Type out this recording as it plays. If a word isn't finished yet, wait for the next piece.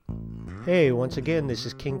Hey, once again, this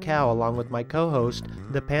is King Cow along with my co-host,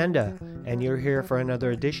 The Panda, and you're here for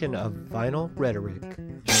another edition of Vinyl Rhetoric.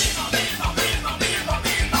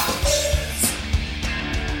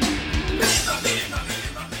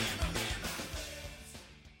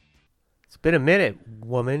 It's been a minute,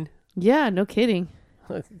 woman. Yeah, no kidding.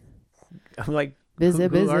 I'm like, Busy,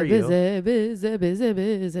 who are you?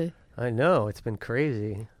 busy. I know, it's been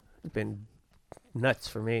crazy. It's been nuts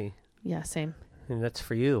for me, Yeah, same. and nuts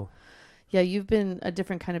for you. Yeah, you've been a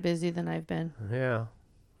different kind of busy than I've been. Yeah.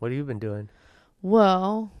 What have you been doing?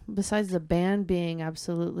 Well, besides the band being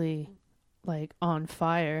absolutely like on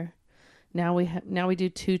fire, now we do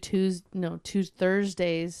two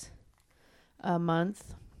Thursdays a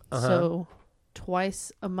month. Uh-huh. So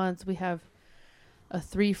twice a month we have a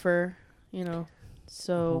threefer,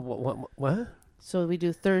 So What? So we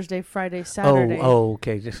do Thursday, Friday, Saturday. Oh,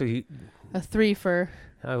 okay. Just so you, A threefer.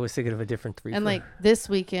 I was thinking of a different three. And like this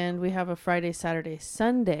weekend, we have a Friday, Saturday,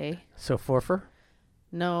 Sunday. So four-fer?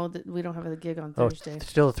 No, we don't have a gig on Thursday.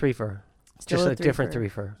 Still a three-fer. Still Just a three-fer. different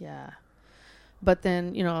three-fer. Yeah. But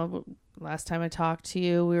then, last time I talked to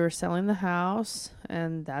you, we were selling the house,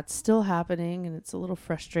 and that's still happening, and it's a little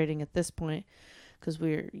frustrating at this point because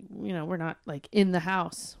we're not like in the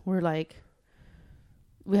house. We're like,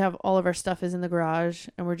 we have all of our stuff is in the garage,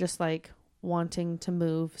 and we're just like wanting to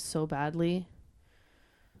move so badly.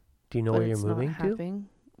 Do you know where you're moving to? Happening.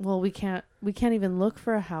 Well, we can't even look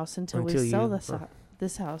for a house until we sell this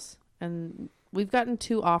house. And we've gotten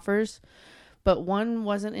 2 offers, but one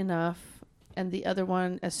wasn't enough. And the other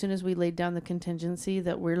one, as soon as we laid down the contingency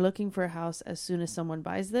that we're looking for a house as soon as someone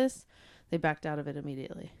buys this, they backed out of it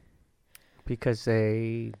immediately. Because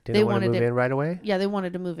they didn't want to move in right away? Yeah, they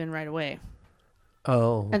wanted to move in right away.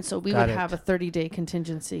 Oh, and so we would have a 30-day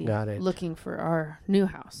contingency looking for our new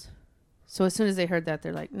house. So as soon as they heard that,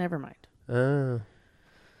 they're like, never mind.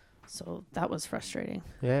 So that was frustrating.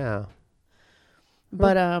 Yeah.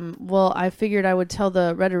 But, I figured I would tell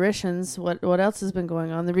the rhetoricians what else has been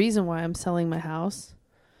going on. The reason why I'm selling my house.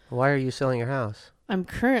 Why are you selling your house? I'm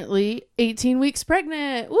currently 18 weeks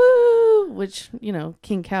pregnant. Woo! Which,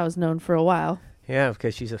 King Cow is known for a while. Yeah,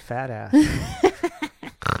 because she's a fat ass.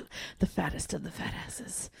 The fattest of the fat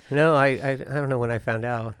asses. No, I don't know when I found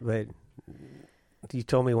out, but you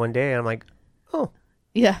told me one day, and I'm like, oh.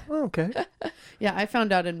 Yeah. Oh, okay. Yeah, I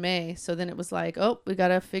found out in May. So then it was like, oh, we got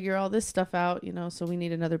to figure all this stuff out, so we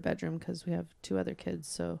need another bedroom because we have 2 other kids.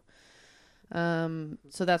 So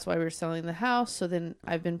that's why we're selling the house. So then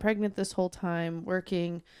I've been pregnant this whole time,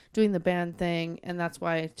 working, doing the band thing. And that's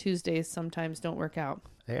why Tuesdays sometimes don't work out.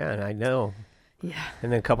 Yeah, and I know. Yeah.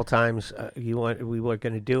 And then a couple times we were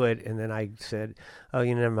going to do it. And then I said, oh,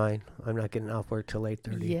 never mind. I'm not getting off work till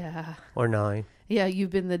 8:30. Yeah. Or 9. Yeah, you've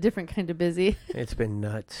been the different kind of busy. It's been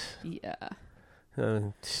nuts. Yeah.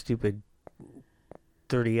 Stupid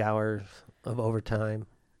 30 hours of overtime.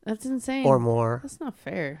 That's insane. Or more. That's not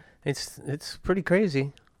fair. It's pretty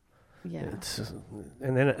crazy. Yeah.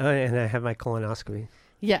 And then and I have my colonoscopy.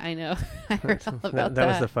 Yeah, I know. I heard all about that. That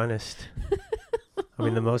was the funnest. I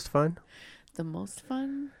mean, the most fun. The most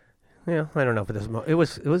fun? Yeah, I don't know if it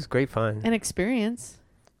was. It was great fun. An experience.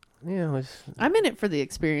 Yeah, it was. I'm in it for the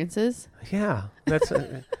experiences. Yeah, that's.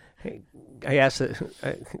 Hey, I asked the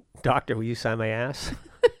doctor, "Will you sign my ass?"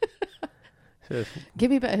 So,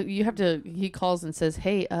 give me back. You have to. He calls and says,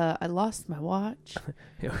 "Hey, I lost my watch."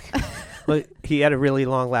 Well, he had a really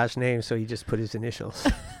long last name, so he just put his initials.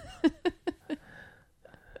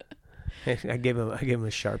 I gave him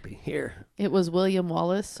a Sharpie here. It was William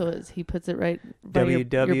Wallace, so he puts it right by your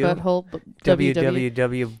butthole.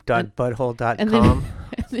 www.butthole.com.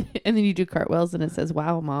 And then you do cartwheels, and it says,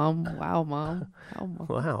 "Wow, mom! Wow, mom! Wow, mom!"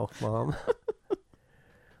 Wow, mom!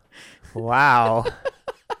 Wow.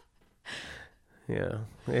 Yeah,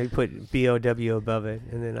 they put BOW above it,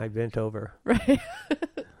 and then I bent over. Right.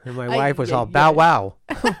 And my wife was all bow wow,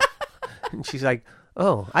 and she's like,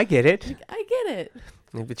 "Oh, I get it. I get it."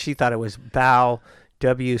 But she thought it was bow,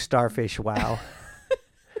 W starfish wow,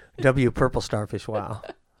 W purple starfish wow.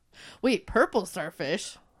 Wait, purple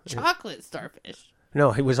starfish, chocolate starfish.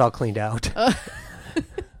 No, it was all cleaned out.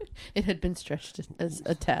 It had been stretched as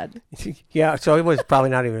a tad. Yeah, so it was probably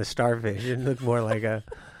not even a starfish. It looked more like a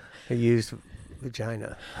used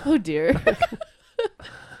vagina. Oh dear.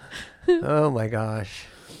 Oh my gosh.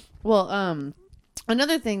 Well,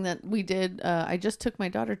 another thing that we did, I just took my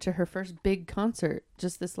daughter to her first big concert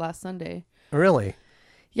just this last Sunday. Really?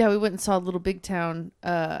 Yeah, we went and saw Little Big Town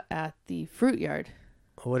at the Fruit Yard.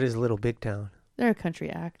 What is Little Big Town? They're a country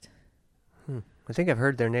act. I think I've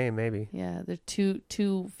heard their name, maybe. Yeah, they're two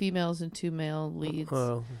females and 2 male leads.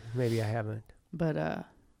 Oh, maybe I haven't. But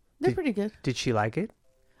they're pretty good. Did she like it?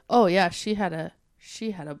 Oh yeah, she had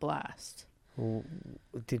a blast.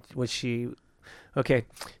 Was she okay?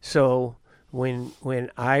 So when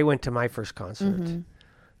I went to my first concert,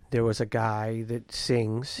 there was a guy that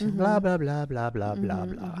sings blah blah blah blah blah blah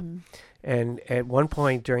blah, and at one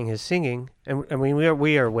point during his singing, and I mean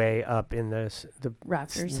we are way up in the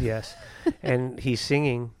Rafters. Yes, and he's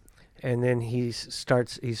singing. And then he's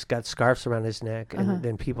got scarves around his neck, and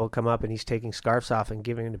then people come up, and he's taking scarves off and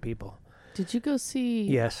giving them to people. Did you go see?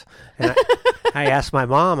 Yes. And I asked my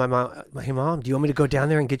mom, hey, Mom, do you want me to go down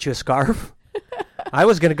there and get you a scarf? I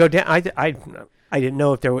was going to go down. I didn't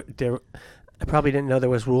know if I probably didn't know there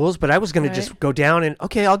was rules, but I was going to just go down and,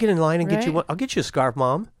 okay, I'll get in line and get you one. I'll get you a scarf,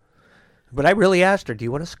 Mom. But I really asked her, do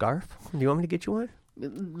you want a scarf? Do you want me to get you one?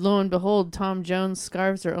 Lo and behold, Tom Jones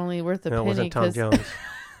scarves are only worth a penny. No, it wasn't Tom Jones.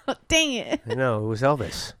 Dang it. No, it was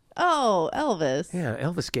Elvis. Oh, Elvis. Yeah,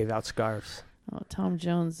 Elvis gave out scarves. Oh, Tom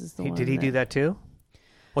Jones is the one. Did he do that too?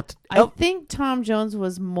 I think Tom Jones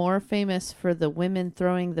was more famous for the women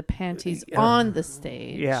throwing the panties on the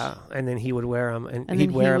stage. Yeah, and then he would wear them, and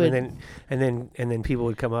he'd wear them, and then people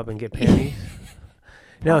would come up and get panties.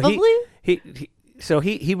 Probably? No,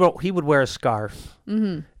 he would wear a scarf,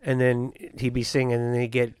 and then he'd be singing, and then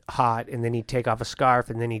he'd get hot, and then he'd take off a scarf,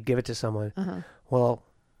 and then he'd give it to someone. Well,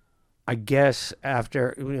 I guess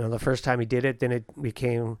after the first time he did it, then it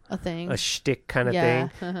became a thing, a shtick kind of thing,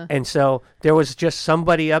 and so there was just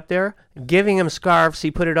somebody up there giving him scarves. He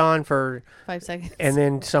put it on for 5 seconds, and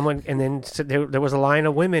then there was a line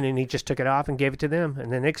of women, and he just took it off and gave it to them,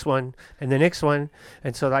 and the next one,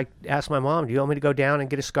 and so I asked my mom, "Do you want me to go down and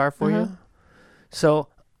get a scarf for you?" So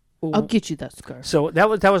I'll get you that scarf. So that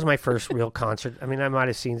was my first real concert. I mean, I might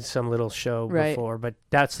have seen some little show before, but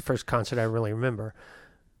that's the first concert I really remember.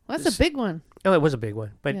 Well, that's a big one. Oh, it was a big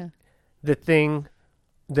one. But the thing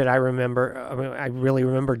that I remember, I really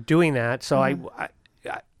remember doing that. So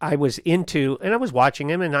I was into, and I was watching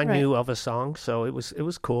him, and I knew Elvis songs, so it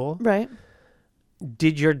was cool. Right.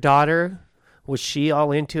 Did your daughter, was she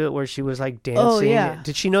all into it where she was like dancing? Oh, yeah.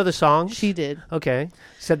 Did she know the songs? She did. Okay.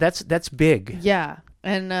 So that's big. Yeah.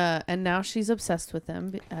 And now she's obsessed with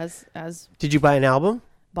them as Did you buy an album?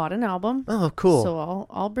 Bought an album. Oh, cool. So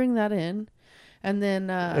I'll bring that in. And then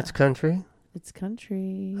it's country. It's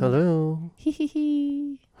country. Hello. Hee hee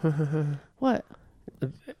hee. What?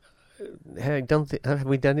 Hey, have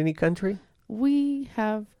we done any country? We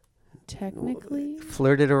have technically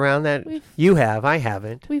flirted around that. You have. I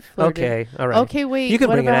haven't. We flirted. Okay. All right. Okay. Wait. You can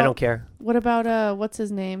bring it. I don't care. What about what's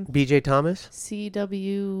his name? B.J. Thomas.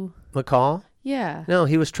 C.W. McCall. Yeah. No,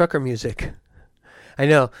 he was trucker music. I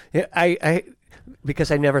know. I because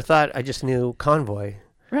I never thought. I just knew Convoy.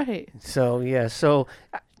 Right. So yeah. So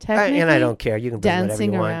technically, and I don't care. You can bring whatever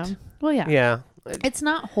you want. Around. Well, yeah. Yeah. It's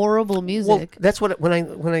not horrible music. Well, that's what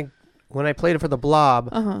when I played it for the Blob,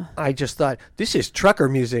 I just thought this is trucker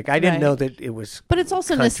music. I didn't know that it was. But it's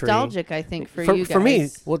also country. nostalgic, I think, for you guys. For me,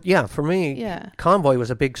 well, yeah, for me, Convoy was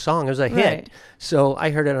a big song. It was a hit. So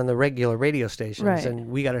I heard it on the regular radio stations, and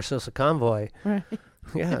we got ourselves a Convoy. Right.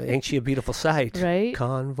 Yeah, ain't she a beautiful sight? Right.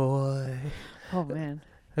 Convoy. Oh man.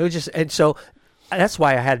 It was just, and so that's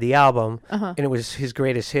why I had the album, and it was his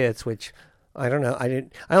greatest hits, which. I don't know.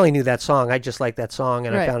 I only knew that song. I just liked that song,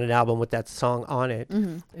 and I found an album with that song on it.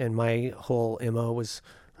 And my whole MO was,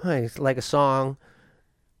 I like a song.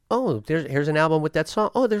 Oh, here's an album with that song.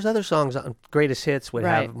 Oh, there's other songs on greatest hits would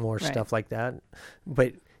have more stuff like that.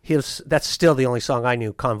 But that's still the only song I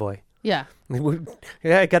knew. Convoy. Yeah.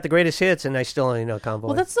 Yeah, I got the greatest hits, and I still only know Convoy.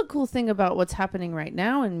 Well, that's the cool thing about what's happening right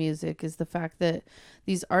now in music is the fact that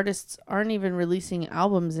these artists aren't even releasing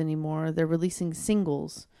albums anymore. They're releasing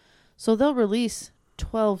singles. So they'll release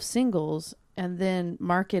 12 singles and then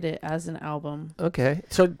market it as an album. Okay.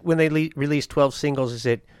 So when they release 12 singles, is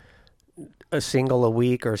it a single a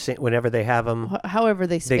week or whenever they have them? However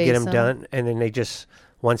they space they get them done, and then they just,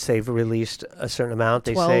 once they've released a certain amount,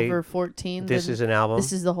 they 12 say 12 or 14. This is an album.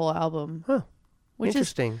 This is the whole album. Huh.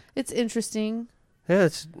 Interesting. It's interesting. Yeah,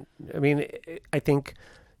 I think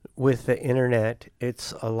with the internet,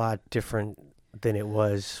 it's a lot different than it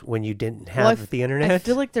was when you didn't have the internet. I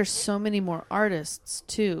feel like there's so many more artists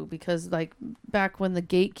too, because like back when the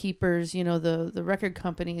gatekeepers, the record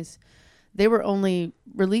companies, they were only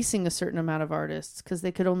releasing a certain amount of artists because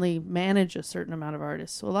they could only manage a certain amount of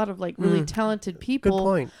artists. So a lot of like really talented people. Good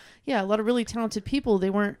point. Yeah, a lot of really talented people. They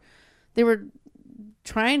were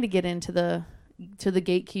trying to get into the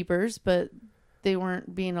gatekeepers, but they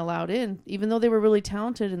weren't being allowed in, even though they were really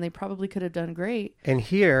talented and they probably could have done great. And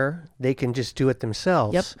here, they can just do it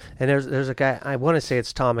themselves. Yep. And there's a guy, I want to say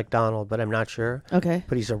it's Tom McDonald, but I'm not sure. Okay.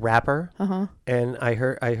 But he's a rapper. Uh-huh. And I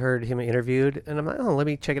heard him interviewed, and I'm like, oh, let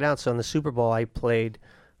me check it out. So in the Super Bowl, I played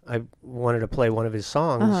I wanted to play one of his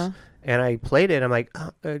songs, and I played it. I'm like,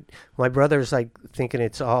 my brother's like thinking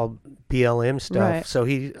it's all BLM stuff, Right. so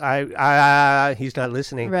he's not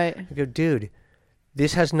listening. Right. I go, dude,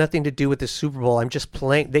 this has nothing to do with the Super Bowl. I'm just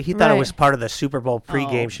playing. He thought it was part of the Super Bowl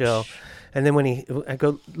pregame show, and then I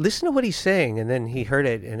go, listen to what he's saying, and then he heard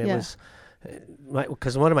it, and it was.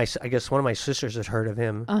 Because one of my sisters had heard of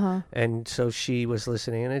him, and so she was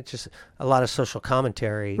listening, and it's just a lot of social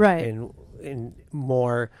commentary, right? And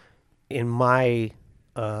more in my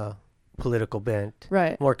political bent,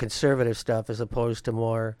 right? More conservative stuff as opposed to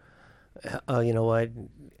more, you know what?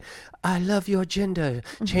 I love your gender.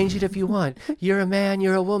 Change it if you want. You're a man.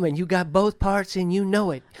 You're a woman. You got both parts, and you know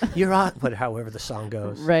it. You're on. But however the song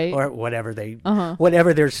goes, right? Or whatever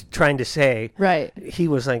whatever they're trying to say, right? He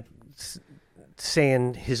was like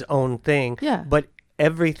saying his own thing, but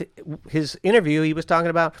everything, his interview, he was talking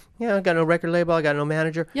about, I got no record label, I got no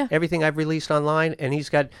manager, everything I've released online, and he's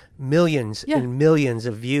got millions and millions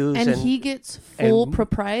of views, and he gets full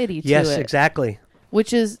propriety to it. Yes, exactly.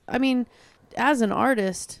 Which is, I mean, as an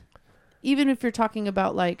artist, even if you're talking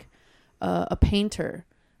about like a painter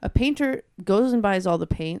goes and buys all the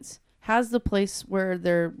paints, has the place where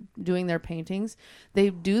they're doing their paintings, they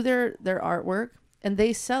do their artwork, and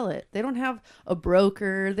they sell it. They don't have a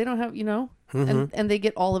broker. They don't have, and they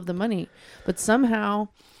get all of the money. But somehow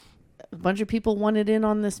a bunch of people wanted in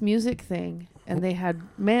on this music thing, and they had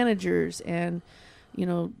managers and,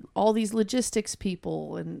 all these logistics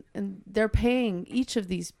people, and they're paying each of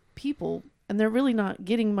these people, and they're really not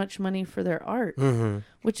getting much money for their art,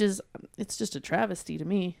 which is, it's just a travesty to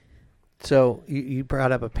me. So you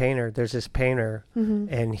brought up a painter. There's this painter,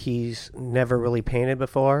 and he's never really painted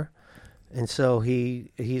before. And so he's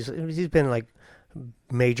been like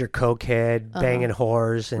major cokehead, banging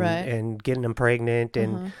whores and getting them pregnant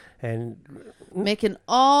and making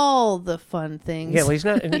all the fun things. Yeah, well, he's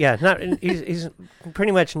not. He's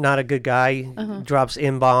pretty much not a good guy. Drops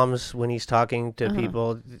M-bombs when he's talking to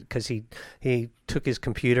people because he took his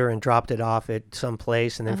computer and dropped it off at some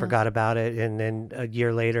place and then forgot about it, and then a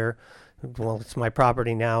year later, well, it's my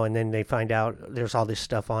property now, and then they find out there's all this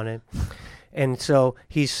stuff on it. And so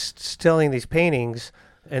he's selling these paintings,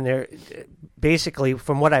 and they're basically,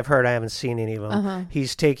 from what I've heard, I haven't seen any of them.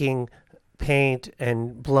 He's taking paint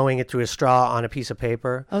and blowing it through a straw on a piece of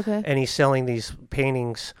paper. Okay. And he's selling these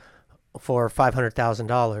paintings for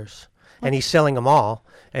 $500,000. And he's selling them all.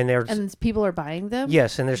 And people are buying them?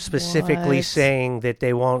 Yes, and they're specifically saying that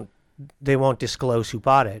they won't disclose who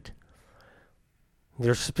bought it.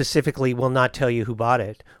 They specifically will not tell you who bought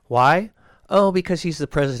it. Why? Oh, because he's the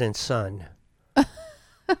president's son.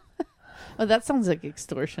 Oh, that sounds like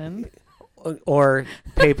extortion. Or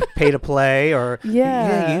pay to play, or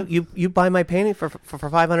you buy my painting for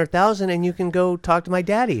 $500,000, and you can go talk to my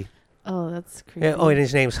daddy. Oh, that's creepy. Yeah, and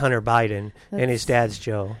his name's Hunter Biden, and his dad's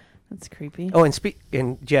Joe. That's creepy. Oh,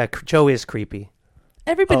 Joe is creepy.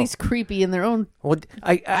 Everybody's creepy in their own. Well,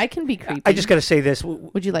 I can be creepy. I just got to say this.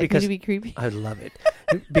 Would you like me to be creepy? I love it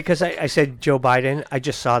because I said Joe Biden. I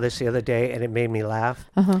just saw this the other day, and it made me laugh.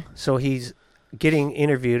 So he's getting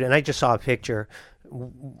interviewed, and I just saw a picture.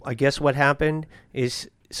 I guess what happened is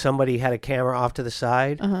somebody had a camera off to the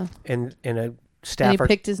side, and a staffer. And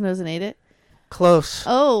he picked his nose and ate it? Close.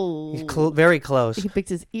 Oh. He's very close. He picked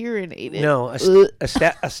his ear and ate it. No,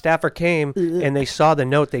 a staffer came, and they saw the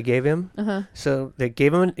note they gave him. So they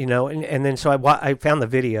gave him, and then so I found the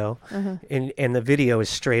video, and the video is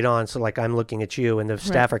straight on. So like I'm looking at you, and the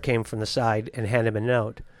staffer came from the side and handed him a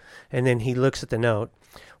note. And then he looks at the note.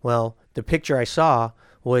 Well, the picture I saw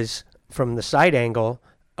was from the side angle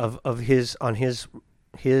of his on his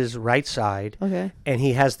right side, and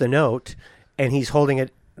he has the note, and he's holding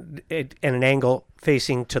it at an angle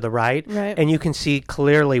facing to the right, and you can see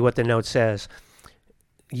clearly what the note says.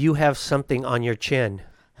 You have something on your chin.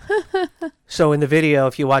 So in the video,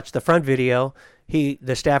 if you watch the front video,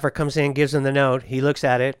 the staffer comes in, gives him the note, he looks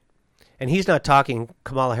at it, and he's not talking.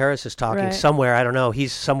 Kamala Harris is talking somewhere. I don't know.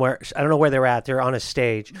 He's somewhere. I don't know where they're at. They're on a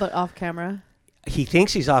stage. But off camera? He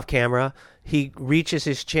thinks he's off camera. He reaches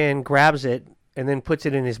his chin, grabs it, and then puts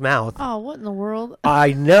it in his mouth. Oh, what in the world?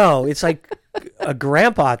 I know. It's like a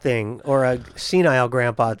grandpa thing or a senile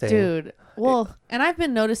grandpa thing. Dude. Well, and I've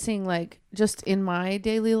been noticing, like, just in my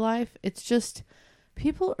daily life, it's just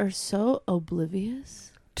people are so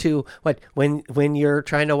oblivious. To what? When you're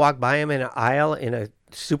trying to walk by them in an aisle in a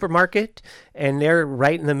supermarket and they're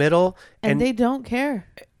right in the middle. And they don't care.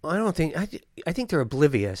 I don't think, I think they're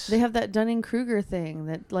oblivious. They have that Dunning-Kruger thing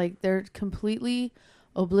that, like, they're completely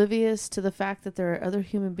oblivious to the fact that there are other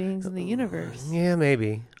human beings in the universe. Yeah,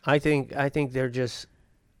 maybe. I think they're just,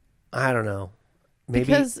 I don't know. maybe.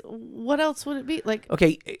 Because what else would it be? Like,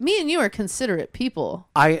 Okay. me and you are considerate people.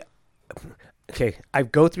 I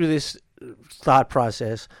go through this thought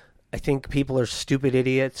process. I think people are stupid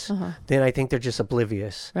idiots. Then I think they're just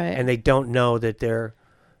oblivious. Right. And they don't know that they're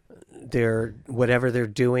whatever they're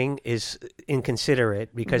doing is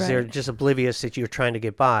inconsiderate because they're just oblivious that you're trying to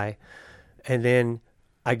get by. And then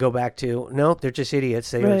I go back to, no, they're just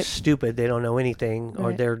idiots. They're stupid. They don't know anything,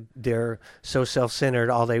 or they're so self-centered.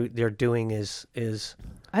 All they're doing is.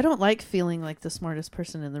 I don't like feeling like the smartest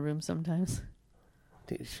person in the room sometimes.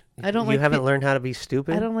 I don't. You haven't learned how to be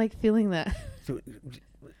stupid. I don't like feeling that.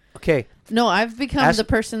 Okay. No, I've become the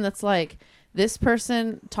person that's like, this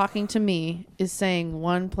person talking to me is saying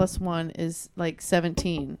 1 + 1 is like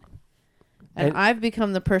 17. And I've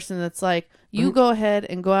become the person that's like, you go ahead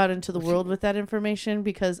and go out into the world with that information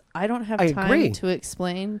because I don't have time to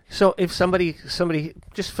explain. So if somebody,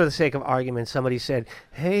 just for the sake of argument, somebody said,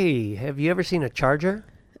 hey, have you ever seen a charger?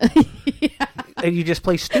 And you just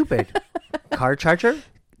play stupid. Car charger?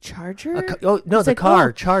 Charger? The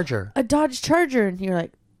car charger. A Dodge Charger. And you're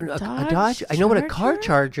like, a Dodge? I know what a car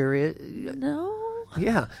charger is. No.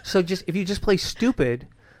 Yeah. So if you just play stupid,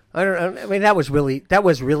 I mean, that was really,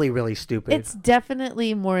 really stupid. It's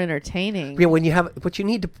definitely more entertaining. Yeah. But you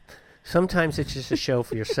need to. Sometimes it's just a show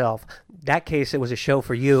for yourself. That case, it was a show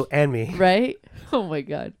for you and me. Right? Oh my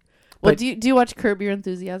God. Well, do you watch Curb Your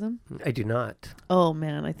Enthusiasm? I do not. Oh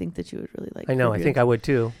man, I think that you would really like. I know. I think I would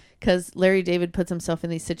too. Because Larry David puts himself in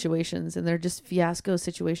these situations, and they're just fiasco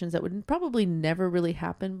situations that would probably never really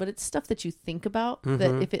happen, but it's stuff that you think about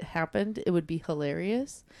that if it happened, it would be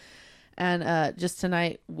hilarious. And just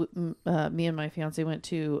tonight, me and my fiance went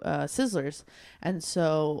to Sizzlers, and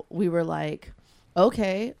so we were like,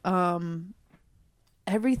 okay,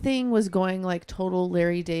 everything was going like total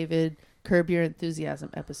Larry David Curb Your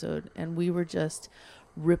Enthusiasm episode, and we were just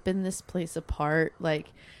ripping this place apart, like,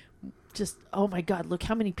 just, oh my God, look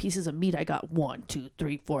how many pieces of meat I got. 1, 2,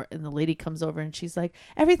 3, 4. And the lady comes over and she's like,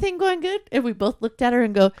 everything going good? And we both looked at her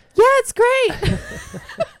and go, yeah, it's great.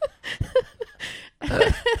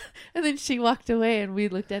 And then she walked away and we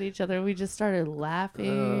looked at each other and we just started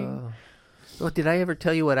laughing. Well, did I ever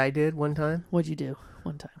tell you what I did one time? What'd you do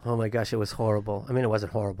one time? Oh my gosh, it was horrible. I mean, it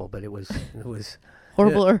wasn't horrible, but it was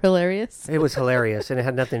horrible or hilarious? It was hilarious, and it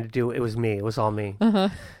had nothing to do. It was me. It was all me.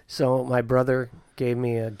 So my brother gave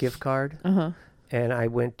me a gift card, and I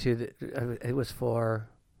went to it was for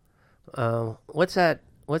what's that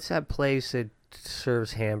place that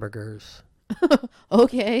serves hamburgers?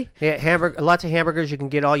 Okay. Yeah, lots of hamburgers. You can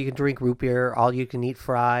get all you can drink root beer, all you can eat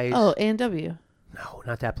fries. Oh, A&W. No,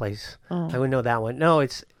 not that place. Oh. I would know that one. No,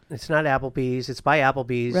 it's not Applebee's. It's by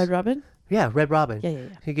Applebee's. Red Robin? Yeah, Red Robin. Yeah.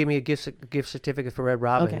 He gave me a gift certificate for Red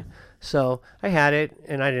Robin. Okay. So I had it,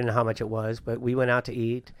 and I didn't know how much it was, but we went out to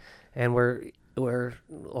eat, and we're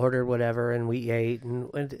ordered whatever, and we ate,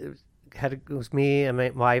 and it was me and my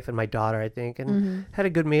wife and my daughter, I think, and had a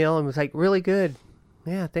good meal, and was like really good.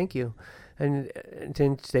 Yeah, thank you. And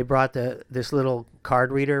then they brought this little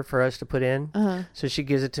card reader for us to put in. So she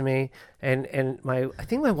gives it to me, and I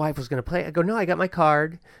think my wife was going to play. I go, no, I got my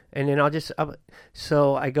card, and then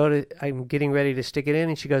so I'm getting ready to stick it in,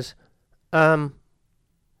 and she goes, that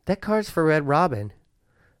card's for Red Robin,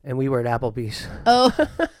 and we were at Applebee's. Oh.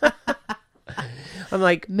 I'm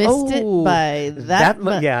like, missed it by that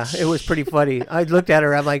much. Yeah, it was pretty funny. I looked at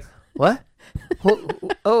her. I'm like, what?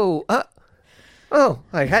 Whatever.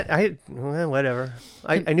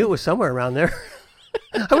 I knew it was somewhere around there.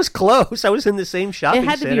 I was close. I was in the same shopping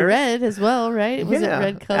center. It had to be red as well, right? Was it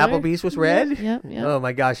red color? Applebee's was red? Yep. Oh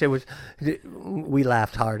my gosh, we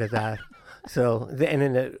laughed hard at that. So, and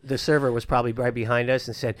then the server was probably right behind us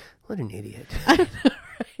and said, what an idiot. I know, right?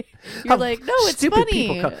 You're like, no, it's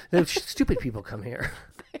funny. Stupid people come here.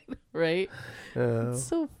 Right? It's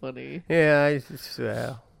so funny. Yeah, it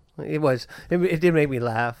did make me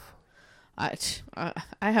laugh. I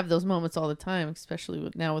have those moments all the time,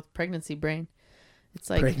 especially now with pregnancy brain. It's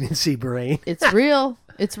like pregnancy brain. It's real.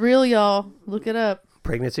 It's real, y'all. Look it up.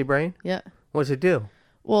 Pregnancy brain? Yeah. What does it do?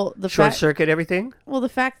 Well, short circuit everything? Well, the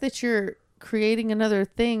fact that you're creating another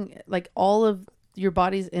thing, like all of your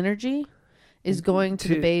body's energy is going to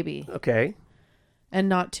the baby. Okay. And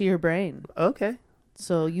not to your brain. Okay.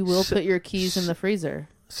 So you will put your keys in the freezer.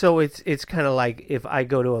 So it's kind of like if I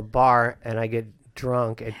go to a bar and I get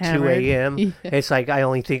drunk at Hammered. 2 a.m. Yeah. It's like I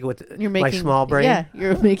only think with my small brain. Yeah,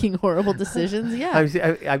 you're making horrible decisions. Yeah.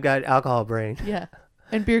 I've got alcohol brain. Yeah.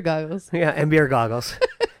 And beer goggles. Yeah, and beer goggles.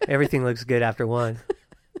 Everything looks good after one.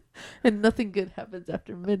 And nothing good happens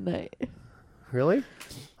after midnight. Really?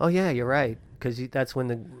 Oh yeah, you're right. Because that's when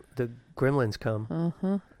the Gremlins come.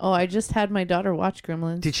 Uh-huh. Oh, I just had my daughter watch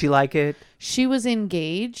Gremlins. Did she like it? She was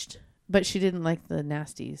engaged, but she didn't like the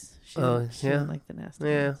nasties. She didn't like the nasties.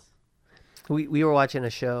 Yeah. We were watching a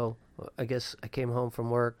show. I guess I came home from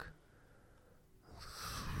work.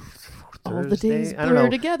 Thursday? All the days I don't know.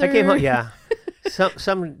 together. I came home. Yeah.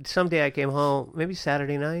 Someday I came home. Maybe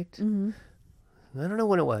Saturday night. Mm-hmm. I don't know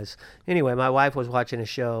when it was. Anyway, my wife was watching a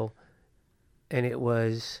show, and it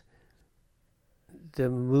was the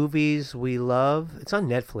movies we love. It's on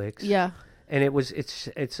Netflix. Yeah. And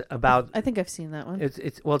it's about. I think I've seen that one.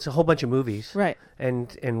 It's a whole bunch of movies. Right.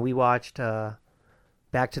 And we watched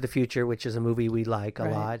Back to the Future, which is a movie we like a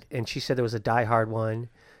lot. And she said there was a Die Hard one,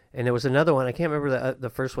 and there was another one. I can't remember the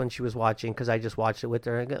first one she was watching because I just watched it with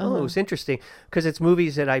her. I go, it was interesting because it's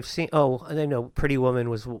movies that I've seen. Oh, I know Pretty Woman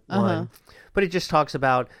was one, but it just talks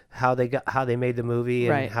about how they made the movie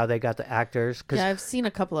and how they got the actors. Yeah, I've seen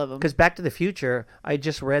a couple of them. Because Back to the Future, I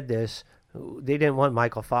just read this. They didn't want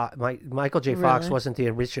Michael J. Fox wasn't the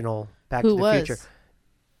original Back to the Future.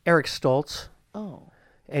 Eric Stoltz. Oh.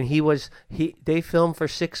 And they filmed for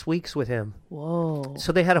 6 weeks with him. Whoa.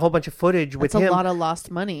 So they had a whole bunch of footage with him. That's a lot of lost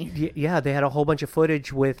money. Yeah, they had a whole bunch of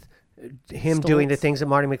footage with him doing the things that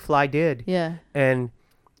Marty McFly did. Yeah. And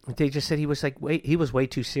they just said he was way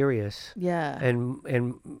too serious. Yeah.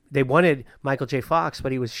 And they wanted Michael J. Fox,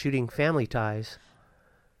 but he was shooting Family Ties.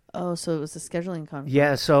 Oh, so it was a scheduling conflict.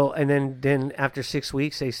 Yeah, so and then after 6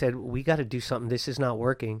 weeks they said we got to do something. This is not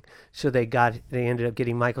working. So they ended up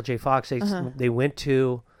getting Michael J. Fox. They went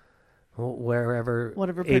to whatever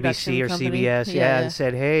ABC or company. CBS, and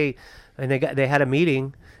said, "Hey," and they had a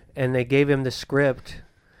meeting, and they gave him the script,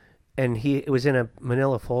 and it was in a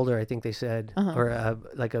Manila folder, I think they said, or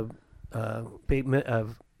like a big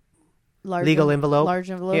legal envelope,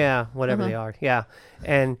 large envelope, yeah, whatever they are, yeah,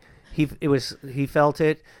 and. He felt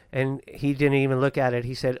it, and he didn't even look at it.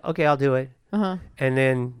 He said, "Okay, I'll do it." And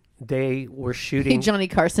then they were shooting. He Johnny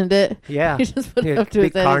Carsoned it. Yeah, he just put it up to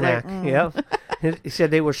big his Karnak. Like, Yeah, he said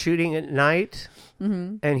they were shooting at night,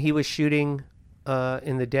 and he was shooting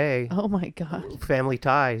in the day. Oh my God! Family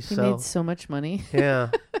Ties. He made so much money.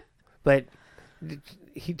 Yeah, but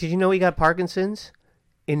did you know he got Parkinson's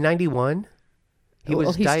in '91?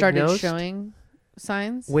 He started showing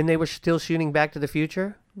signs when they were still shooting Back to the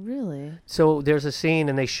Future. Really? So there's a scene,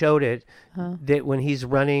 and they showed it, that when he's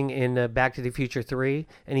running in Back to the Future 3,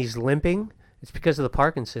 and he's limping, it's because of the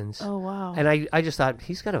Parkinson's. Oh, wow. And I just thought,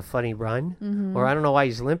 he's got a funny run, or I don't know why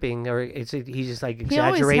he's limping, or he's just like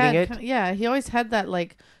exaggerating it. Yeah, he always had that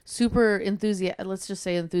like super enthusiastic, let's just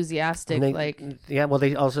say enthusiastic, Yeah, well,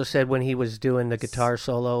 they also said when he was doing the guitar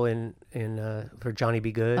solo in for Johnny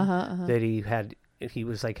Be Good, that he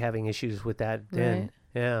was like having issues with that then. Right.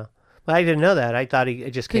 Yeah. But I didn't know that. I thought it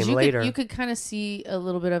just came later. You could kind of see a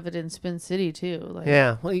little bit of it in Spin City too.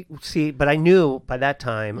 Yeah, well, but I knew by that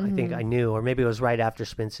time. I think I knew, or maybe it was right after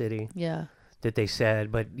Spin City. Yeah, that they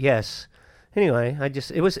said. But yes. Anyway,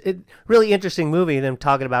 it was a really interesting movie. Them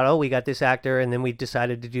talking about, we got this actor, and then we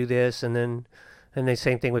decided to do this, and then. And the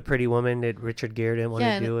same thing with Pretty Woman that Richard Gere didn't want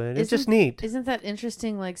to do it. It's just neat. Isn't that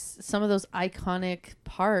interesting? Like some of those iconic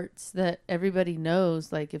parts that everybody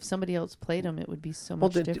knows. Like if somebody else played them, it would be so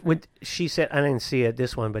much different. She said, I didn't see it,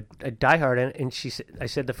 this one, but Die Hard, and she said, I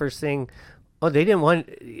said the first thing, they didn't want.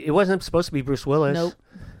 It wasn't supposed to be Bruce Willis. Nope.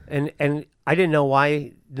 And I didn't know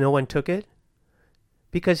why no one took it.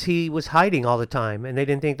 Because he was hiding all the time, and they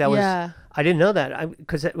didn't think that was. I didn't know that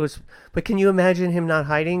because it was. But can you imagine him not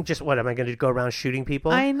hiding? Just what am I going to go around shooting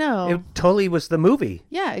people? I know. It totally was the movie.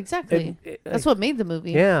 Yeah, exactly. That's what made the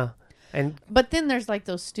movie. Yeah, but then there's like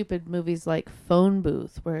those stupid movies like Phone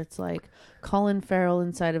Booth, where it's like Colin Farrell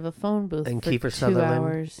inside of a phone booth and for Kiefer 2 Sutherland.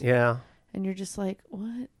 hours. Yeah, and you're just like,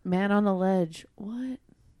 what? Man on a Ledge? What?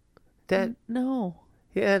 No.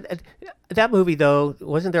 Yeah, that movie though,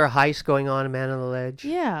 wasn't there a heist going on, a Man on the Ledge?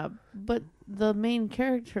 Yeah, but the main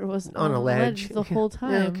character was on a ledge the whole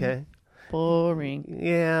time. Yeah, okay. Boring.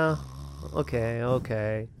 Yeah.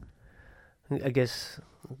 Okay. I guess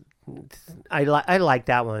I like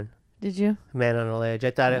that one. Did you? Man on a Ledge.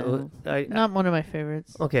 I thought it was not one of my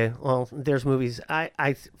favorites. Okay, well, there's movies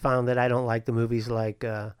I found that I don't like the movies like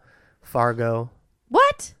Fargo.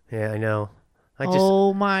 What? Yeah, I know.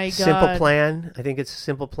 Oh my God! Simple Plan. I think it's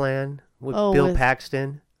Simple Plan with Bill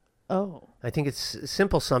Paxton. Oh. I think it's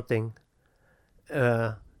Simple something,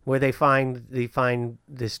 where they find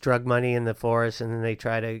this drug money in the forest, and then they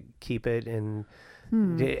try to keep it, and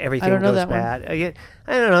everything goes bad. I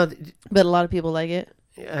don't know. But a lot of people like it.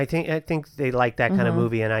 I think they like that kind of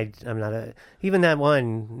movie, and I'm not even that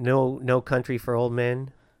one. No Country for Old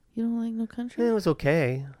Men. You don't like No Country? It was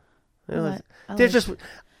okay. They're just,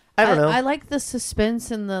 I don't know. I like the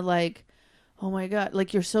suspense and the like, oh my God,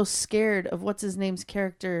 like you're so scared of what's his name's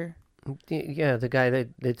character. Yeah, the guy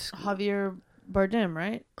that's Javier Bardem,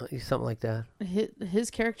 right? Something like that. His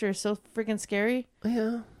character is so freaking scary.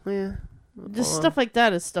 Yeah. Just stuff like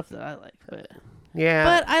that is stuff that I like. But yeah.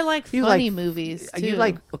 But I like funny movies too.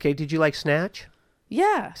 Did you like Snatch?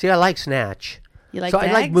 Yeah. See, I like Snatch. You like So Bags?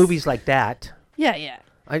 I like movies like that. Yeah.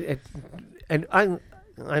 I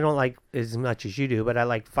don't like as much as you do, but I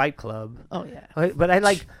like Fight Club. Oh yeah. But I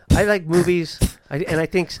like movies, I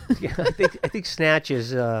think Snatch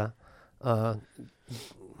is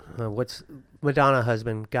what's Madonna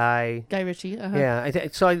husband Guy Ritchie. Uh-huh. Yeah,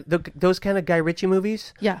 those kind of Guy Ritchie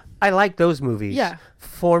movies. Yeah, I like those movies. Yeah,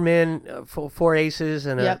 Four Men, Four Aces,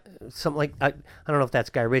 and something like I don't know if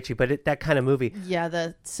that's Guy Ritchie, but that kind of movie. Yeah,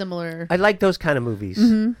 the similar. I like those kind of movies.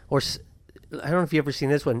 Mm-hmm. Or I don't know if you ever seen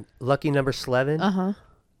this one, Lucky Number 11. I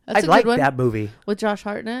like that movie with Josh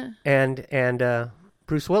Hartnett and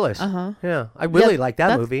Bruce Willis. Yeah, I really like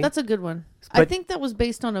that movie. That's a good one. But I think that was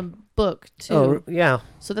based on a book too. Oh yeah.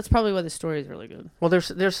 So that's probably why the story is really good. Well,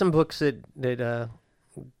 there's some books that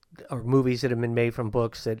or movies that have been made from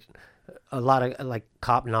books that a lot of like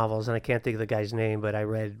cop novels, and I can't think of the guy's name, but I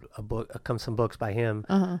read some books by him,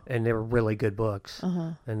 and they were really good books,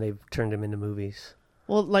 and they've turned them into movies.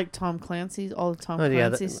 Well, like Tom Clancy's, all the Tom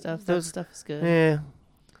Clancy stuff. That stuff is good. Yeah.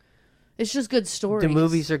 It's just good stories. The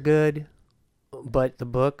movies are good, but the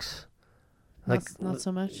books, not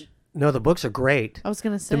so much. No, the books are great. I was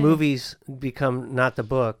gonna say the movies become not the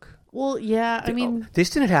book. Well, yeah, I mean, this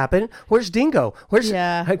didn't happen. Where's Dingo? Where's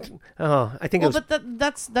I think it was. But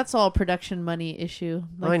that's all production money issue.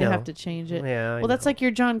 Like I know. They have to change it. Yeah, well, that's like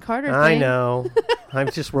your John Carter thing. I know. I'm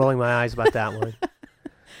just rolling my eyes about that one.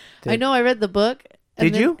 I know. I read the book.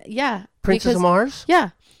 Did you? Yeah. Princess of Mars.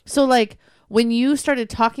 Yeah. So like when you started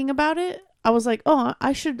talking about it, I was like, oh,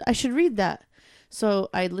 I should read that. So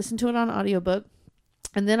I listened to it on audiobook.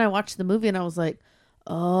 And then I watched the movie and I was like,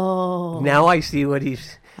 oh. Now I see what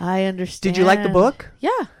I understand. Did you like the book?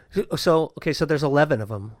 Yeah. So there's 11 of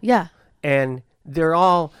them. Yeah. And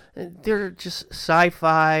they're just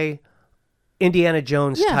sci-fi, Indiana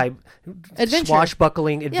Jones type, adventure.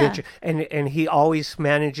 Swashbuckling adventure. Yeah. And he always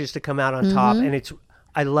manages to come out on top. And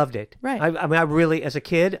I loved it. Right. I mean, I really, as a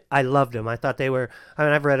kid, I loved them. I thought they were,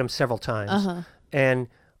 I've read them several times. And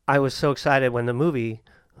I was so excited when the movie...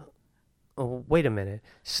 Oh, wait a minute.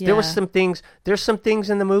 There's some things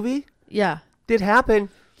in the movie did happen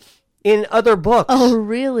in other books. Oh,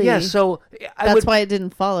 really? Yeah, so that's why it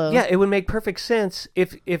didn't follow. Yeah, it would make perfect sense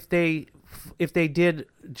if they did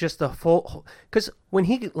just the full, because when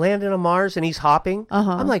he landed on Mars and he's hopping,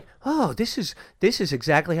 I'm like, oh, this is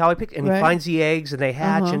exactly how I picked. And he finds the eggs and they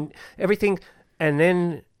hatch and everything, and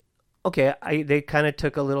then they kind of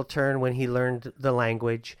took a little turn when he learned the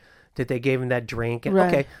language. That they gave him that drink. And,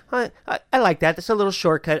 okay, I like that. That's a little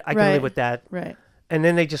shortcut. I can live with that. Right. And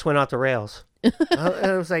then they just went off the rails.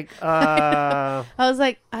 I was like, I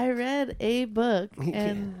read a book,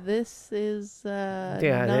 and this is not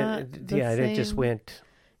the same. It just went.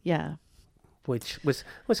 Yeah. Which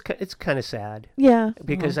it's kind of sad. Yeah.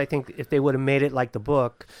 Because I think if they would have made it like the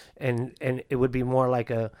book, and it would be more like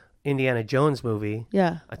a Indiana Jones movie.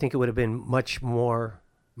 Yeah. I think it would have been much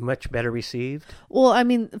better received. Well, I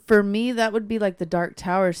mean, for me, that would be like the Dark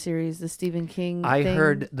Tower series, the Stephen King I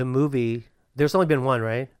heard the movie. There's only been one,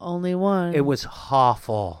 right? Only one. It was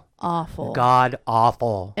awful. Awful. God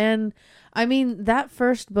awful. And, I mean, that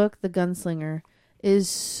first book, The Gunslinger, is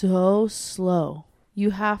so slow.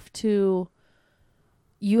 You have to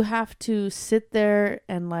sit there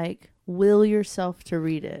and, like, will yourself to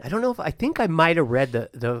read it. I don't know I think I might have read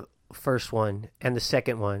the first one and the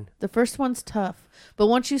second one. The first one's tough, but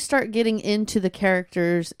once you start getting into the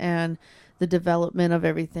characters and the development of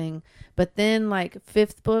everything, but then like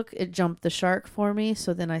fifth book, it jumped the shark for me,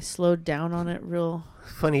 so then I slowed down on it real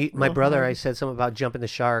my brother hard. I said something about jumping the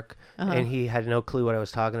shark and he had no clue what I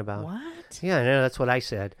was talking about. What? Yeah, I know, that's what I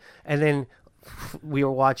said. And then we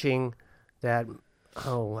were watching that,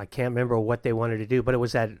 I can't remember what they wanted to do, but it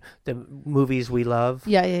was the movies we love.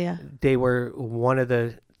 Yeah. They were one of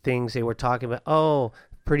the things they were talking about.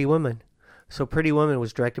 Pretty Woman. So Pretty Woman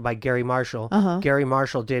was directed by Gary Marshall. Gary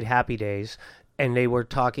Marshall did Happy Days, and they were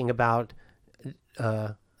talking about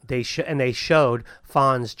they showed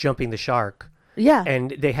Fonz jumping the shark. Yeah.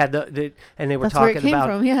 And they had and they were that's talking where it came about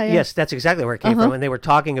from. Yeah. Yes, that's exactly where it came from. And they were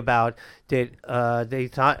talking about that they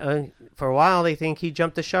thought for a while they think he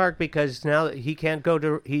jumped the shark because now he can't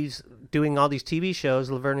he's doing all these TV shows,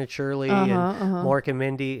 Laverne and Shirley and Mork and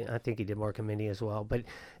Mindy. I think he did Mork and Mindy as well.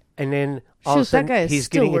 And then all of a sudden he's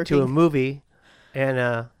getting into a movie,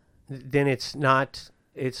 and then it's not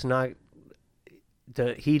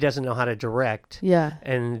he doesn't know how to direct. Yeah.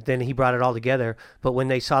 And then he brought it all together. But when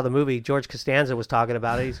they saw the movie, George Costanza was talking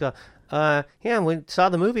about it. He's going, yeah, when we saw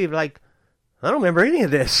the movie, like, I don't remember any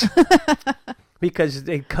of this. Because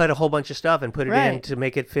they cut a whole bunch of stuff and put it in to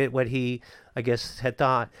make it fit what he, I guess, had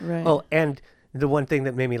thought. Right. Oh, and the one thing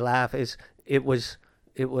that made me laugh is it was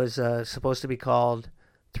supposed to be called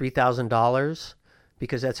 $3,000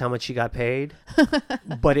 because that's how much she got paid.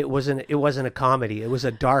 But it wasn't a comedy. It was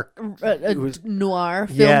a dark it was noir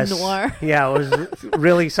film. Noir. Yeah, it was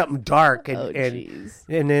really something dark, and jeez.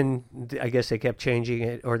 And then I guess they kept changing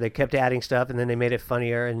it, or they kept adding stuff, and then they made it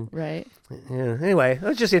funnier. And right. Yeah, anyway, it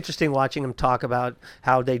was just interesting watching them talk about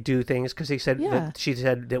how they do things, because he said she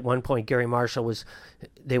said at one point Gary Marshall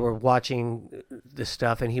they were watching the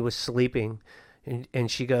stuff and he was sleeping, and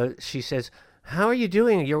she says, how are you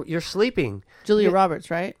doing? You're sleeping. Julia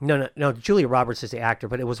Roberts, right? No. Julia Roberts is the actor,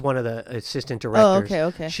 but it was one of the assistant directors. Oh,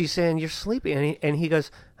 okay. She's saying, you're sleeping. And he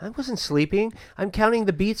goes, I wasn't sleeping. I'm counting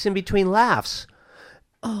the beats in between laughs.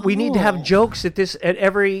 Oh. We need to have jokes at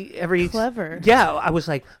every clever. Yeah, I was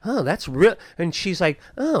like, oh, that's real. And she's like,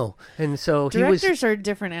 oh. And so directors are a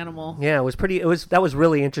different animal. Yeah, that was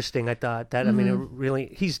really interesting. I thought that. I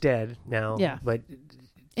mean, he's dead now. Yeah. But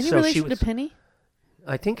any relation to Penny?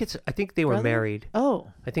 I think they were married. Oh.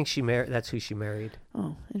 I think she married. That's who she married.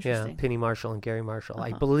 Oh, interesting. Yeah, Penny Marshall and Gary Marshall.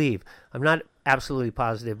 I believe. I'm not absolutely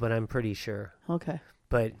positive, but I'm pretty sure. Okay.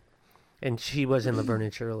 And she was in Laverne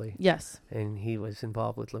and Shirley. Yes. And he was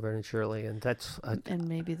involved with Laverne and Shirley, and that's and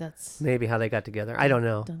maybe that's how they got together. I don't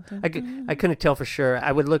know. Dun, dun, dun. I couldn't tell for sure.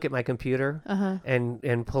 I would look at my computer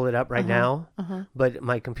and pull it up right now, but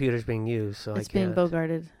my computer's being used, so it's I can't. It's being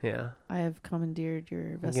bogarted. Yeah. I have commandeered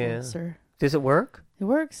your vessel, sir. Does it work? It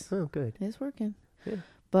works. Oh, good. It's working. Yeah.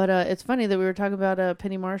 But it's funny that we were talking about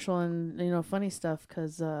Penny Marshall and funny stuff,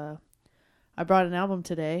 because I brought an album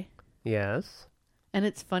today. Yes. And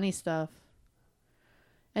it's funny stuff.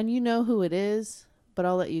 And you know who it is, but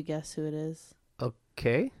I'll let you guess who it is.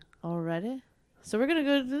 Okay. Alrighty. So we're gonna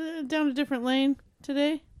go down a different lane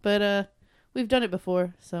today, but we've done it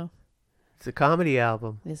before, so. It's a comedy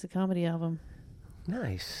album. It's a comedy album.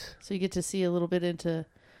 Nice. So you get to see a little bit into.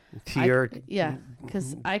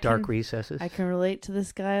 Because dark recesses. I can relate to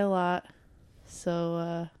this guy a lot,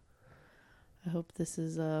 so I hope this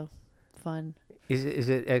is fun. Is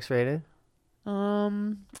it X-rated?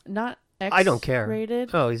 Not X. I don't care. Rated.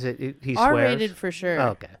 Oh, is it? He swears. R-rated for sure. Oh,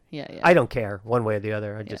 okay. Yeah. I don't care one way or the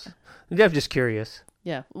other. I'm just curious.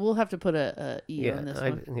 Yeah, we'll have to put a E on this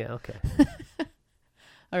one. Yeah. Okay.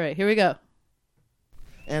 All right, here we go.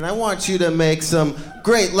 And I want you to make some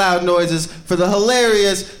great loud noises for the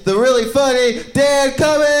hilarious, the really funny Dan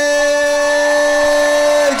Cummings!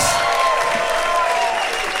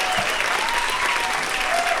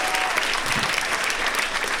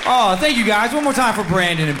 Oh, thank you guys. One more time for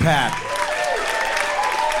Brandon and Pat.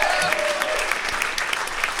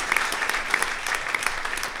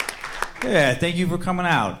 Yeah, thank you for coming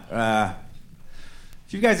out.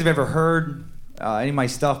 If you guys have ever heard any of my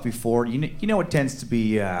stuff before, you know it tends to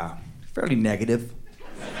be fairly negative.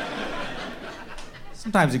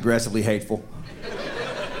 Sometimes aggressively hateful.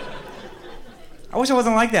 I wish I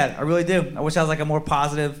wasn't like that. I really do. I wish I was like a more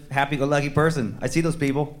positive, happy-go-lucky person. I see those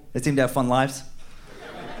people. They seem to have fun lives.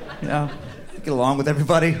 Get along with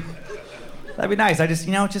everybody. That'd be nice.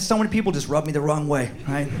 Just so many people just rub me the wrong way,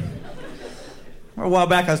 right? A while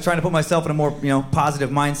back, I was trying to put myself in a more,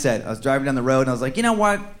 positive mindset. I was driving down the road, and I was like, you know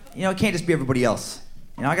what? It can't just be everybody else.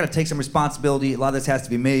 I got to take some responsibility. A lot of this has to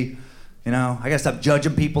be me. I got to stop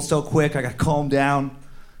judging people so quick. I got to calm down,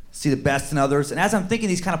 see the best in others. And as I'm thinking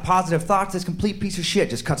these kind of positive thoughts, this complete piece of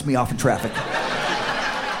shit just cuts me off in traffic.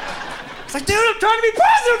 It's like, dude, I'm trying to be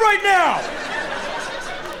positive right now.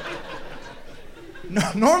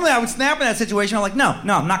 Normally, I would snap in that situation. I'm like, no,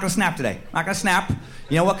 I'm not going to snap today. I'm not going to snap.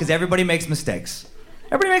 You know what? Because everybody makes mistakes.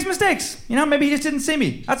 Everybody makes mistakes. Maybe he just didn't see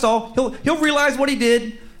me. That's all. He'll realize what he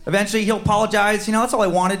did. Eventually, he'll apologize. That's all I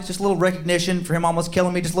wanted. Just a little recognition for him almost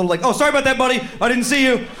killing me. Just a little like, oh, sorry about that, buddy. I didn't see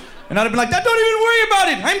you. And I'd have been like, don't even worry about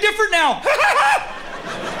it. I'm different now.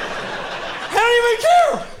 I don't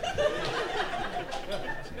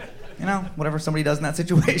even care. Whatever somebody does in that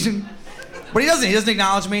situation. But he doesn't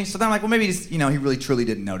acknowledge me. So then I'm like, well, maybe he really truly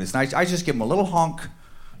didn't notice. And I just give him a little honk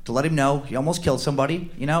to let him know he almost killed somebody,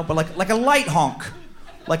 but like a light honk.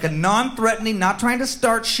 Like a non-threatening, not trying to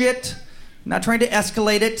start shit, not trying to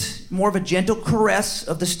escalate it, more of a gentle caress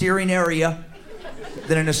of the steering area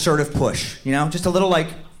than an assertive push, Just a little like,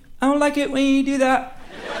 I don't like it when you do that.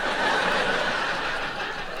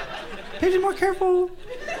 Be more careful.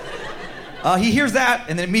 He hears that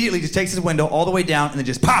and then immediately just takes his window all the way down and then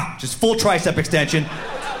just pop, just full tricep extension.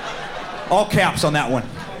 All caps on that one.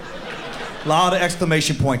 A lot of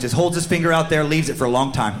exclamation points. Just holds his finger out there, leaves it for a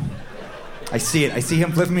long time. I see it. I see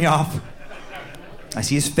him flipping me off. I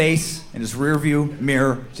see his face in his rearview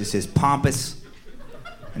mirror, just his pompous,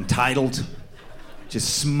 entitled,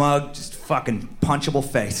 just smug, just fucking punchable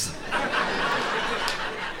face.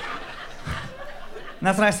 And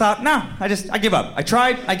that's when I thought, no, I give up. I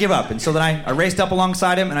tried, I give up. And so then I raced up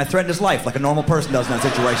alongside him and I threatened his life like a normal person does in that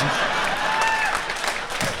situation.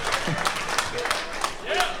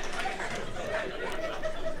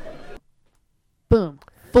 Boom.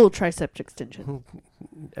 Full tricep extension.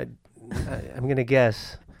 I'm going to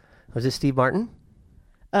guess. Was it Steve Martin?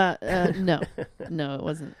 No. No, it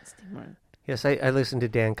wasn't Steve Martin. Yes, I listened to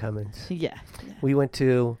Dan Cummins. Yeah. We went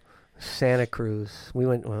to Santa Cruz. We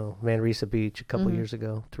went, Manresa Beach a couple years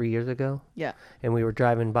ago, 3 years ago. Yeah. And we were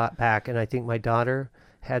driving back, and I think my daughter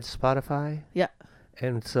had Spotify. Yeah.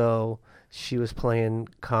 And so she was playing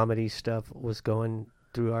comedy stuff, was going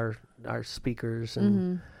through our speakers,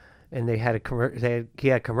 and they had he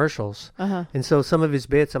had commercials. And so some of his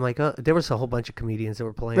bits, I'm like, oh, there was a whole bunch of comedians that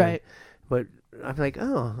were playing. Right. But I'm like,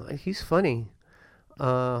 oh, he's funny.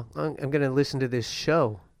 I'm going to listen to this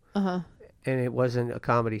show. And it wasn't a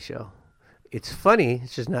comedy show. It's funny.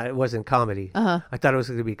 It's just not. It wasn't comedy. I thought it was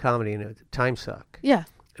going to be comedy and a time suck. Yeah.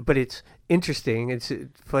 But it's interesting. It's a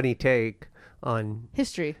funny take on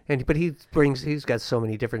history. But he's got so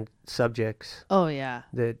many different subjects. Oh yeah.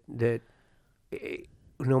 That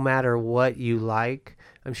no matter what you like,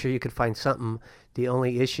 I'm sure you could find something. The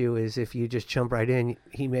only issue is if you just jump right in,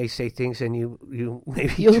 he may say things and you'll be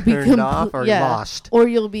turned off or lost. Or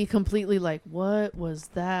you'll be completely like, what was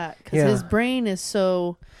that? Because his brain is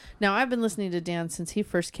so... Now, I've been listening to Dan since he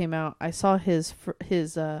first came out. I saw his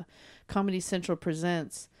Comedy Central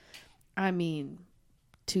Presents,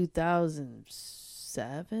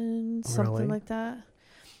 2007, something like that.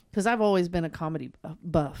 Because I've always been a comedy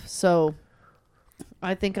buff. So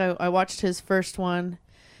I think I watched his first one.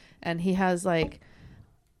 And he has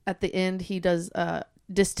at the end, he does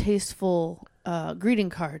distasteful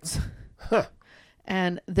greeting cards.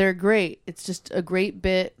 And they're great. It's just a great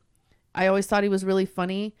bit. I always thought he was really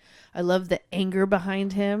funny. I love the anger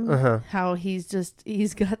behind him. How he's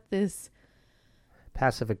got this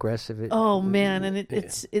passive aggressive. Oh man. And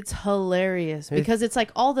it's hilarious because it's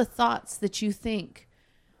like all the thoughts that you think,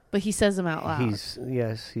 but he says them out loud. He's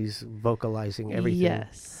vocalizing everything.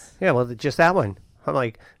 Yes. Yeah. Well, just that one. I'm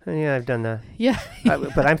like, yeah, I've done that. Yeah.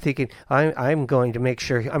 But I'm thinking, I'm going to make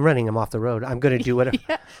sure I'm running him off the road. I'm going to do whatever.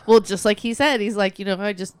 Yeah. Well, just like he said, he's like,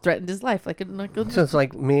 I just threatened his life. So it's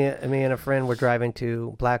like me and a friend were driving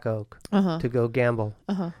to Black Oak to go gamble.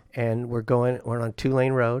 And we're on a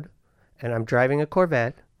 2-lane road, and I'm driving a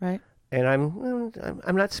Corvette. Right. And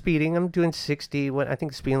I'm not speeding. I'm doing 60. I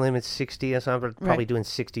think the speed limit's 60, so I'm probably doing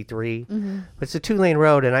 63. But it's a 2-lane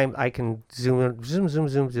road, and I can zoom.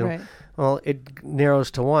 Right. Well, it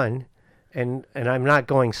narrows to 1, and I'm not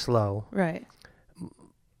going slow. Right.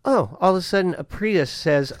 Oh, all of a sudden a Prius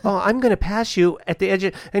says, "Oh, I'm going to pass you at the edge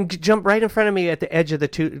and jump right in front of me at the edge of the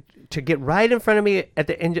two to get right in front of me at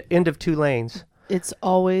the end of 2 lanes." It's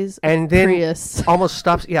always and then Prius. Almost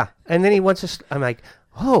stops. Yeah, and then he wants to. I'm like,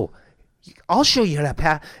 "Oh, I'll show you how to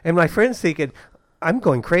pass." And my friend's thinking, I'm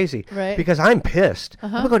going crazy, right? Because I'm pissed.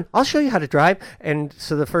 I'm going, I'll show you how to drive. And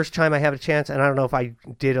so the first time I have a chance, and I don't know if I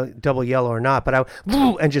did a double yellow or not, but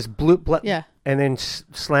and just blew, and then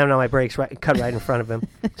slammed on my brakes, cut right in front of him.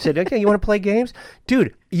 Said, "Okay, you want to play games,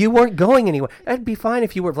 dude? You weren't going anywhere. That'd be fine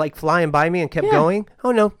if you were flying by me and kept going.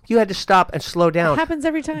 Oh no, you had to stop and slow down. It happens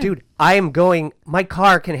every time, dude. I am going. My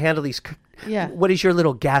car can handle these. Yeah. What is your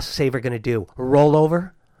little gas saver going to do? Roll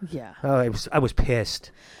over?" Yeah. Oh, I was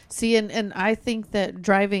pissed. See, and I think that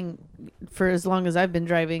driving, for as long as I've been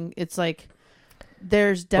driving, it's like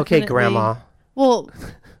there's definitely... Okay, Grandma. Well,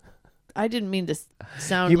 I didn't mean to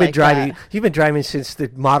sound You've been driving since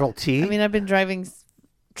the Model T? I mean, I've been driving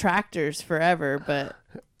tractors forever, but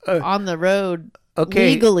on the road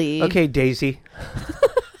legally... Okay, Daisy.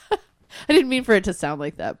 I didn't mean for it to sound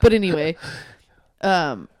like that. But anyway,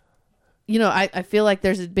 I feel like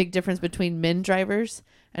there's a big difference between men drivers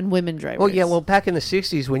and women drivers. Well, yeah. Well, back in the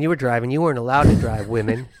 60s when you were driving, you weren't allowed to drive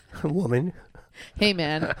woman. Hey,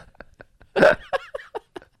 man.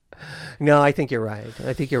 No, I think you're right.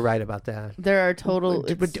 I think you're right about that. There are total...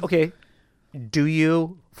 Okay. Do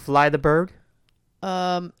you fly the bird?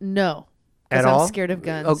 No. At all? I'm scared of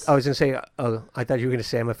guns. Oh, I was going to say, I thought you were going to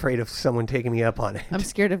say I'm afraid of someone taking me up on it. I'm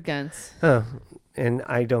scared of guns. Oh, and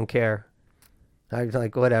I don't care. I was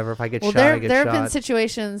like, whatever. If I get shot, there I get there shot. have been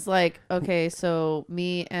situations like, okay, so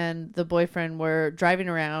me and the boyfriend were driving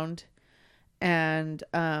around, and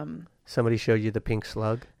Somebody showed you the pink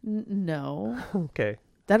slug? No. Okay.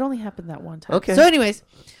 That only happened that one time. Okay. So anyways,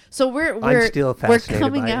 so we're still fascinated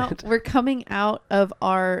coming by out it. we're coming out of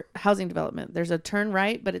our housing development. There's a turn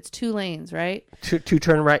right, but it's 2 lanes, right? Two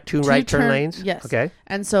turn right, two right turn lanes? Yes. Okay.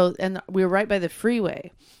 And we were right by the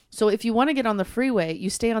freeway. So if you want to get on the freeway, you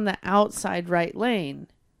stay on the outside right lane.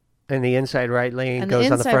 And the inside right lane And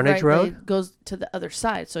goes on the frontage road? lane goes to the other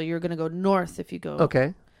side. So you're going to go north if you go.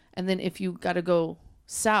 Okay. And then if you got to go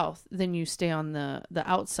south, then you stay on the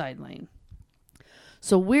outside lane.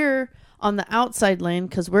 So we're on the outside lane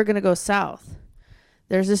because we're going to go south.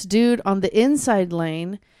 There's this dude on the inside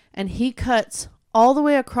lane, and he cuts all the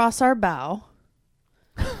way across our bow.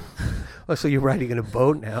 Oh, so you're riding in a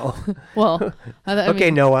boat now? Well, I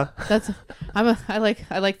mean, Noah. I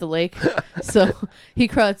like the lake. So he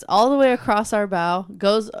cuts all the way across our bow,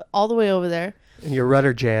 goes all the way over there, And your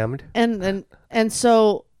rudder jammed. and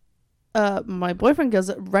so my boyfriend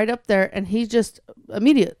goes right up there, and he's just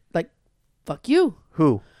immediate like, "Fuck you."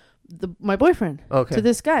 Who? My boyfriend. Okay. To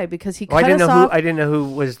this guy because he Oh, I cut didn't us know off. who. I didn't know who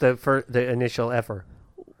was the initial effer.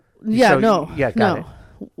 Yeah, So, no. yeah, got no.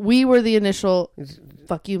 We were the initial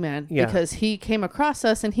fuck you, man. Yeah. Because he came across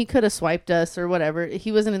us and he could have swiped us or whatever.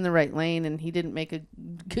 He wasn't in the right lane and he didn't make a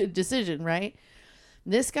good decision, right?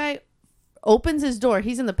 This guy opens his door.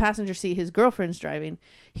 He's in the passenger seat. His girlfriend's driving.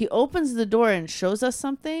 He opens the door and shows us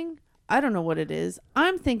something. I don't know what it is.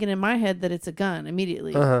 I'm thinking in my head that it's a gun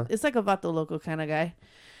immediately. Uh-huh. It's like a Vato Loco kind of guy.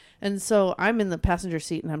 And so I'm in the passenger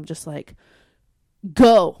seat and I'm just like,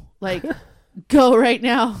 go. Like, go right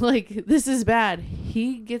now. Like, this is bad.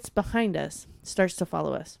 He gets behind us, starts to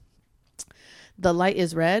follow us. The light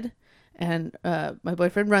is red, and my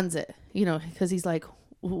boyfriend runs it, because he's like,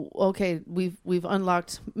 okay, we've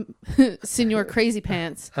unlocked Senor Crazy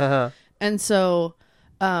Pants. Uh-huh. And so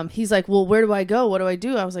he's like, well, where do I go? What do I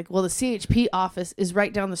do? I was like, well, the CHP office is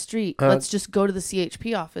right down the street. Let's just go to the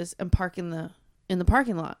CHP office and park in the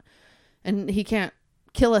parking lot. And he can't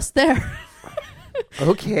kill us there.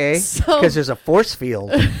 Okay. So- Because there's a force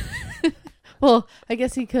field. Well, I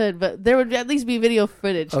guess he could, but there would at least be video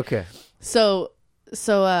footage. Okay. So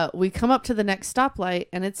we come up to the next stoplight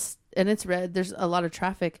and it's red. There's a lot of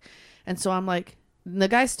traffic. And so I'm like, the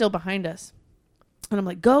guy's still behind us. And I'm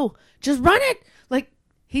like, go, just run it. Like,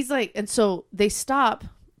 he's like, and so they stop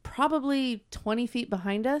probably 20 feet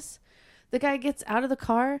behind us. The guy gets out of the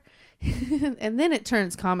car and then it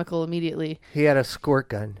turns comical immediately. He had a squirt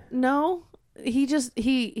gun. No, he just,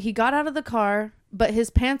 he got out of the car, but his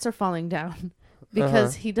pants are falling down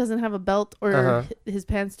because he doesn't have a belt or his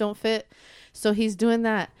pants don't fit. So he's doing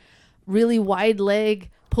that really wide leg,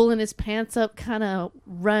 pulling his pants up, kind of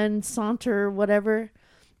run, saunter, whatever.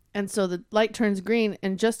 And so the light turns green.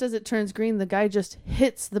 And just as it turns green, the guy just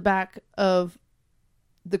hits the back of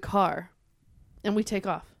the car and we take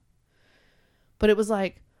off. But it was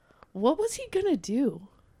like, what was he going to do?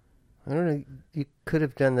 I don't know. You could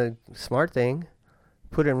have done the smart thing.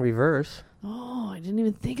 Put it in reverse. Oh, I didn't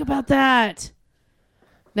even think about that.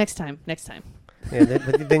 Next time. Yeah,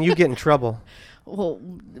 but then you get in trouble. Well,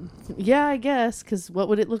 yeah, I guess, because what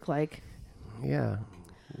would it look like? Yeah.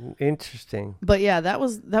 Interesting. But yeah, that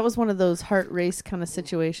was one of those heart race kind of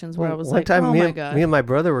situations where I was one like, time oh me my and, God. me and my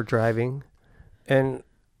brother were driving, and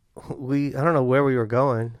I don't know where we were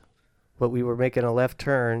going, but we were making a left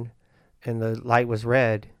turn, and the light was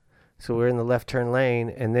red. So we're in the left turn lane,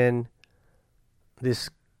 and then these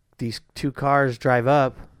 2 cars drive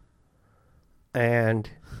up, and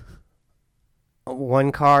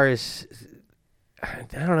one car is, I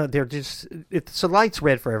don't know, the light's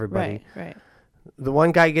red for everybody. Right. The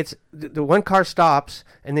one car stops,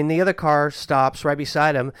 and then the other car stops right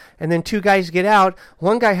beside him, and then 2 guys get out.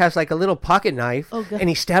 One guy has like a little pocket knife, and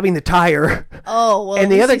he's stabbing the tire. Oh, well,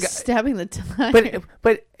 and the other guy stabbing the tire.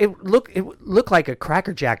 But it looked like a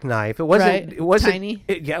Cracker Jack knife. It wasn't. Right. It wasn't Tiny.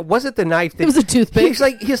 It wasn't the knife. That, It was a toothpick.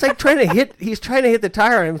 He's like trying to hit. He's trying to hit the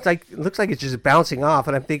tire, and it looks like it's just bouncing off.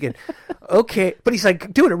 And I'm thinking, okay, but he's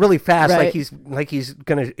like doing it really fast, Right. like he's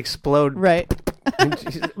gonna explode. Right. And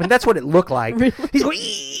that's what it looked like. He's going,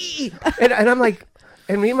 "Ee!" and I'm like,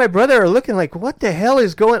 and me and my brother are looking like, what the hell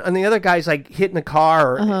is going on? And the other guy's like hitting the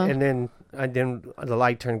car, and then the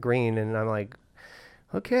light turned green, and I'm like,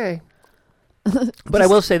 okay. But I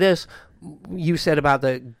will say this: you said about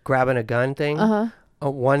the grabbing a gun thing.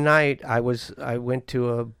 One night I went to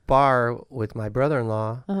a bar with my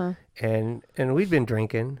brother-in-law, and we'd been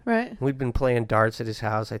drinking. Right. We'd been playing darts at his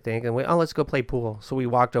house, I think, and let's go play pool. So we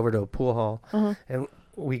walked over to a pool hall, and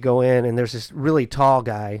we go in, and there's this really tall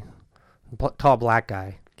guy tall black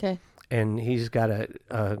guy. Okay. And he's got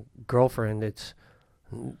a girlfriend that's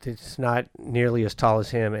not nearly as tall as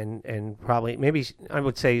him, and probably maybe I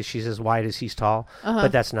would say she's as wide as he's tall,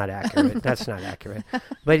 but that's not accurate. That's not accurate.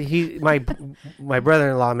 But my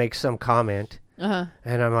brother-in-law makes some comment, and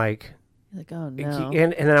I'm like, oh no,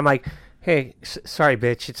 and then I'm like, hey, sorry,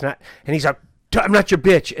 bitch, it's not. And he's like, I'm not your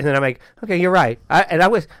bitch. And then I'm like, okay, you're right. I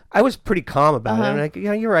was pretty calm about it. I'm like,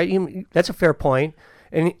 yeah, you're right. That's a fair point.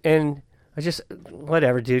 And I just,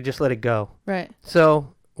 whatever, dude, just let it go. Right.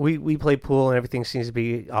 So we play pool and everything seems to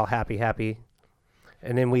be all happy.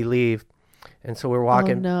 And then we leave. And so we're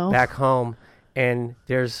walking back home, and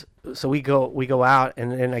we go out,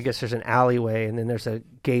 and then I guess there's an alleyway, and then there's a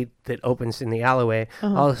gate that opens in the alleyway.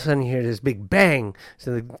 All of a sudden you hear this big bang.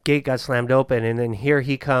 So the gate got slammed open, and then here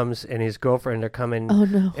he comes and his girlfriend are coming. Oh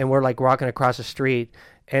no. And we're like walking across the street,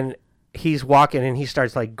 and he's walking and he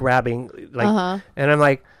starts like grabbing and I'm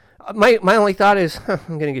like, my only thought is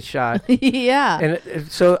I'm gonna get shot. Yeah.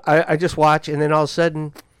 And so I just watch, and then all of a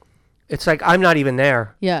sudden it's like I'm not even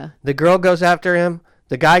there. Yeah. The girl goes after him,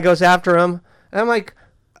 the guy goes after him, and I'm like,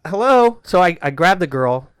 hello. So I grab the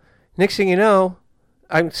girl. Next thing you know,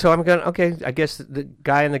 I'm going, okay, I guess the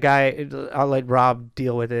guy, I'll let Rob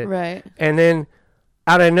deal with it. Right. And then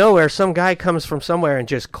out of nowhere, some guy comes from somewhere and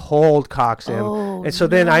just cold cocks him. Oh, and so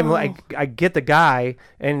then I'm like, I get the guy,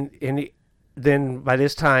 and then by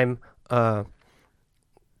this time, we're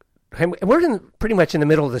pretty much in the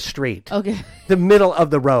middle of the street. Okay. The middle of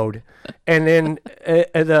the road. And then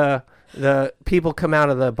the people come out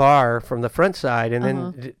of the bar from the front side, and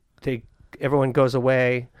then everyone goes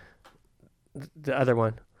away. The other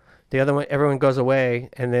one, everyone goes away,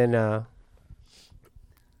 and then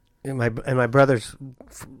my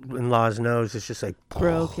brother's-in-law's nose is just like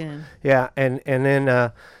broken. Yeah, and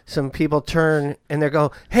then some people turn and they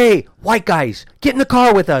go, "Hey, white guys, get in the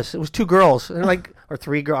car with us." It was two girls, and like, or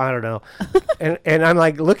three girls, I don't know. and I'm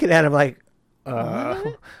like looking at him like,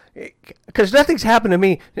 because nothing's happened to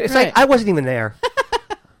me. It's like I wasn't even there.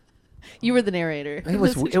 You were the narrator. It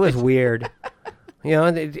was weird. You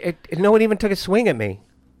know, no one even took a swing at me.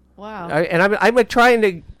 Wow. I'm trying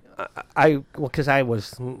to, because I'm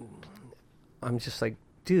just like,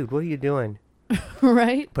 dude, what are you doing?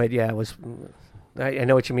 Right. But yeah, it was. I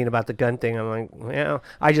know what you mean about the gun thing. I'm like, well,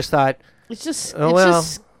 I just thought it's just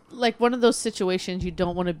just like one of those situations you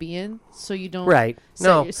don't want to be in, so you don't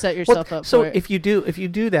set yourself up. So for it. if you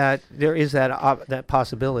do that, there is that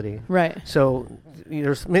possibility. Right. So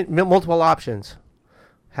there's multiple options.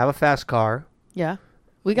 Have a fast car. Yeah,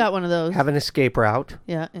 we got one of those. Have an escape route.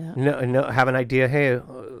 Yeah. No, have an idea. Hey,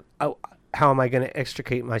 how am I going to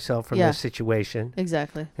extricate myself from this situation?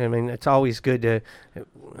 Exactly. I mean, it's always good to,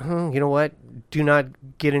 you know what? Do not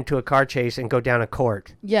get into a car chase and go down a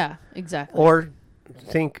court. Yeah, exactly. Or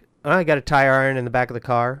think, I got a tire iron in the back of the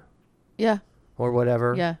car. Yeah. Or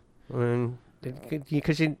whatever. Yeah.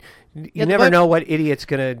 Because you never know what idiot's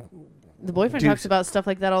going to. The boyfriend talks about stuff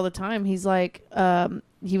like that all the time. He's like,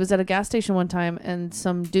 he was at a gas station one time, and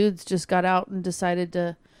some dudes just got out and decided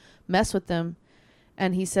to mess with them.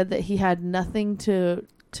 And he said that he had nothing to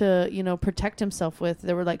protect himself with.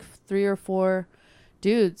 There were like 3 or 4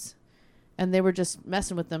 dudes, and they were just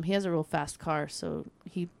messing with them. He has a real fast car, so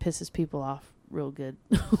he pisses people off real good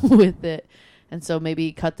with it. And so maybe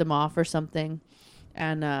he cut them off or something.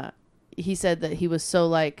 And he said that he was so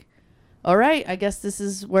like, all right, I guess this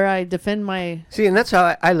is where I defend my... See, and that's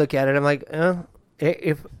how I look at it. I'm like,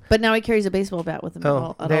 if... But now he carries a baseball bat with him at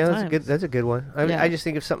all times. That's a good one. I just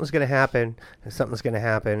think if something's going to happen,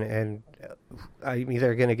 and I'm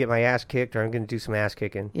either going to get my ass kicked or I'm going to do some ass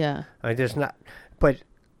kicking. Yeah. There's not... But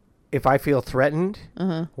if I feel threatened,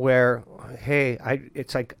 where, hey,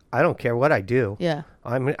 it's like, I don't care what I do. Yeah.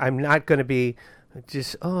 I'm not going to be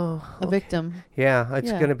just, a victim. Yeah,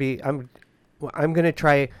 it's going to be... I'm going to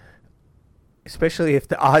try... Especially if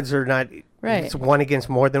the odds are not, it's 1 against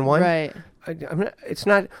more than 1. Right. It's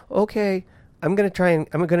not okay. I'm gonna try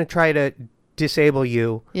to disable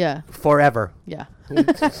you. Yeah. Forever. Yeah.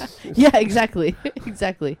 Yeah. Exactly.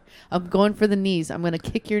 Exactly. I'm going for the knees. I'm gonna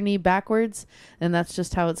kick your knee backwards, and that's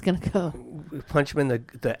just how it's gonna go. Punch him in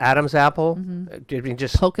the Adam's apple. Mm-hmm.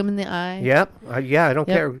 Just poke him in the eye. Yep. I don't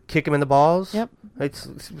care. Kick him in the balls. Yep.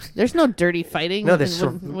 There's no dirty fighting. No,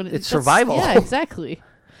 it's survival. Yeah. Exactly.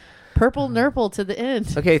 Purple nurple to the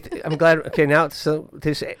end. Okay, I'm glad. Okay, now so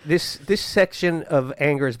this section of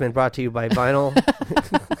anger has been brought to you by Vinyl.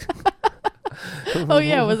 Oh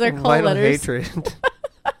yeah, was there call Vinyl letters? Hatred.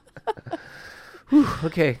 Whew,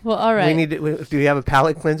 okay. Well, all right. Do we have a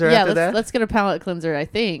palate cleanser after that? Let's get a palate cleanser. I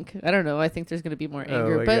think. I don't know. I think there's going to be more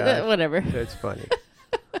anger, but God. Whatever. That's funny.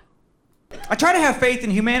 I try to have faith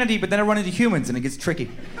in humanity, but then I run into humans and it gets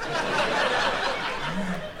tricky.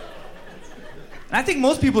 And I think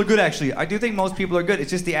most people are good, actually. I do think most people are good.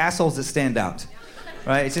 It's just the assholes that stand out,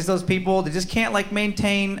 right? It's just those people that just can't, like,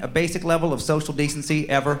 maintain a basic level of social decency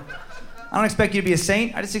ever. I don't expect you to be a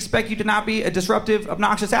saint. I just expect you to not be a disruptive,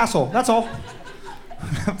 obnoxious asshole. That's all.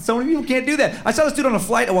 So many people can't do that. I saw this dude on a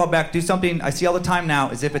flight a while back do something I see all the time now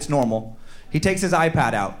as if it's normal. He takes his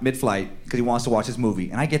iPad out mid-flight because he wants to watch his movie.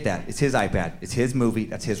 And I get that. It's his iPad. It's his movie.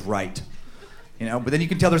 That's his right. You know, but then you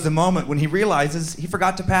can tell there's a moment when he realizes he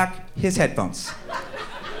forgot to pack his headphones.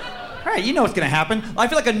 All right, you know what's gonna happen. I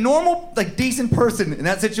feel like a normal, like, decent person in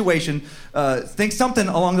that situation thinks something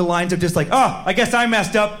along the lines of just like, oh, I guess I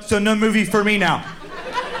messed up, so no movie for me now.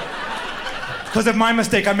 Because of my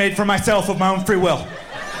mistake I made for myself of my own free will.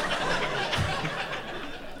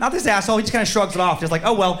 Not this asshole, he just kind of shrugs it off, just like,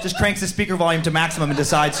 oh well, just cranks the speaker volume to maximum and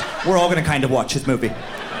decides we're all gonna kind of watch his movie.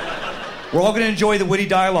 We're all gonna enjoy the witty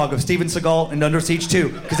dialogue of Steven Seagal and Under Siege 2,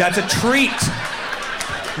 because that's a treat.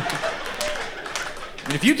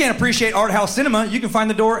 And if you can't appreciate art house cinema, you can find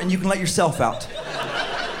the door and you can let yourself out.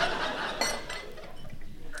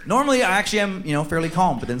 Normally, I actually am, you know, fairly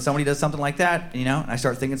calm, but then somebody does something like that, you know, and I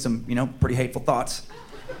start thinking some, you know, pretty hateful thoughts.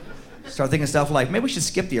 Start thinking stuff like, maybe we should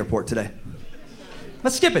skip the airport today.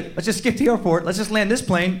 Let's skip it. Let's just skip the airport. Let's just land this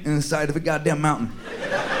plane in the side of a goddamn mountain.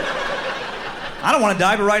 I don't want to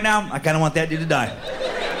die, but right now, I kind of want that dude to die.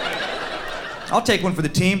 I'll take one for the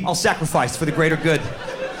team. I'll sacrifice for the greater good.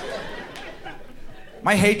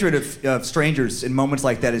 My hatred of strangers in moments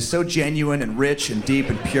like that is so genuine and rich and deep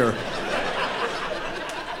and pure.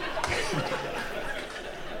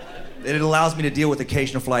 That it allows me to deal with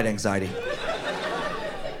occasional flight anxiety.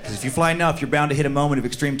 Because if you fly enough, you're bound to hit a moment of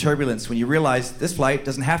extreme turbulence when you realize this flight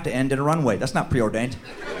doesn't have to end in a runway. That's not preordained.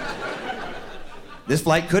 This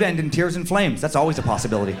flight could end in tears and flames. That's always a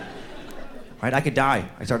possibility. Right? I could die.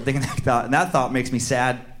 I started thinking that thought, and that thought makes me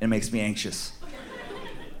sad and makes me anxious.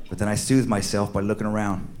 But then I soothe myself by looking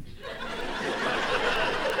around.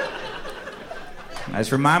 I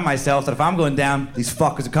just remind myself that if I'm going down, these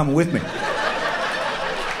fuckers are coming with me.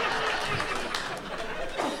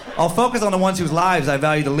 I'll focus on the ones whose lives I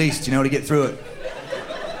value the least, you know, to get through it.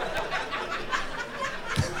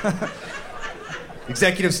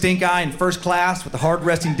 Executive stink eye in first class with the hard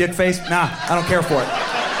resting dick face? Nah, I don't care for it.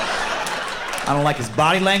 I don't like his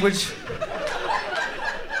body language.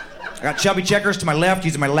 I got chubby checkers to my left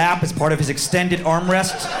using my lap as part of his extended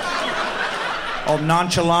armrest. All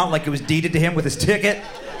nonchalant like it was deeded to him with his ticket.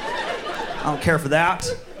 I don't care for that.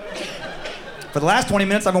 For the last 20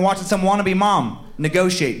 minutes, I've been watching some wannabe mom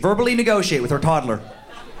verbally negotiate with her toddler.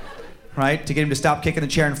 Right? To get him to stop kicking the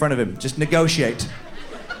chair in front of him. Just negotiate.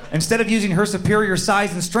 Instead of using her superior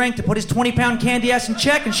size and strength to put his 20-pound candy ass in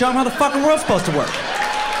check and show him how the fucking world's supposed to work.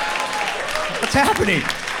 What's happening?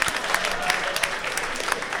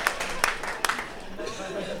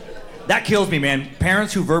 That kills me, man.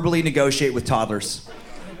 Parents who verbally negotiate with toddlers.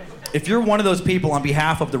 If you're one of those people on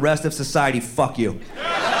behalf of the rest of society, fuck you.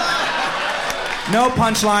 No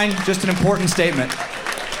punchline, just an important statement.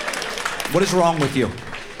 What is wrong with you?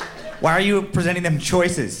 Why are you presenting them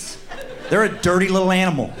choices? They're a dirty little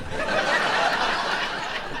animal.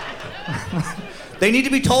 They need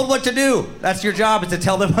to be told what to do. That's your job, is to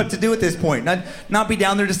tell them what to do at this point. Not be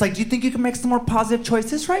down there just like, do you think you can make some more positive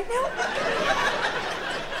choices right now?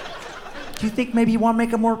 Do you think maybe you want to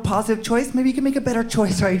make a more positive choice? Maybe you can make a better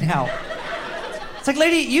choice right now. It's like,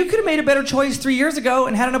 lady, you could have made a better choice 3 years ago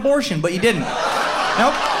and had an abortion, but you didn't.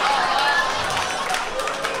 Nope.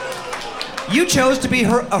 You chose to be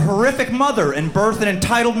a horrific mother and birth an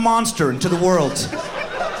entitled monster into the world.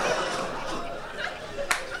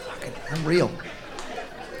 I'm real.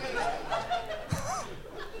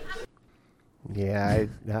 Yeah,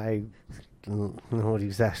 I don't know what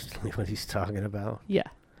he's talking about. Yeah.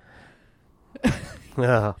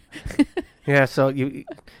 Oh. Yeah, so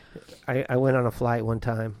I went on a flight one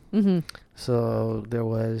time. Mm-hmm. So there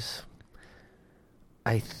was,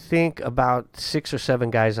 I think, about 6 or 7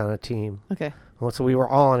 guys on a team. Okay. Well, so we were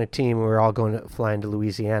all on a team. We were all flying to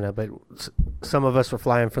Louisiana, but some of us were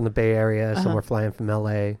flying from the Bay Area. Some were flying from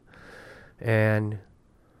LA. And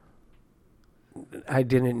I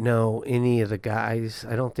didn't know any of the guys.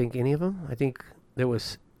 I don't think any of them. I think there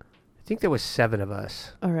was 7 of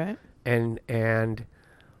us. All right. And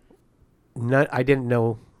I didn't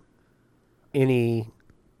know any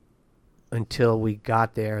until we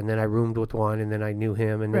got there, and then I roomed with one, and then I knew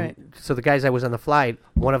him, and then, so the guys I was on the flight,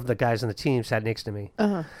 one of the guys on the team sat next to me.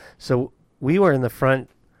 So we were in the front.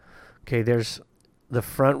 Okay, there's the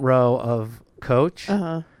front row of coach.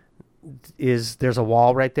 There's a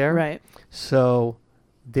wall right there. Right. So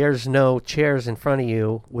there's no chairs in front of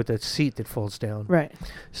you with a seat that folds down. Right.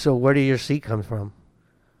 So where does your seat come from?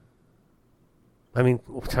 I mean,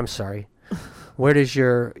 I'm sorry. Where does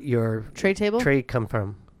your Tray table? tray come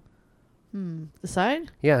from? The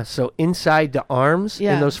side? Yeah, so inside the arms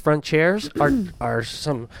in those front chairs are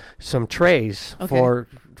some trays for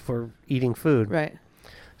eating food. Right.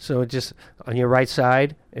 So it just on your right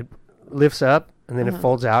side, it lifts up and then it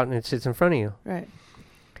folds out and it sits in front of you. Right.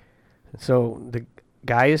 So the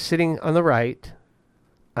guy is sitting on the right,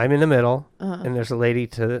 I'm in the middle, and there's a lady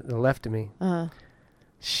to the left of me.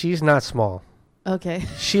 She's not small. Okay.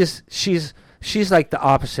 She's like the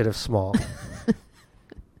opposite of small.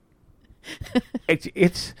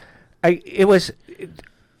 It was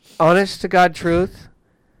honest to God truth.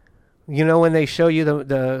 You know when they show you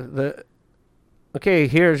the okay,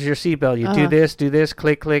 here's your seatbelt. You do this,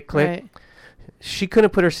 click, click, click. Right. She couldn't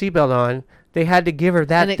put her seatbelt on. They had to give her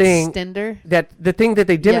that An thing. Extender? The thing that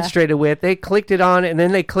they demonstrated with. They clicked it on and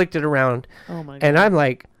then they clicked it around. Oh my God. And I'm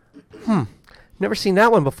like, never seen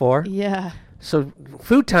that one before. Yeah. So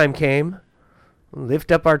food time came.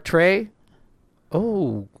 Lift up our tray.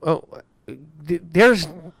 There's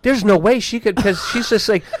no way she could, because she's just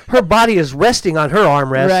like, her body is resting on her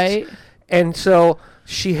armrest. Right. And so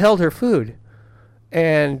she held her food.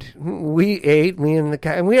 And we ate, me and the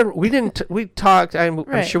guy, and we talked,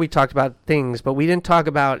 I'm sure we talked about things, but we didn't talk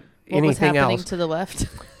about anything else. What was happening to the left?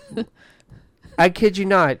 I kid you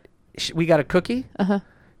not. We got a cookie.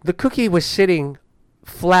 The cookie was sitting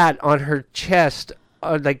flat on her chest,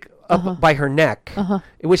 like up by her neck.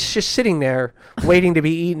 It was just sitting there waiting to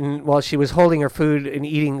be eaten while she was holding her food and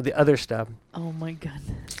eating the other stuff. Oh my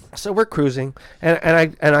goodness. So we're cruising,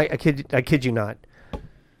 and I kid you not.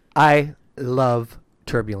 I love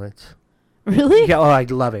turbulence. Really? Yeah, I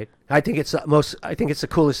love it. I think it's the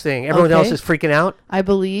coolest thing. Everyone else is freaking out. I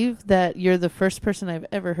believe that you're the first person I've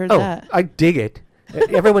ever heard that. I dig it.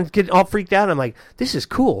 Everyone's getting all freaked out. I'm like, this is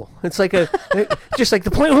cool. It's like just like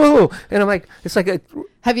the plane. Whoa. And I'm like, it's like a.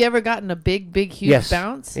 Have you ever gotten a big, huge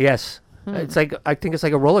bounce? Yes. It's like, I think it's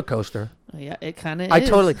like a roller coaster. Yeah, it kind of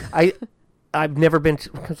is. I've never been,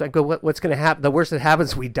 because I go, what's going to happen? The worst that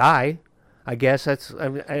happens, we die. I guess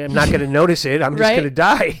I'm not going to notice it. I'm just going to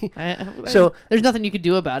die. So there's nothing you could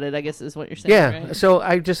do about it, I guess is what you're saying. Yeah. Right? So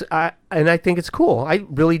I think it's cool. I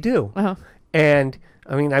really do. And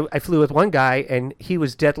I mean, I flew with one guy and he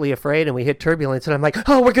was deathly afraid, and we hit turbulence, and I'm like,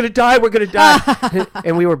 oh, we're going to die.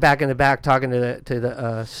 And we were back in the back talking to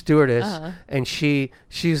the stewardess, and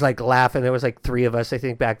she's like laughing. There was like 3 of us, I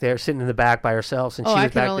think, back there sitting in the back by ourselves, and she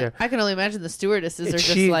was back there. I can only imagine the stewardesses are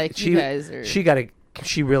just like, you guys are.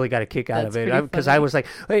 She really got a kick out of it, because I was like,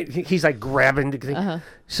 wait, he's like grabbing the thing.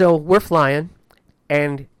 So we're flying,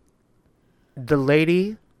 and the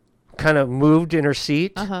lady kind of moved in her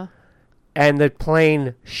seat, and the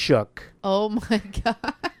plane shook. Oh my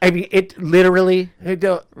God. I mean, it literally.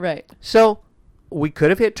 Right. So we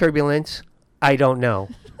could have hit turbulence. I don't know.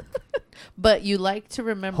 But you like to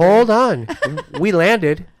remember. Hold on. We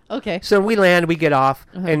landed. Okay. So we land, we get off,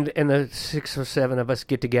 and the 6 or 7 of us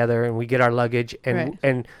get together, and we get our luggage,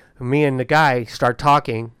 and me and the guy start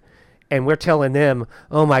talking, and we're telling them,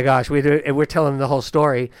 oh my gosh, we're telling them the whole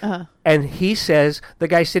story, and he says, the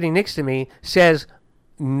guy sitting next to me says,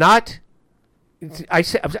 I've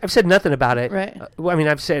said nothing about it. Right. I mean,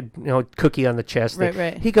 I've said, cookie on the chest.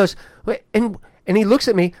 Right. He goes, and he looks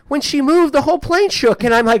at me. When she moved, the whole plane shook,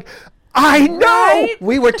 and I'm like, I know. Right?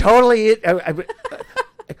 We were totally.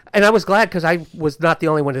 And I was glad, because I was not the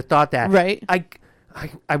only one who thought that. Right.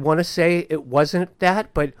 I want to say it wasn't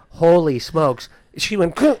that, but holy smokes. She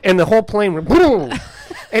went, and the whole plane went, boom.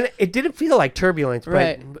 And it didn't feel like turbulence,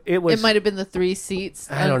 but it was. It might have been the 3 seats.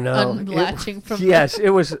 I don't know. Unlatching from. Yes, it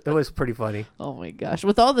was pretty funny. Oh my gosh!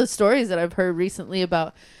 With all the stories that I've heard recently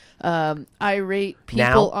about irate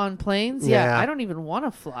people on planes, I don't even want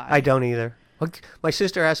to fly. I don't either. My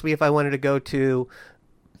sister asked me if I wanted to go to.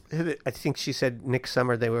 I think she said next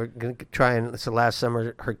summer they were going to try, and it's the last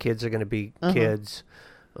summer her kids are going to be kids,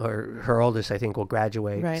 or her oldest I think will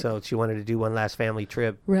graduate. Right. So she wanted to do one last family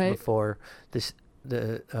trip before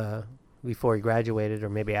before he graduated, or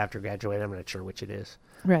maybe after graduated. I'm not sure which it is.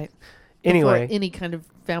 Right. Anyway, before any kind of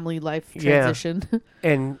family life transition.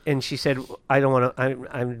 Yeah. and she said, I don't want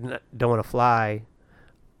to fly.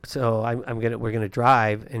 So we're gonna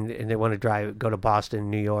drive, and they want to go to Boston,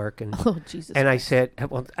 New York, and oh Jesus! And I said,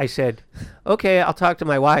 okay, I'll talk to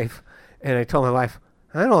my wife, and I told my wife,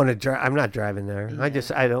 I don't want to drive. I'm not driving there. Yeah.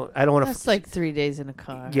 I don't want to. That's like 3 days in a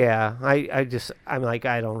car. Yeah, I'm like,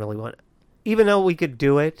 I don't really want, even though we could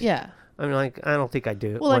do it. Yeah. I'm like, I don't think I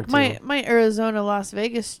do. Well, like my Arizona, Las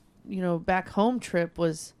Vegas, back home trip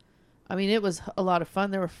was, I mean, it was a lot of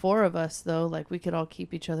fun. There were 4 of us, though. Like, we could all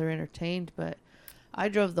keep each other entertained. But I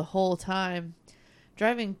drove the whole time.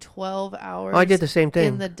 Driving 12 hours I did the same thing.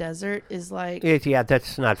 in the desert is like... Yeah,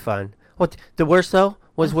 that's not fun. What the worst, though,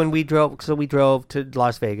 was when we drove... So we drove to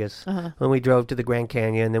Las Vegas. When we drove to the Grand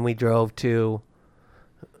Canyon. Then we drove to...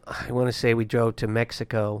 I want to say we drove to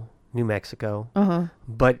Mexico, New Mexico.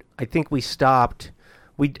 But I think we stopped...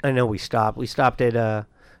 I know we stopped. We stopped at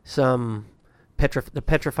some... the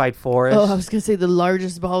Petrified Forest. Oh, I was going to say the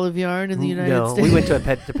largest ball of yarn in the United States. No, we went to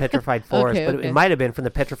the Petrified Forest, Okay, but okay. it might have been from the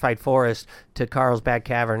Petrified Forest to Carlsbad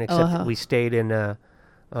Cavern, except we stayed in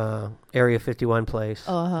Area 51 place.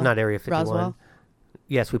 Not Area 51. Roswell?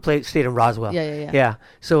 Yes, we stayed in Roswell. Yeah.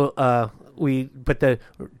 So but the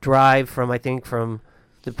drive from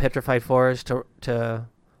the Petrified Forest to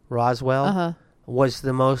Roswell was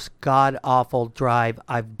the most god-awful drive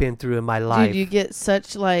I've been through in my life. Dude, you get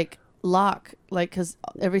such lock, because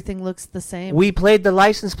everything looks the same. We played the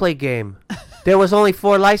license plate game. There was only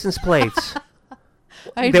 4 license plates.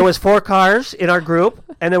 There was 4 cars in our group,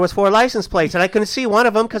 and there was 4 license plates, and I couldn't see one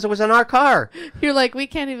of them because it was in our car. You're like, we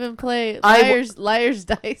can't even play liar's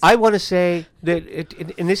dice. I want to say that,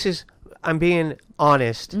 and this is, I'm being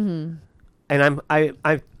honest, and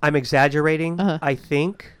I'm exaggerating. I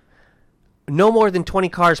think no more than 20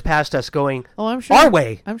 cars passed us going I'm sure. our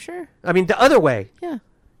way. I'm sure. I mean, the other way. Yeah.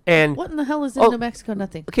 And what in the hell is in New Mexico?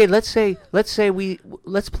 Nothing. Okay, let's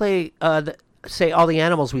play say all the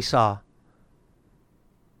animals we saw.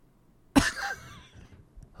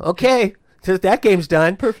 Okay, so that game's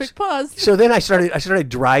done. Perfect pause. So then I started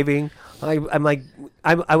driving.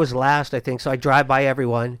 I was last, I think, so I drive by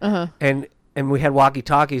everyone, and we had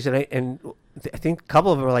walkie-talkies, and I think a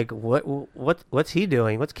couple of them were like, what's he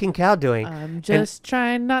doing? What's King Cow doing? I'm just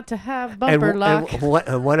trying not to have bumper lock.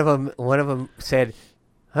 And one of them said,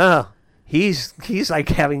 "Oh, he's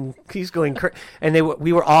going crazy," and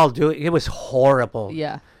we were all doing. It was horrible.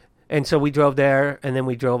 Yeah. And so we drove there, and then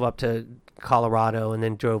we drove up to Colorado, and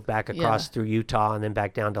then drove back across through Utah, and then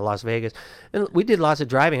back down to Las Vegas. And we did lots of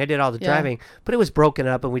driving. I did all the driving, but it was broken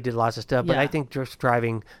up, and we did lots of stuff. But I think just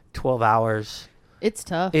driving 12 hours, it's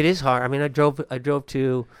tough. it is hard. I mean, I drove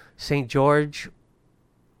to St. George,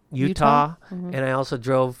 Utah? And I also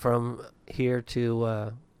drove from here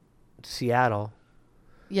to Seattle.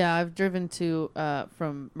 Yeah, I've driven to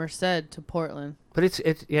from Merced to Portland. But it's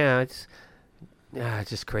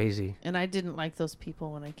just crazy. And I didn't like those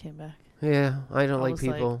people when I came back. Yeah, I don't like was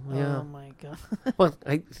people. Yeah. Oh my god. Well,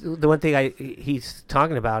 the one thing he's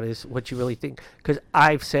talking about is what you really think, because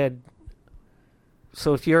I've said.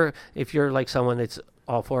 So if you're like someone that's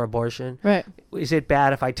all for abortion, Right. Is it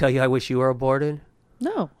bad if I tell you I wish you were aborted?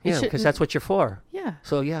 No. Yeah, because that's what you're for. Yeah.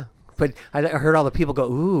 So yeah. But I heard all the people go,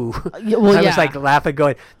 ooh. Well, I was like laughing,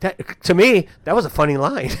 going, to me, that was a funny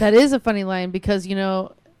line. That is a funny line because,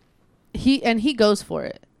 he goes for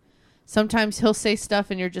it. Sometimes he'll say stuff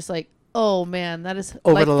and you're just like, oh man, that is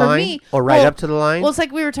over like, the for line me, or right up to the line. Well, it's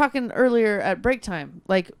like we were talking earlier at break time.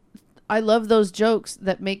 Like, I love those jokes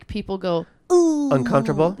that make people go, ooh.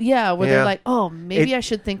 Uncomfortable? Yeah, where they're like, oh, maybe I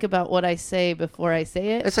should think about what I say before I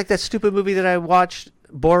say it. It's like that stupid movie that I watched,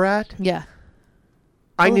 Borat. Yeah.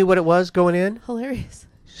 I knew what it was going in. Hilarious.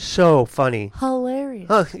 So funny. Hilarious.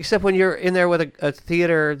 Oh, except when you're in there with a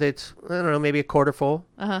theater that's, I don't know, maybe a quarter full.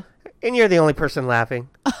 Uh-huh. And you're the only person laughing.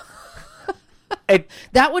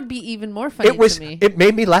 That would be even more funny to me. It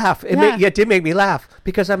made me laugh. It did make me laugh.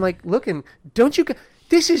 Because I'm like, looking,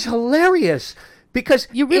 this is hilarious. Because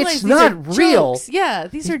you realize it's not real. Jokes. Yeah,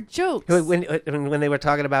 these are jokes. When they were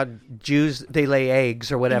talking about Jews, they lay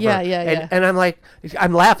eggs or whatever. Yeah. And I'm like,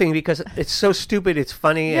 I'm laughing because it's so stupid. It's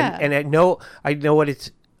funny. Yeah. And I know what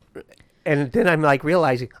it's. And then I'm like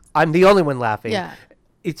realizing I'm the only one laughing. Yeah.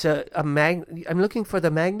 It's a magnet. I'm looking for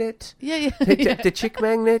the magnet. Yeah. The chick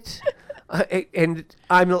magnet. And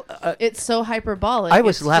I'm. It's so hyperbolic. I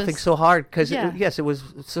was laughing so hard because Yeah. it was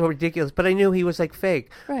so ridiculous. But I knew he was like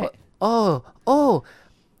fake. Right. Oh.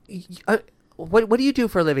 What do you do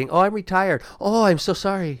for a living? Oh, I'm retired. Oh, I'm so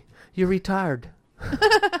sorry. You're retired.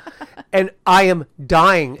 And I am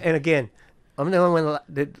dying. And again, I'm the only one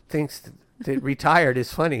that thinks that retired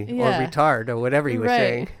is funny or retard or whatever he was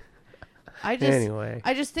saying. I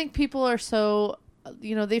just think people are so,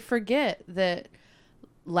 they forget that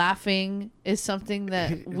laughing is something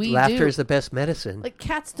that we Laughter do. is the best medicine. Like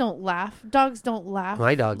cats don't laugh, dogs don't laugh.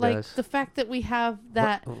 My dog does. Like the fact that we have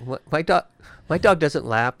that. My dog doesn't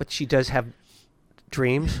laugh, but she does have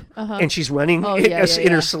dreams, and she's running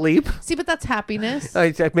in her sleep. See, but that's happiness.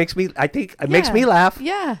 It makes me. I think it makes me laugh.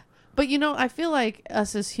 Yeah, but I feel like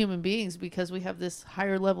us as human beings, because we have this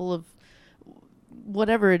higher level of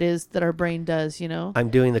whatever it is that our brain does, you know. I'm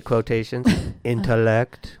doing the quotations.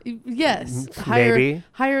 Intellect. Yes. Maybe.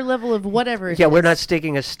 Higher level of whatever it is. Yeah, we're not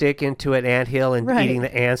sticking a stick into an anthill and Right. eating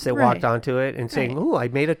the ants that Right. walked onto it and saying, Right. "Ooh, I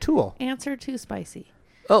made a tool." Ants are too spicy.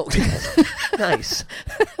 Oh, nice.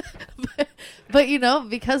 But, you know,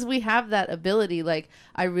 because we have that ability, like,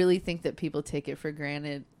 I really think that people take it for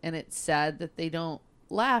granted, and it's sad that they don't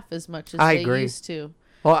laugh as much as I they agree. used to.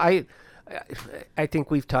 Well, I think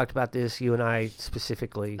we've talked about this, you and I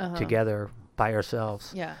specifically together by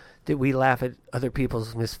ourselves. Yeah. That we laugh at other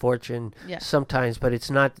people's misfortune Yeah. sometimes, but it's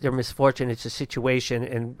not their misfortune, it's a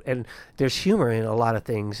situation, and there's humor in a lot of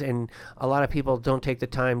things, and a lot of people don't take the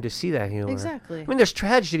time to see that humor. Exactly. I mean, there's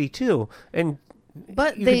tragedy too, and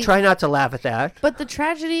But you they can try not to laugh at that. But the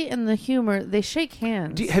tragedy and the humor, they shake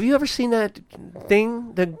hands. Have you ever seen that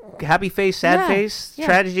thing, the happy face, sad Yeah, face, yeah.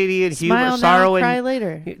 tragedy and Smile humor, now, sorrow cry and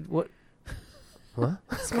later. What? What?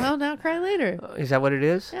 Smile now, cry later. Is that what it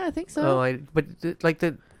is? Yeah, I think so. I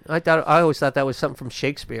always thought that was something from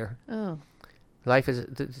Shakespeare. Oh. Life is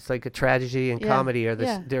it's like a tragedy and Yeah, comedy, or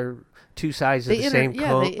yeah. they're two sides of They the same they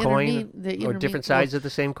coin, intervene- they or intervene- different sides well, of the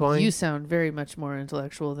same coin. You sound very much more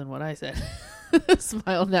intellectual than what I said.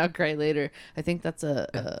 Smile now, cry later. I think that's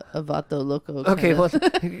a Vato Loco. Okay, kinda.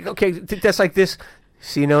 well, okay, that's like this.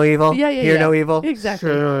 See no evil. Yeah, yeah, Hear yeah. no evil. Exactly.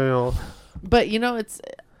 See no evil. But you know, it's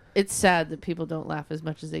sad that people don't laugh as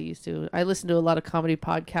much as they used to. I listen to a lot of comedy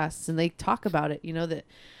podcasts, and they talk about it. You know that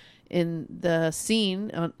in the scene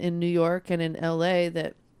in New York and in LA,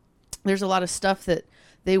 that there's a lot of stuff that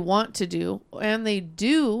they want to do and they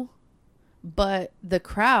do, but the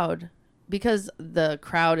crowd, because the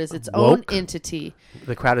crowd is its own Woke? entity.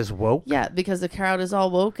 The crowd is woke. Yeah, because the crowd is all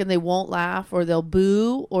woke and they won't laugh, or they'll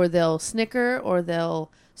boo, or they'll snicker, or they'll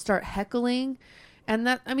start heckling. And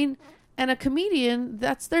that, I mean, and a comedian,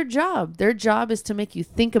 that's their job. Their job is to make you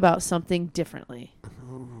think about something differently.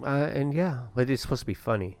 And yeah, but it's supposed to be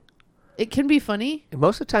funny. It can be funny.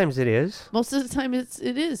 Most of the times it is. Most of the time it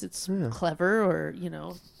is. It's Yeah. clever, or, you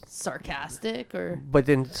know, sarcastic, or But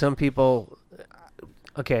then some people,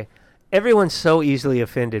 okay, everyone's so easily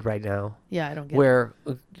offended right now. yeah, I don't get it. Where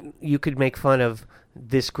you could make fun of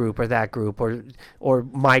this group or that group or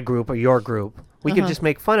my group or your group. We could just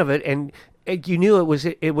make fun of it, and you knew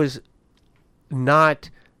it was not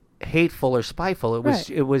hateful or spiteful.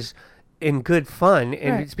 It was in good fun,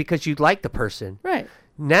 and Right. it's because you like the person. Right.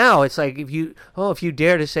 Now it's like if you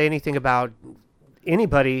dare to say anything about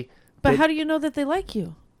anybody. But how do you know that they like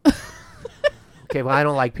you? Okay, well, I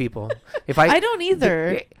don't like people. If I don't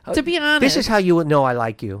either, to be honest. This is how you would know I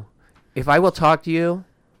like you. If I will talk to you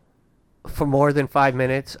for more than 5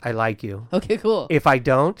 minutes, I like you. Okay, cool. If I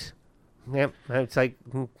don't, yep, it's like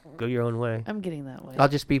go your own way. I'm getting that way. I'll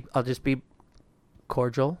just be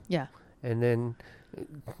cordial, Yeah. and then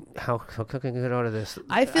how can I get out of this?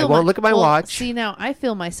 I feel won't look at my watch. See, now I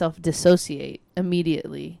feel myself dissociate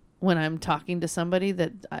immediately when I'm talking to somebody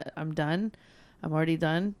that I'm done. I'm already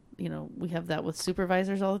done. You know, we have that with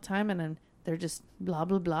supervisors all the time, and they're just blah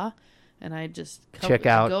blah blah, and I just Check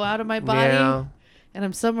out. go out of my body, Yeah. and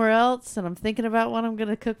I'm somewhere else, and I'm thinking about what I'm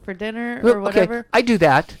gonna cook for dinner Well, or whatever. Okay, I do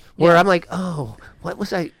that where Yeah. I'm like, oh,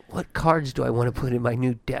 what cards do I want to put in my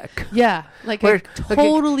new deck? Yeah, like Where- I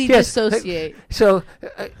totally yes, dissociate. So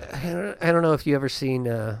I don't know if you ever seen.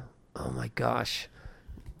 Oh my gosh,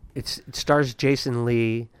 it stars Jason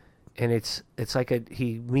Lee, and it's like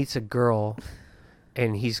he meets a girl,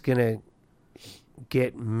 and he's gonna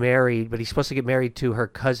get married, but he's supposed to get married to her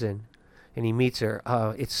cousin, and he meets her.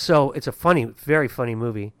 It's a funny, very funny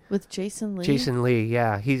movie. With Jason Lee. Jason Lee,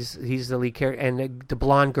 yeah, he's the lead character, and the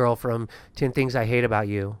blonde girl from 10 Things I Hate About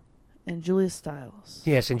You. And Julia Stiles.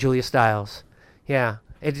 Yes, and Julia Stiles. Yeah,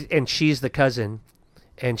 and she's the cousin,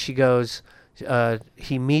 and she goes.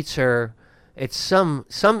 He meets her. It's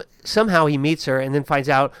somehow he meets her, and then finds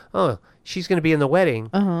out, oh, she's going to be in the wedding,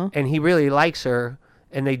 and he really likes her,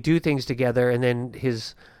 and they do things together, and then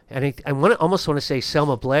almost want to say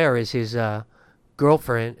Selma Blair is his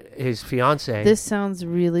girlfriend, his fiance. This sounds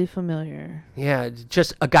really familiar. Yeah, it's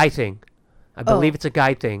just a guy thing. I believe it's a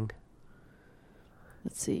guy thing.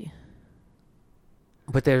 Let's see.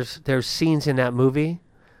 But there's scenes in that movie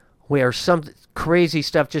where some crazy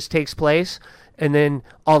stuff just takes place, and then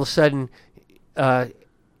all of a sudden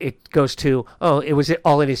it goes to, oh, it was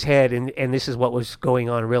all in his head, and this is what was going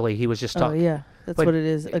on really. He was just Oh talking. yeah, that's But what it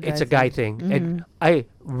is. It's a guy thing. And I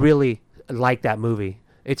really like that movie.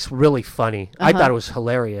 It's really funny. I thought it was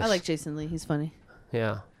hilarious. I like Jason Lee. He's funny.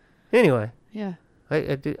 Yeah. Anyway, Yeah.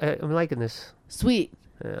 I'm liking this. Sweet.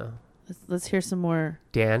 Yeah. Let's hear some more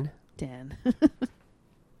Dan? Dan.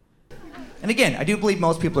 And again, I do believe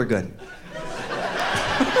most people are good.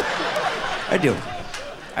 I do.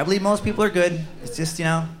 I believe most people are good. It's just,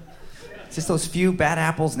 it's just those few bad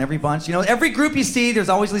apples in every bunch. Every group you see, there's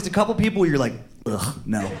always at least a couple people where you're like, ugh,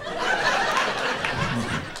 no.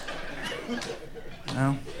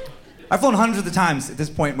 I've flown hundreds of times at this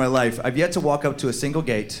point in my life. I've yet to walk up to a single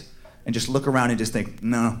gate and just look around and just think,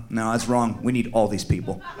 no, that's wrong. We need all these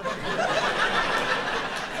people.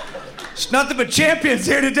 There's nothing but champions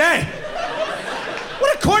here today.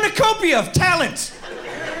 What a cornucopia of talent.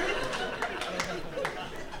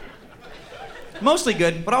 Mostly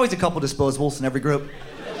good, but always a couple disposables in every group.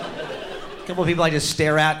 A couple of people I just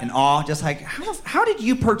stare at in awe, just like, how did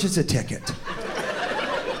you purchase a ticket?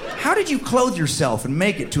 How did you clothe yourself and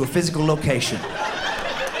make it to a physical location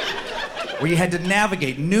where you had to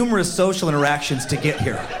navigate numerous social interactions to get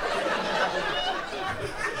here?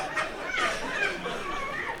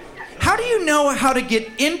 How do you know how to get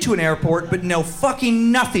into an airport but know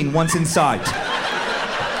fucking nothing once inside?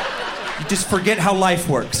 You just forget how life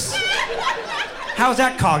works. How is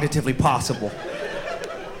that cognitively possible?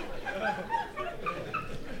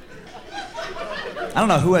 I don't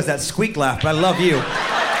know who has that squeak laugh, but I love you.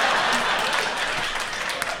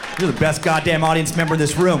 You're the best goddamn audience member in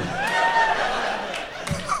this room.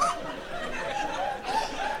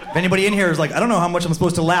 If anybody in here is like, I don't know how much I'm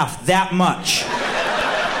supposed to laugh, that much.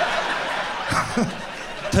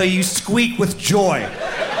 Till you squeak with joy.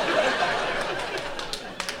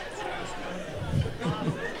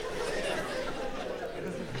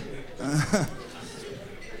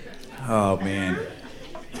 Oh man.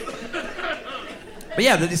 But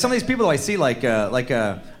yeah, some of these people I see, I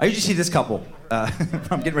usually see this couple.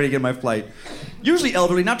 I'm getting ready to get on my flight. Usually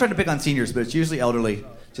elderly, not trying to pick on seniors, but it's usually elderly.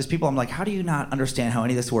 Just people I'm like, how do you not understand how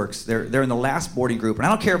any of this works? They're in the last boarding group, and I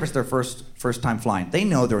don't care if it's their first time flying. They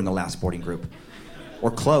know they're in the last boarding group.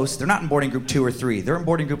 Or close. They're not in boarding group 2 or 3. They're in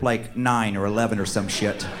boarding group like 9 or 11 or some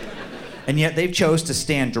shit. And yet they've chose to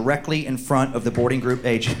stand directly in front of the boarding group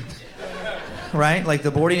agent. Right? Like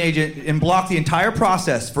the boarding agent, and block the entire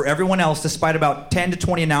process for everyone else, despite about 10 to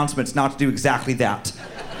 20 announcements not to do exactly that.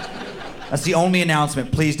 That's the only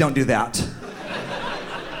announcement. Please don't do that.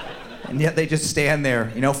 And yet they just stand there,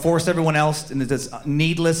 force everyone else into this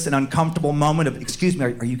needless and uncomfortable moment of, excuse me,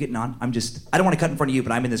 are you getting on? I don't want to cut in front of you,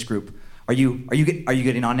 but I'm in this group. Are you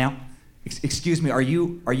getting on now? Excuse me, are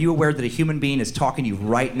you aware that a human being is talking to you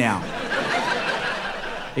right now?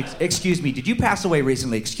 Excuse me, did you pass away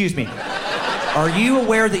recently? Excuse me. Are you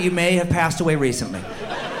aware that you may have passed away recently?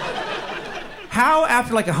 How,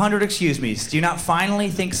 after like 100 excuse me's, do you not finally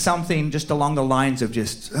think something just along the lines of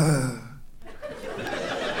just,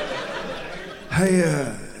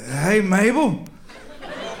 hey, Mabel?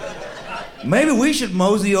 Maybe we should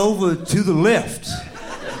mosey over to the left.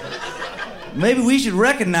 Maybe we should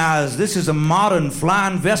recognize this is a modern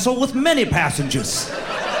flying vessel with many passengers.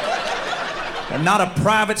 And not a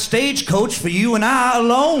private stagecoach for you and I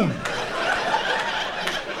alone.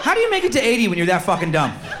 How do you make it to 80 when you're that fucking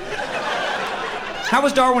dumb? How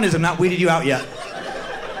has Darwinism not weeded you out yet?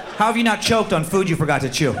 How have you not choked on food you forgot to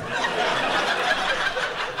chew?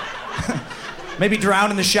 Maybe drowned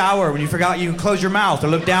in the shower when you forgot you close your mouth or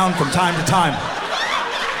look down from time to time.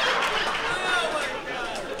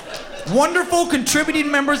 Wonderful contributing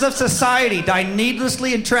members of society die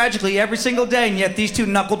needlessly and tragically every single day, and yet these two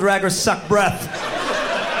knuckle draggers suck breath.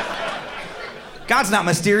 God's not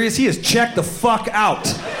mysterious, he is checked the fuck out.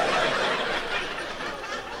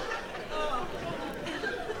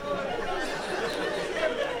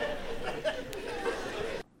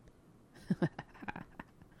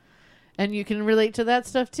 And you can relate to that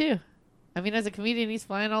stuff too. I mean, as a comedian, he's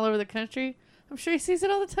flying all over the country. I'm sure he sees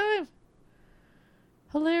it all the time.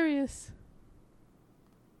 Hilarious.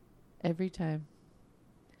 Every time.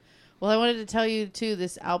 Well, I wanted to tell you too,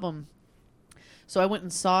 this album. So I went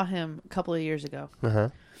and saw him a couple of years ago. Uh-huh.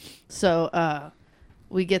 So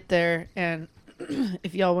we get there, and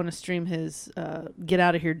if y'all want to stream his Get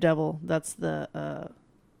Out of Here Devil, that's the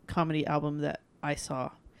comedy album that I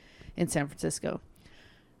saw in San Francisco.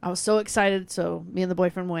 I was so excited, so me and the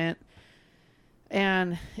boyfriend went,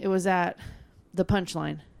 and it was at the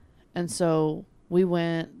Punchline. And so we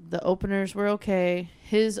went. The openers were okay.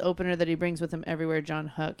 His opener that he brings with him everywhere, John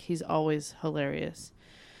Huck, he's always hilarious.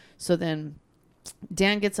 So then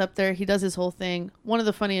Dan gets up there. He does his whole thing. One of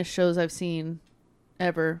the funniest shows I've seen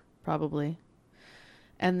ever, probably.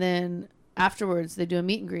 And then afterwards, they do a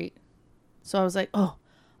meet and greet. So I was like, oh,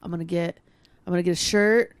 I'm gonna get a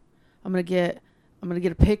shirt. I'm gonna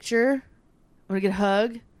get a picture. I'm gonna get a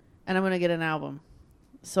hug, and I'm gonna get an album.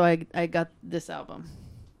 So I got this album.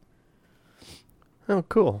 Oh,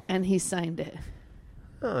 cool. And he signed it.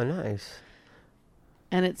 Oh, nice.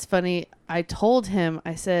 And it's funny. I told him,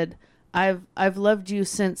 I said, I've loved you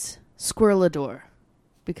since Squirrelador,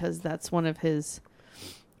 because that's one of his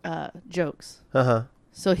jokes. Uh-huh.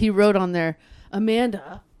 So he wrote on there,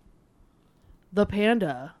 Amanda, the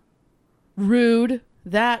panda, rude.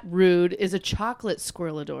 That rude is a chocolate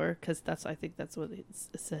Squirrelador, because I think that's what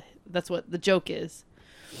that's what the joke is.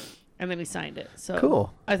 And then he signed it. So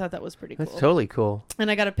cool. I thought that was pretty cool. That's totally cool. And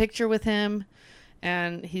I got a picture with him,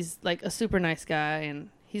 and he's like a super nice guy, and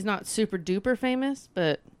he's not super duper famous,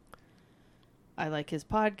 but I like his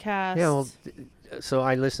podcast. Yeah, well, so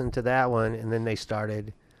I listened to that one, and then they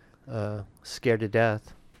started Scared to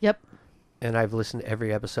Death. Yep. And I've listened to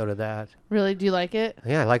every episode of that. Really? Do you like it?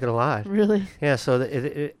 Yeah, I like it a lot. Really? Yeah,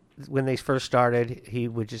 so when they first started, he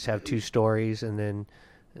would just have 2 stories, and then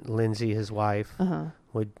Lindsay, his wife,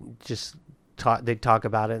 would just talk. They'd talk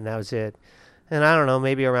about it, and that was it. And I don't know,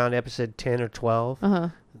 maybe around episode 10 or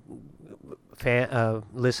 12,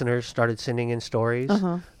 listeners started sending in stories.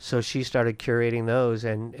 So she started curating those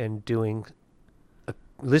and doing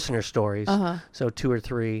listener stories. So 2 or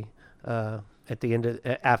 3 at the end of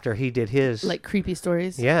after he did his, like creepy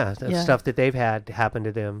stories. Yeah, stuff that they've had happen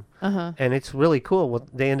to them. And it's really cool. Well,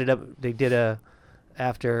 they did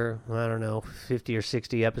after, I don't know, 50 or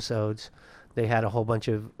 60 episodes, they had a whole bunch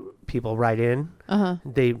of people write in.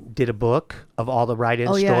 They did a book of all the write-in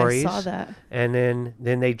stories. I saw that. And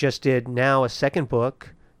then they just did now a second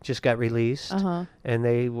book, just got released. And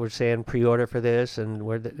they were saying pre-order for this, and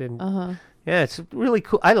yeah, it's really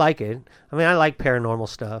cool. I like it. I mean, I like paranormal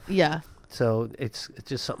stuff. Yeah. So it's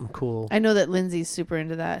just something cool. I know that Lindsay's super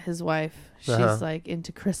into that. His wife, she's like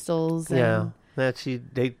into crystals. And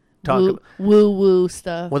they talk woo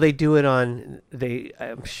stuff. Well, they do it on.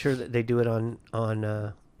 I'm sure that they do it on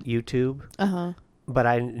YouTube. But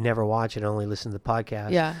I never watch it. I only listen to the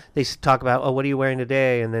podcast. Yeah. They talk about, what are you wearing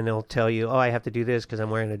today? And then they'll tell you, I have to do this because I'm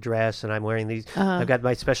wearing a dress and I'm wearing these. I've got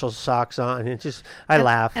my special socks on. And it's just, I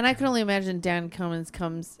laugh. And I can only imagine Dan Cummins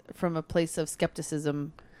comes from a place of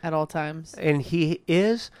skepticism at all times. And he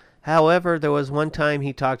is. However, there was one time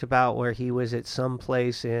he talked about where he was at some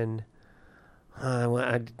place in, I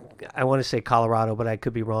want to say Colorado, but I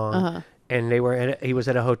could be wrong. And he was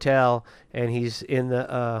at a hotel, and he's in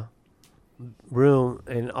the room,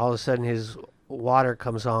 and all of a sudden his water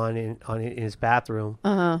comes on in his bathroom,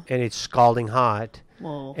 and it's scalding hot.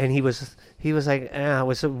 Whoa. And he was like, it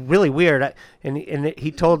was really weird. And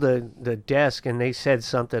he told the desk, and they said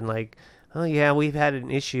something like, oh yeah, we've had an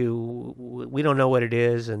issue. We don't know what it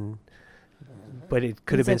is, but it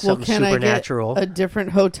could have been something supernatural. A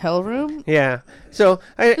different hotel room? Yeah. So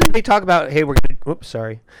they talk about, hey, we're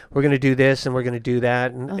gonna do this and we're gonna do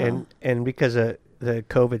that, and because of the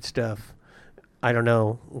COVID stuff, I don't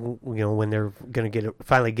know, when they're gonna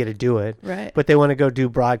finally get to do it. Right. But they want to go do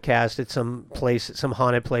broadcast at some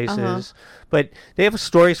haunted places. But they have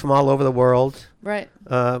stories from all over the world. Right.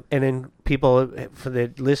 And then people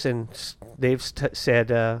that listen, they've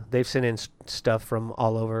said they've sent in stuff from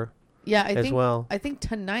all over. Yeah, I think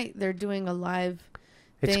tonight they're doing a live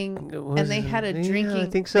thing, and they had a drinking. I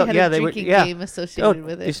think so. They had a drinking game associated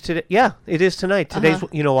with it. It's today. Yeah, it is tonight. Today's.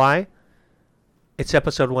 You know why? It's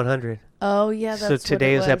episode 100. Oh yeah, that's so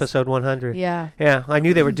today is episode 100. Yeah. Yeah, I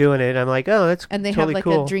knew they were doing it. I'm like, that's and they totally have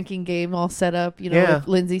cool. a drinking game all set up. If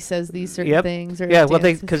Lindsay says these certain things, or well,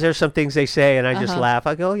 because there's some things they say, and I just laugh.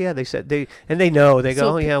 I go, they said they know. They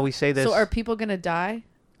go, we say this. So are people gonna die?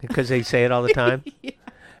 Because they say it all the time. Yeah.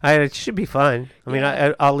 It should be fun. I mean,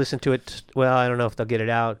 I'll listen to it. Well, I don't know if they'll get it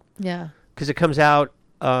out. Yeah. Because it comes out.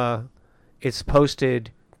 It's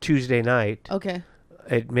posted Tuesday night. Okay.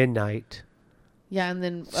 At midnight. Yeah, and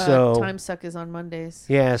then Time Suck is on Mondays.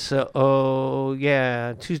 Yeah. So,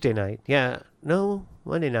 Tuesday night. Yeah. No,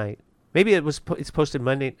 Monday night. Maybe it's posted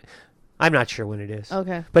Monday. I'm not sure when it is.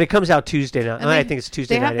 Okay. But it comes out Tuesday night. I think it's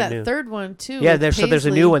Tuesday night at noon. They have that third one too. Yeah. There's a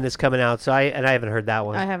new one that's coming out. So I haven't heard that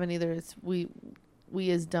one. I haven't either. It's we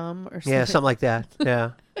is dumb or something. Yeah, something like that.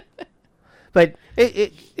 Yeah. But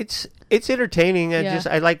it's entertaining.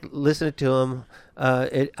 I like listening to him.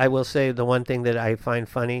 I will say the one thing that I find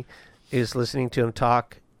funny is listening to him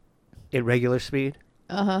talk at regular speed.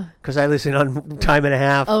 Because I listen on time and a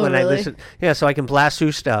half when I listen. Yeah, so I can blast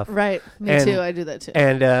through stuff. Right. Me too. I do that too.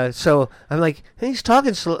 And so I'm like, he's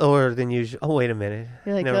talking slower than usual. Oh, wait a minute.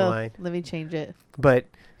 You're like, never mind. Let me change it. But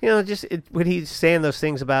when he's saying those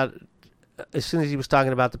things about. As soon as he was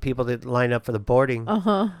talking about the people that line up for the boarding,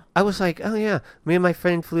 I was like, oh yeah, me and my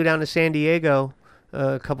friend flew down to San Diego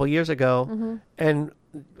a couple years ago, and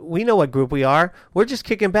we know what group we are. We're just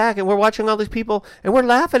kicking back, and we're watching all these people, and we're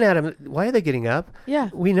laughing at them. Why are they getting up? Yeah.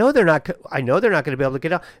 We know they're not. I know they're not going to be able to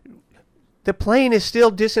get up. The plane is still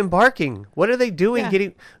disembarking. What are they doing? Yeah.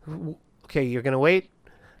 Okay, you're going to wait.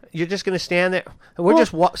 You're just going to stand there. We're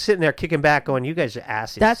just sitting there kicking back going, you guys are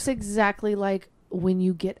asses. That's exactly like when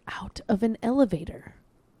you get out of an elevator.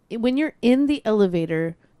 When you're in the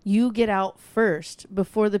elevator, you get out first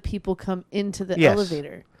before the people come into the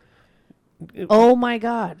elevator. Oh my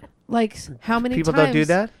God. Like, how many people times don't do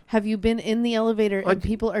that? Have you been in the elevator and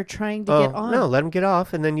people are trying to get on? No, let them get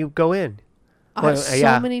off and then you go in.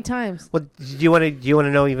 So many times. Well, do you want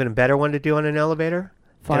to know even a better one to do on an elevator?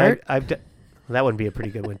 Fart? That would be a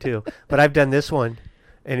pretty good one too. But I've done this one,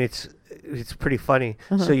 and it's pretty funny.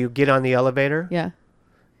 So you get on the elevator. Yeah.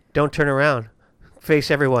 Don't turn around. Face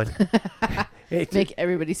everyone. Make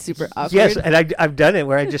everybody super awkward. Yes, and I've done it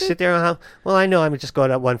where I just sit there and I know I'm just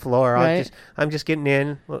going up one floor. Right. I'm just getting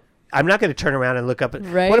in. Well, I'm not going to turn around and look up.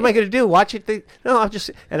 Right. What am I going to do? Watch it? No,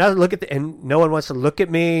 I'll look at and no one wants to look at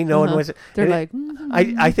me. No one wants to. They're like,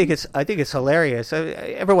 I think it's hilarious.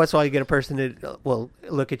 Every once in a while you get a person that will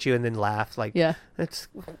look at you and then laugh. Like, yeah,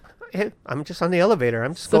 I'm just on the elevator.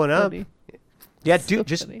 I'm just going funny. up. Yeah, So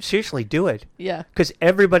just funny. seriously do it. Yeah. Because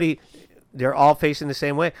they're all facing the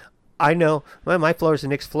same way. I know my floor is the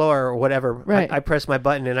next floor or whatever. Right. I press my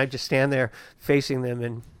button and I just stand there facing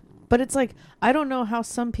them. But it's like, I don't know how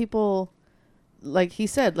some people, like he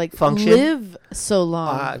said, like function, live so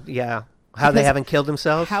long. Yeah. How they haven't killed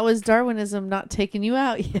themselves. How is Darwinism not taking you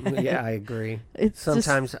out yet? Yeah, I agree.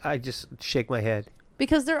 Sometimes I just shake my head.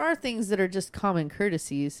 Because there are things that are just common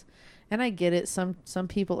courtesies. And I get it. Some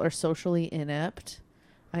people are socially inept.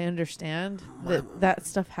 I understand that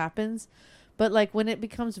stuff happens. But like when it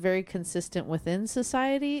becomes very consistent within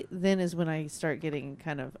society, then is when I start getting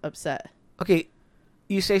kind of upset. Okay,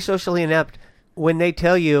 you say socially inept. When they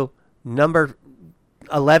tell you number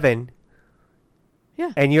 11,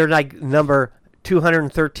 yeah, and you're like number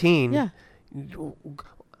 213, yeah.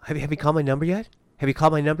 Have you called my number yet? Have you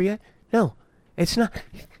called my number yet? No, it's not.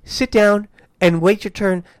 Sit down and wait your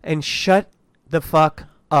turn and shut the fuck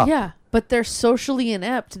up. Yeah, but they're socially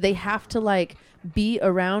inept. They have to like be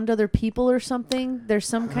around other people or something. There's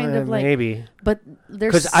some kind of like maybe, but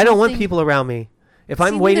there's because I don't want people around me. If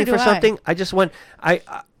I'm waiting for something, I just want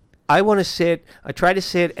I want to sit. I try to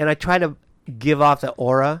sit and I try to give off the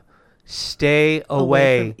aura. Stay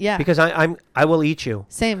away. Yeah, because I will eat you.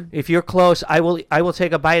 Same. If you're close, I will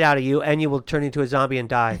take a bite out of you and you will turn into a zombie and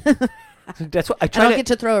die. That's what I try. And I'll get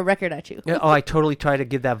to throw a record at you. I totally try to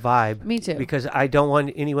give that vibe. Me too. Because I don't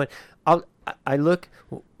want anyone. I look.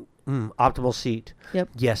 Optimal seat. Yep.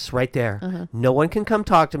 Yes, right there. No one can come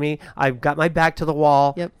talk to me. I've got my back to the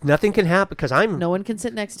wall. Yep. Nothing can happen because I'm. No one can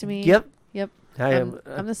sit next to me. Yep.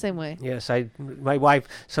 I'm the same way. Yes, my wife,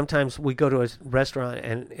 sometimes we go to a restaurant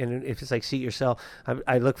and if it's like seat yourself,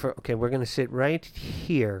 I look for, okay, we're going to sit right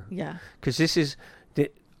here. Yeah. Because this is,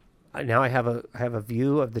 now I have a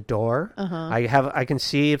view of the door. I can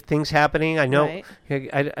see if things happening. I know.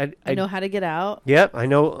 Right. I know how to get out. Yep. I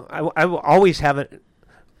know. I will always have it.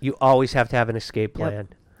 You always have to have an escape plan.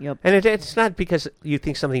 Yep. And it's not because you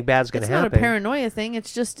think something bad's going to happen. It's not a paranoia thing.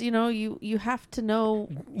 It's just, you have to know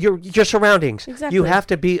your surroundings. Exactly. You have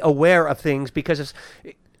to be aware of things because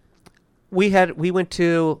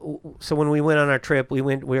when we went on our trip,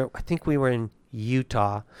 I think we were in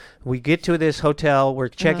Utah. We get to this hotel, we're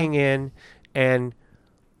checking in, and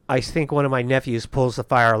I think one of my nephews pulls the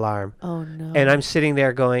fire alarm. Oh no. And I'm sitting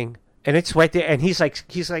there going, and it's right there, and he's like,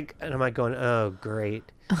 and I'm like going, oh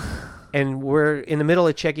great. And we're in the middle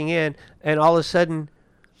of checking in, and all of a sudden,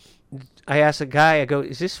 I asked the guy, I go,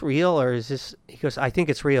 is this real or is this? He goes, I think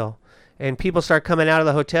it's real. And people start coming out of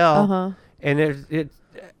the hotel, and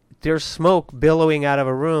there's smoke billowing out of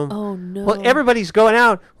a room. Oh no! Well, everybody's going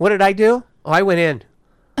out. What did I do? Oh, I went in.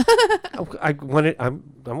 I'm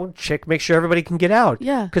going to check, make sure everybody can get out.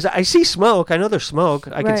 Yeah. Because I see smoke. I know there's smoke.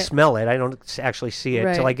 I can smell it. I don't actually see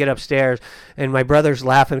it till I get upstairs. And my brother's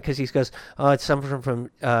laughing because he goes, oh, it's something from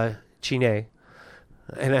Chine.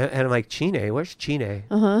 And I'm like, Chine? Where's Chine?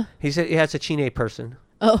 He said, yeah, it's a Chine person.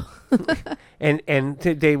 Oh. and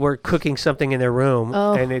they were cooking something in their room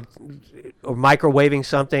and or microwaving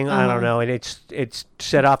something. I don't know. And it's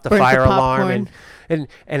set off the fire alarm. And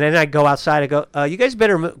then I go outside. I go, you guys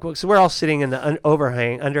better move. So we're all sitting in the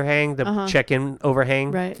underhang, the check-in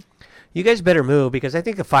overhang. Right. You guys better move because I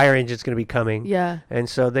think the fire engine's going to be coming. Yeah. And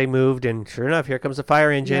so they moved, and sure enough, here comes the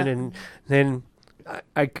fire engine. Yeah. And then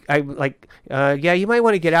I like, yeah, you might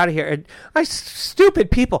want to get out of here. And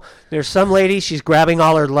stupid people. There's some lady, she's grabbing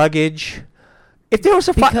all her luggage. If there was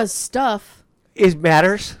a because stuff It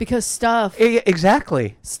matters. Because stuff.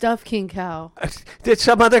 Exactly. Stuff King Cow. Did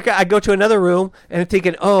some other guy? I go to another room and I'm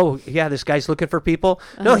thinking, oh yeah, this guy's looking for people.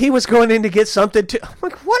 No, he was going in to get something too. I'm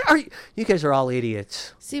like, what are you? You guys are all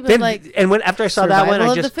idiots. See, but after I saw that one,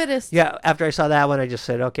 survival of the fittest. Yeah. After I saw that one, I just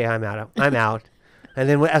said, okay, I'm out. I'm out. And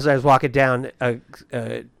then as I was walking down,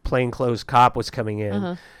 a plainclothes cop was coming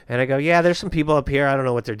in, and I go, yeah, there's some people up here. I don't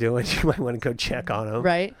know what they're doing. You might want to go check on them.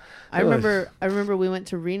 Right. I remember we went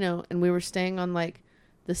to Reno and we were staying on like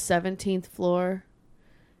the 17th floor,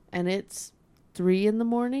 and it's 3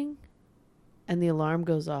 a.m. and the alarm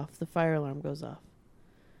goes off. The fire alarm goes off,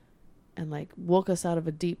 and like woke us out of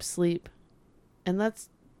a deep sleep. And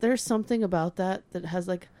there's something about that has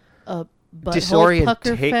like a butthole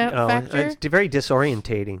pucker factor. It's very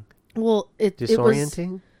disorientating. Well,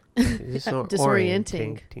 disorienting.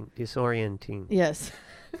 Disorienting. Disorienting. Yes.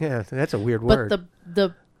 Yeah, that's a weird word. But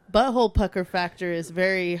the butthole pucker factor is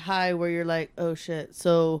very high, where you're like, oh shit.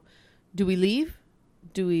 So, do we leave?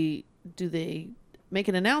 Do they make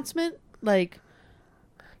an announcement? Like,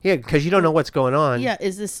 yeah, because you don't know what's going on. Yeah,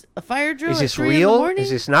 is this a fire drill? Is this real? Is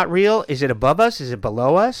this not real? Is it above us? Is it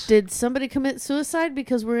below us? Did somebody commit suicide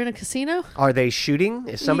because we're in a casino? Are they shooting?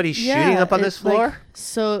 Is somebody shooting up on this floor? Like,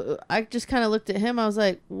 so I just kind of looked at him. I was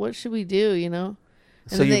like, what should we do, you know?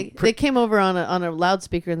 And so they came over on a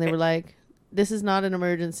loudspeaker and they were like, this is not an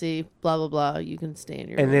emergency, blah, blah, blah. You can stay in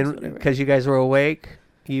your room. And then because you guys were awake,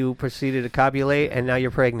 you proceeded to copulate, and now you're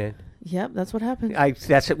pregnant. Yep, that's what happened.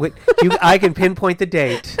 That's it. I can pinpoint the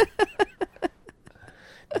date.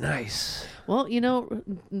 Nice. Well, you know,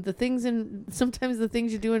 sometimes the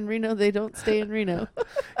things you do in Reno, they don't stay in Reno.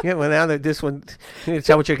 Yeah, well, now that this one, it's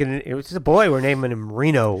how you're going to, it's a boy, we're naming him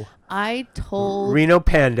Reno. Reno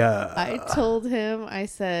Panda. I told him, I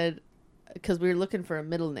said, because we were looking for a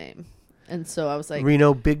middle name. And so I was like,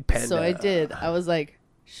 Reno Big Panda. So I did. I was like,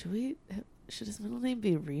 should his middle name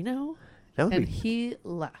be Reno? He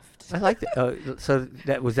laughed. I liked it. So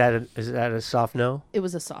is that a soft no? It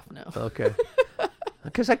was a soft no. Okay.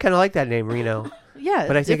 Because I kind of like that name, Reno. Yeah,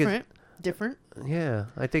 but I think it's different. Yeah,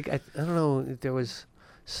 I think I don't know if there was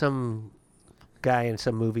some guy in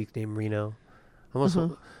some movie named Reno. Almost.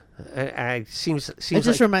 Seems. It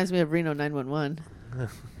just reminds me of Reno 911.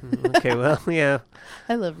 Okay, well, yeah.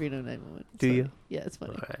 I love Reno 911. Do you? Yeah, it's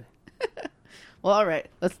funny. All right. Well, all right.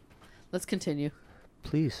 Let's continue.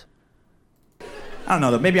 Please. I don't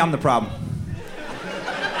know, though. Maybe I'm the problem.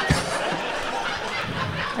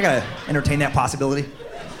 I gotta entertain that possibility.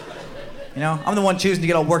 You know, I'm the one choosing to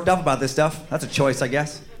get all worked up about this stuff. That's a choice, I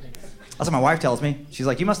guess. That's what my wife tells me. She's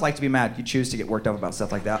like, you must like to be mad. You choose to get worked up about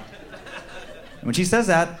stuff like that. And when she says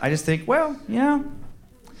that, I just think, well, you know,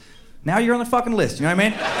 now you're on the fucking list. You know what I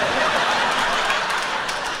mean?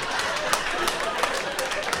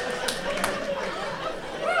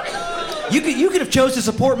 You could have chose to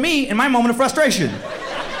support me in my moment of frustration.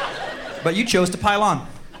 But you chose to pile on.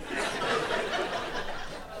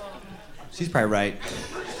 She's probably right.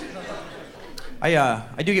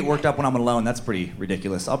 I do get worked up when I'm alone. That's pretty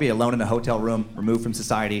ridiculous. I'll be alone in a hotel room, removed from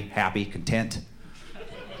society, happy, content.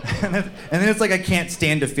 and then it's like I can't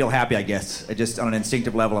stand to feel happy, I guess. I just, on an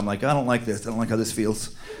instinctive level, I'm like, I don't like this. I don't like how this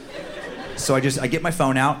feels. So I get my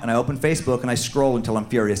phone out, and I open Facebook, and I scroll until I'm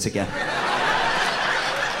furious again.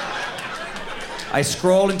 I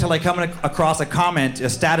scroll until I come across a comment, a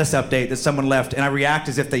status update that someone left, and I react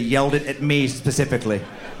as if they yelled it at me specifically,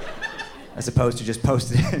 as opposed to just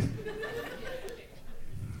posted it.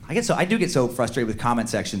 I do get so frustrated with comment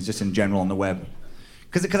sections just in general on the web.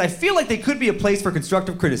 Because I feel like they could be a place for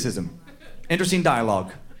constructive criticism, interesting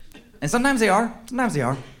dialogue. And sometimes they are.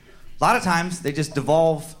 A lot of times they just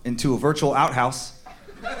devolve into a virtual outhouse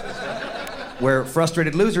where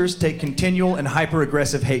frustrated losers take continual and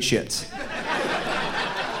hyper-aggressive hate shits.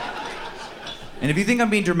 And if you think I'm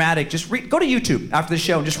being dramatic, just go to YouTube after the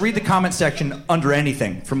show and just read the comment section under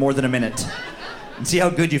anything for more than a minute and see how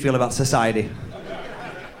good you feel about society.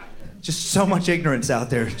 Just so much ignorance out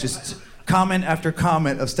there. Just comment after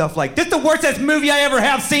comment of stuff like, this is the worst movie I ever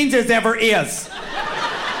have seen this ever is.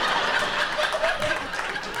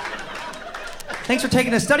 Thanks for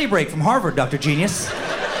taking a study break from Harvard, Dr. Genius.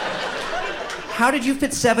 How did you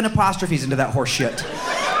fit 7 apostrophes into that horse shit?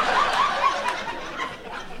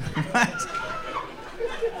 What?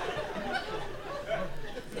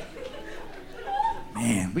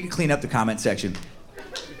 Man, we can clean up the comment section.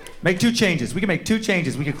 Make 2 changes. We can make 2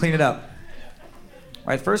 changes. We can clean it up. All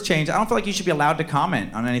right, first change. I don't feel like you should be allowed to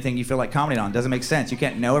comment on anything you feel like commenting on. It doesn't make sense. You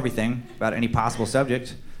can't know everything about any possible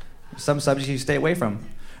subject. Some subjects you stay away from.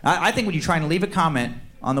 I think when you're trying to leave a comment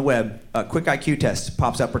on the web, a quick IQ test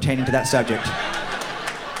pops up pertaining to that subject.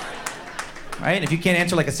 Right? And if you can't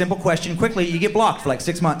answer like a simple question quickly, you get blocked for like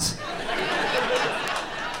 6 months.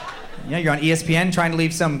 You know, you're on ESPN trying to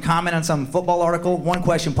leave some comment on some football article. One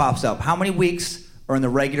question pops up. How many weeks are in the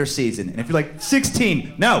regular season? And if you're like,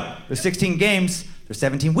 16. No, there's 16 games. There's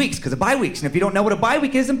 17 weeks because of bye weeks. And if you don't know what a bye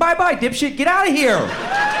week is, then bye-bye, dipshit. Get out of here.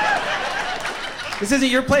 This isn't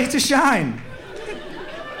your place to shine.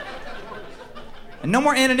 And no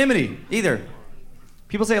more anonymity either.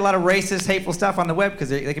 People say a lot of racist, hateful stuff on the web because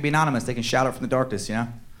they can be anonymous. They can shout out from the darkness, you know?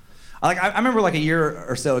 I remember like a year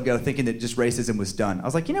or so ago thinking that just racism was done. I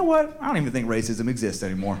was like, you know what? I don't even think racism exists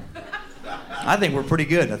anymore. I think we're pretty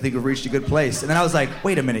good. I think we've reached a good place. And then I was like,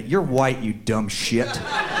 wait a minute, you're white, you dumb shit.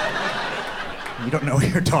 You don't know what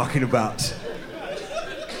you're talking about.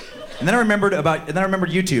 And then I remembered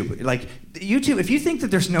YouTube. Like, YouTube, if you think that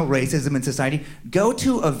there's no racism in society, go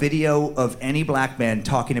to a video of any black man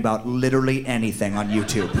talking about literally anything on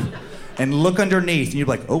YouTube. And look underneath, and you're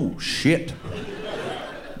like, oh, shit.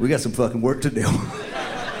 We got some fucking work to do.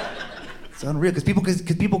 It's unreal, because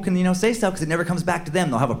people can, you know, say stuff because it never comes back to them.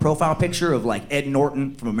 They'll have a profile picture of, like, Ed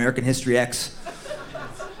Norton from American History X.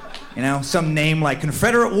 You know, some name like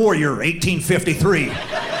Confederate Warrior, 1853.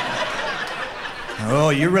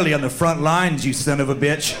 Oh, you're really on the front lines, you son of a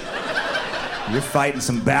bitch. You're fighting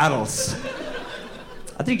some battles.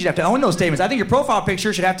 I think you'd have to own those statements. I think your profile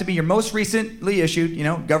picture should have to be your most recently issued, you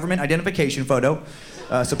know, government identification photo.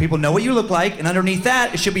 So people know what you look like, and underneath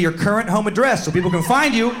that, it should be your current home address so people can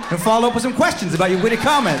find you and follow up with some questions about your witty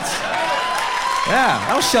comments. Yeah,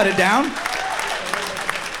 that'll shut it down.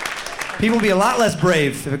 People will be a lot less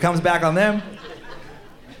brave if it comes back on them.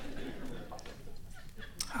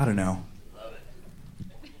 I don't know.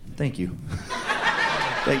 Thank you.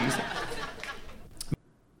 Thank you.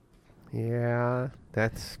 Yeah,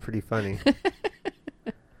 that's pretty funny.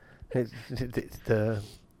 The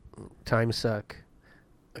time suck.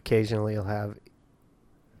 Occasionally he'll have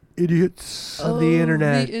idiots on the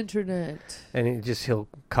internet. The internet. And he'll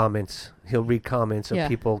read comments of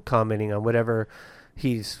people commenting on whatever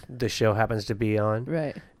the show happens to be on.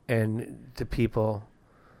 Right. And the people,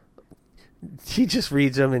 he just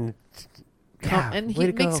reads them and and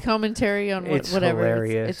he makes commentary on whatever.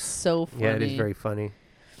 Hilarious. It's so funny. Yeah, it is very funny.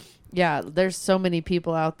 Yeah, there's so many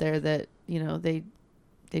people out there that, you know, they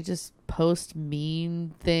just post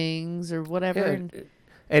mean things or whatever. Yeah,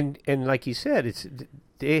 and like you said,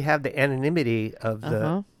 they have the anonymity of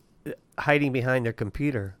the hiding behind their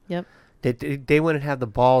computer. Yep. They wouldn't have the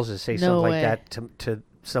balls to say something way. like that to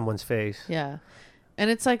someone's face. Yeah.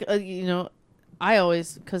 And it's like, you know, I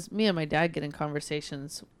always, because me and my dad get in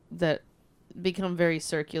conversations that become very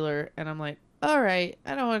circular, and I'm like, all right,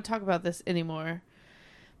 I don't want to talk about this anymore.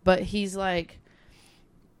 But he's like,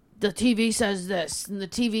 the TV says this, and the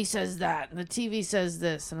TV says that, and the TV says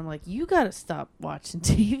this. And I'm like, you got to stop watching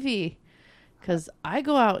TV. Because I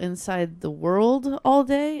go out inside the world all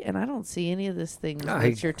day, and I don't see any of this thing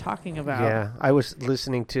that you're talking about. Yeah, I was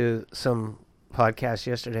listening to some podcast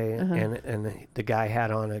yesterday, and the guy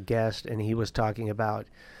had on a guest, and he was talking about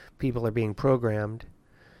people are being programmed.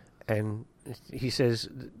 And he says,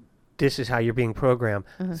 this is how you're being programmed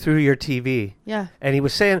through your TV. Yeah. And he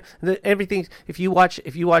was saying that everything. If you watch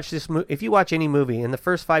any movie, in the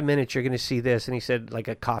first 5 minutes you're going to see this. And he said like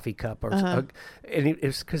a coffee cup and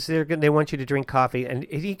it's because they want you to drink coffee. And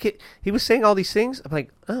he was saying all these things. I'm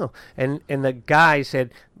like, oh. And the guy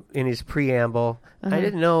said in his preamble, I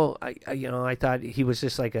didn't know. I thought he was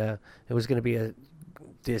just like it was going to be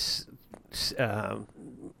this.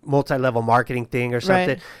 Multi-level marketing thing or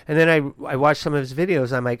something. Right. And then I watched some of his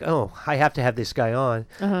videos. I'm like, oh, I have to have this guy on.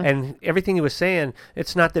 And everything he was saying,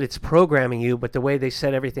 it's not that it's programming you, but the way they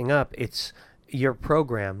set everything up, you're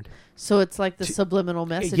programmed. So it's like the subliminal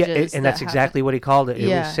messages. Yeah, and that's exactly what he called it.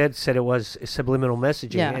 Yeah. It said it was subliminal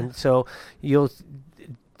messaging. Yeah. And so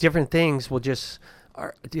different things will just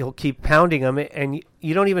you'll keep pounding them, and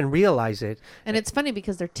you don't even realize it. And it's funny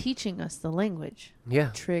because they're teaching us the language. Yeah.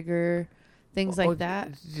 Trigger. Things like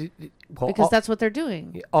that, because that's what they're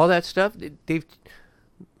doing. All that stuff,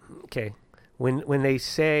 when they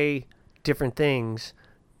say different things,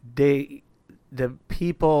 the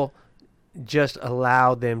people just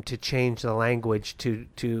allow them to change the language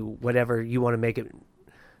to whatever you want to make it,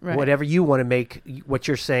 whatever you want to make what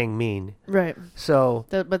you're saying mean. Right. So,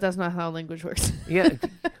 but that's not how language works. Yeah,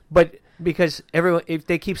 but because everyone, if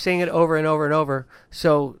they keep saying it over and over and over,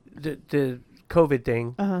 so the COVID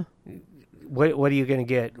thing. What are you going to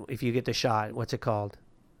get if you get the shot? What's it called?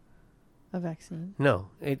 A vaccine. No.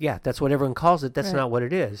 That's what everyone calls it. That's not what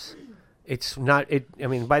it is. It's not.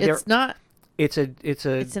 It's not. It's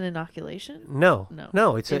an inoculation. No.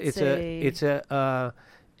 It's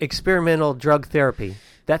experimental drug therapy.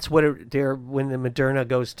 That's what they're when the Moderna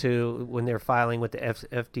goes to when they're filing with the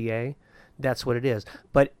FDA. That's what it is.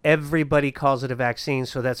 But everybody calls it a vaccine,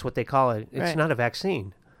 so that's what they call it. It's not a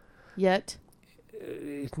vaccine. Yet.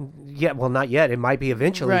 Yeah, well, not yet. It might be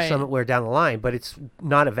eventually somewhere down the line, but it's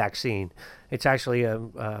not a vaccine. It's actually a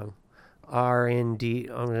RND.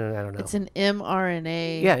 I don't know. It's an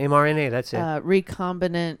mRNA. Yeah, mRNA. That's it.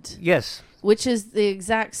 Recombinant. Yes. Which is the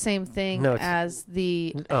exact same thing as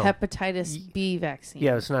the hepatitis B vaccine.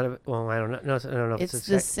 Yeah, it's not a. Well, I don't know. No, I don't know. It's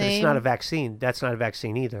the same. It's not a vaccine. That's not a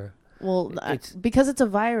vaccine either. Well, because it's a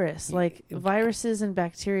virus. Like viruses and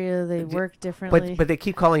bacteria, they work differently. But they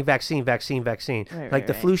keep calling vaccine. Like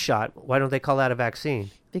the flu shot. Why don't they call that a vaccine?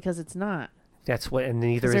 Because it's not. That's what, and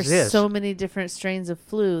neither is this. There's so many different strains of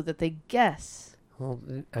flu that they guess. Well,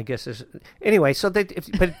 I guess there's anyway. So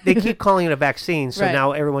but they keep calling it a vaccine. So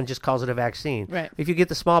now everyone just calls it a vaccine. Right. If you get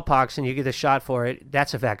the smallpox and you get a shot for it,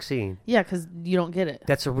 that's a vaccine. Yeah, because you don't get it.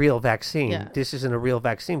 That's a real vaccine. Yeah. This isn't a real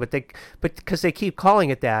vaccine, but because they keep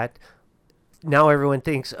calling it that, now everyone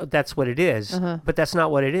thinks that's what it is. But that's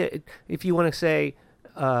not what it is. If you want to say,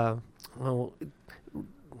 woman,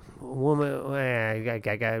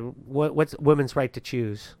 what's women's right to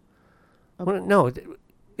choose? Okay. Well, no.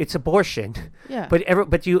 It's abortion. Yeah.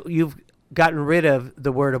 But you've gotten rid of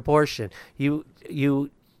the word abortion. You're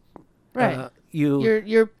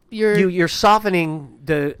softening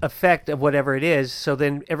the effect of whatever it is, so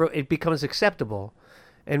then it becomes acceptable.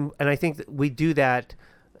 And I think that we do that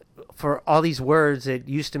for all these words that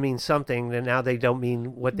used to mean something, and now they don't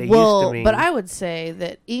mean what they used to mean. But I would say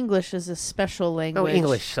that English is a special language. Oh,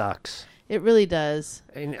 English sucks. It really does.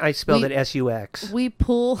 And I spelled it SUX.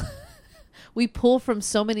 We pull from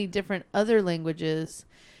so many different other languages.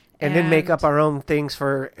 And then make up our own things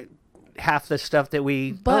for half the stuff that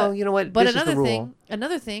we... you know what? But this is the rule.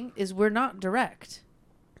 Another thing is we're not direct.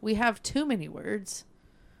 We have too many words.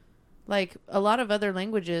 Like a lot of other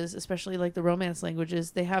languages, especially like the Romance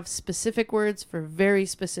languages, they have specific words for very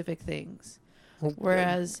specific things.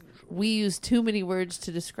 Whereas we use too many words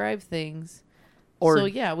to describe things.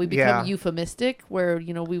 We become euphemistic, where,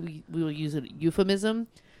 we will use a euphemism.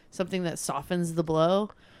 Something that softens the blow.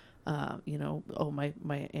 My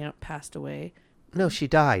aunt passed away. No, she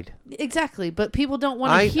died. Exactly, but people don't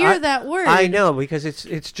want to hear that word. I know, because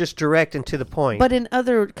it's just direct and to the point. But in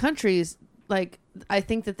other countries, like, I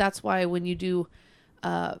think that's why when you do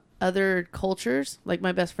other cultures, like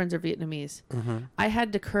my best friends are Vietnamese, I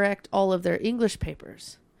had to correct all of their English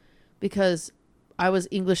papers because I was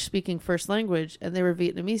English speaking first language and they were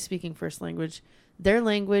Vietnamese speaking first language. Their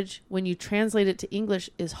language, when you translate it to English,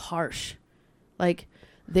 is harsh. Like,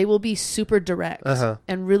 they will be super direct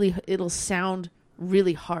and really, it'll sound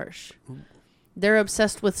really harsh. They're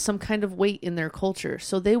obsessed with some kind of weight in their culture,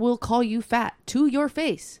 so they will call you fat to your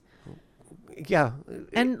face. Yeah.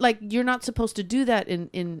 And, like, you're not supposed to do that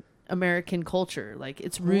in American culture. Like,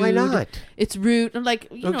 it's rude. Why not? It's rude. And, like,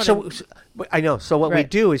 you know so I know. So what we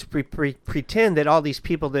do is pretend that all these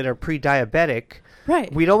people that are pre-diabetic...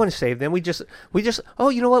 Right. We don't want to save them. We just, oh,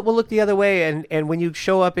 you know what? We'll look the other way. And when you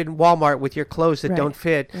show up in Walmart with your clothes that don't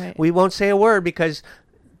fit, we won't say a word because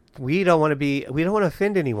we don't want to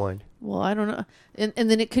offend anyone. Well, I don't know. And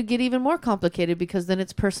then it could get even more complicated because then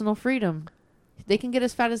it's personal freedom. They can get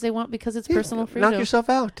as fat as they want because it's personal freedom. Knock yourself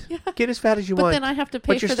out. Yeah. Get as fat as you want. But then I have to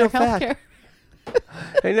pay for their health care.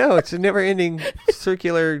 I know. It's a never-ending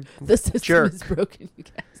circular The system jerk. is broken, you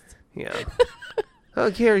guys. Yeah. Oh,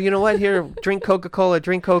 here, you know what? Here, drink Coca-Cola.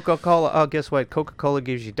 Oh, guess what? Coca-Cola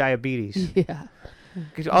gives you diabetes. Yeah.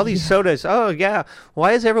 All these sodas. Oh, yeah.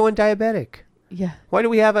 Why is everyone diabetic? Yeah. Why do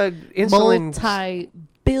we have a insulin...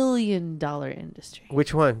 multi-billion-dollar industry.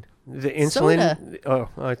 Which one? The insulin? Soda. Oh,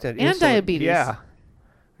 it's that and insulin. Diabetes. Yeah.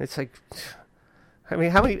 It's like... I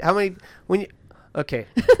mean, how many... When you... Okay.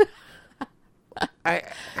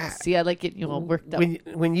 See, I like getting you all worked up.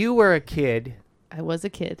 When you were a kid... I was a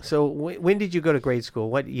kid. So when did you go to grade school?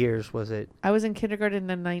 What years was it? I was in kindergarten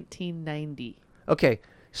in 1990. Okay.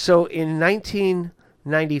 So in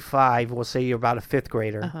 1995, we'll say you're about a fifth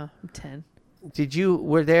grader. I'm 10.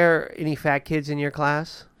 Were there any fat kids in your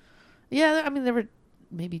class? Yeah, I mean, there were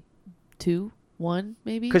maybe 2, 1,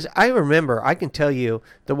 maybe. Because I remember, I can tell you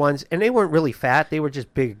the ones, and they weren't really fat. They were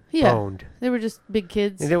just big boned. They were just big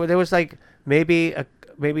kids. And there was like maybe a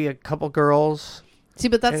couple girls. See,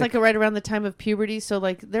 but that's like right around the time of puberty. So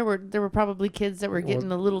like there were probably kids that were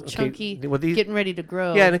getting a little chunky, getting ready to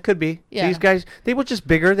grow. Yeah, and it could be. Yeah. These guys, they were just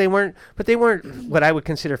bigger. They weren't what I would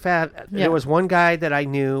consider fat. Yeah. There was one guy that I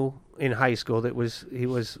knew in high school he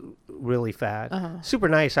was really fat. Super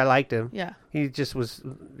nice. I liked him. Yeah. He was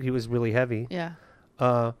really heavy. Yeah.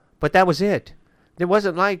 But that was it. It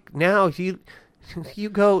wasn't like now. You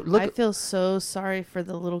go look. I feel so sorry for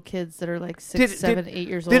the little kids that are like 6, 7, 8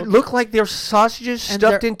 years old. Did it look like they're sausages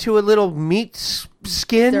stuffed into a little meat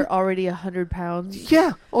skin? They're already 100 pounds.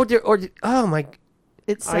 Yeah. Oh my.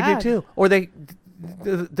 It's sad. I do too. Or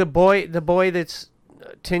the boy that's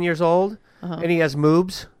 10 years old and he has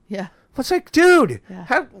moobs. Yeah. It's like, dude, Yeah.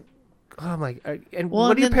 how? Oh my! And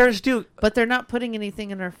what do your parents do? But they're not putting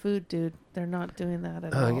anything in our food, dude. They're not doing that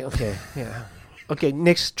at all. Okay. Yeah. Okay.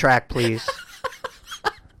 Next track, please.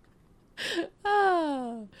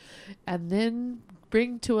 And then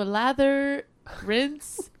bring to a lather,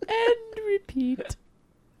 rinse, and repeat.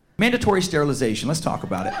 Mandatory sterilization. Let's talk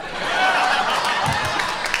about it.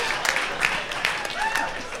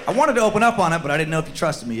 I wanted to open up on it, but I didn't know if you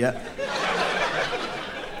trusted me yet.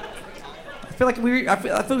 I feel like we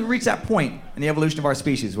reached that point in the evolution of our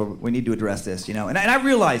species where we need to address this, you know. And I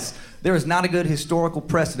realize there is not a good historical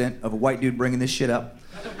precedent of a white dude bringing this shit up.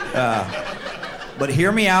 But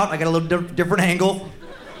hear me out. I got a little different angle.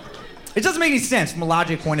 It doesn't make any sense from a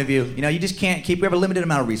logic point of view. You know, you just can't keep. We have a limited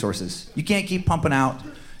amount of resources. You can't keep pumping out,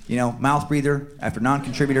 you know, mouth breather after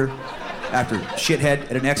non-contributor after shithead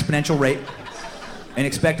at an exponential rate and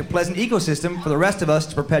expect a pleasant ecosystem for the rest of us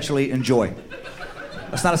to perpetually enjoy.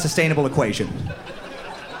 That's not a sustainable equation.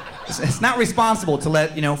 It's not responsible to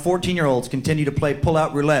let, you know, 14-year-olds continue to play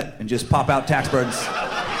pull-out roulette and just pop out tax burdens.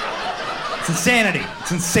 It's insanity.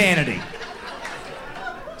 It's insanity.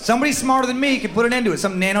 Somebody smarter than me could put an end to it.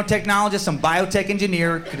 Some nanotechnologist, some biotech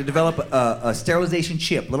engineer could develop a sterilization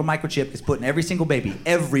chip, little microchip that's put in every single baby,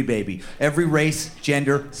 every race,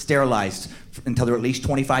 gender, sterilized until they're at least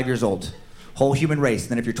 25 years old. Whole human race.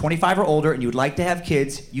 And then if you're 25 or older and you would like to have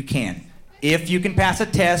kids, you can. If you can pass a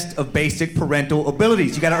test of basic parental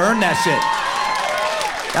abilities. You gotta earn that shit.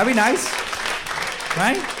 That'd be nice,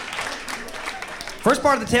 right? First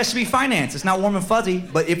part of the test should be finance. It's not warm and fuzzy,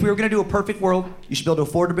 but if we were gonna do a perfect world, you should be able to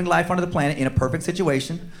afford to bring life onto the planet in a perfect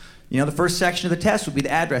situation. You know, the first section of the test would be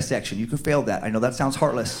the address section. You could fail that. I know that sounds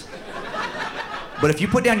heartless. But if you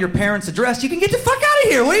put down your parents' address, you can get the fuck out of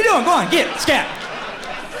here. What are you doing? Go on, get, scat.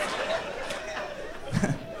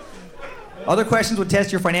 Other questions would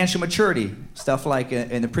test your financial maturity. Stuff like,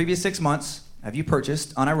 in the previous 6 months, have you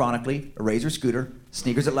purchased, unironically, a Razor scooter,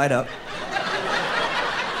 sneakers that light up,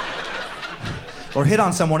 or hit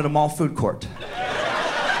on someone at a mall food court?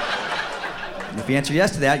 And if you answer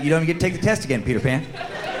yes to that, you don't even get to take the test again, Peter Pan.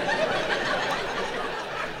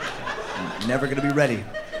 You're never gonna be ready.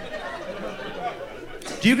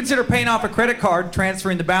 Do you consider paying off a credit card,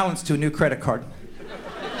 transferring the balance to a new credit card?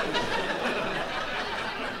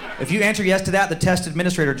 If you answer yes to that, the test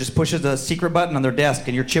administrator just pushes a secret button on their desk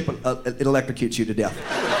and your chip, it electrocutes you to death.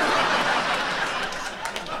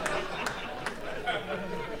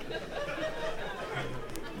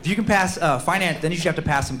 If you can pass finance, then you should have to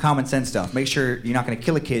pass some common sense stuff. Make sure you're not going to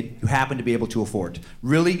kill a kid you happen to be able to afford.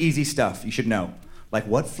 Really easy stuff you should know. Like,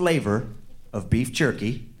 what flavor of beef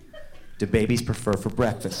jerky do babies prefer for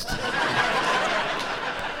breakfast?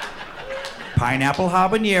 Pineapple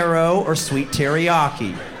habanero or sweet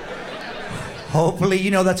teriyaki? Hopefully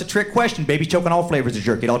you know that's a trick question. Babies choke on all flavors of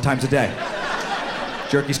jerky at all times of day.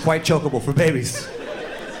 Jerky's quite chokeable for babies.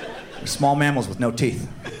 They're small mammals with no teeth.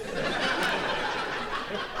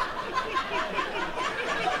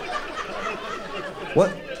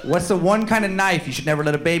 What's the one kind of knife you should never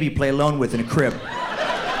let a baby play alone with in a crib?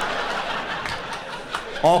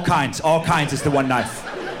 All kinds is the one knife.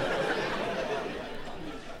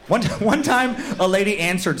 One time, a lady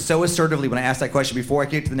answered so assertively when I asked that question. Before I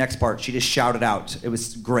get to the next part, she just shouted out. It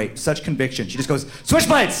was great. Such conviction. She just goes,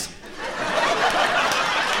 "Switchblades!"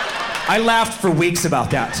 I laughed for weeks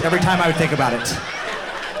about that, every time I would think about it.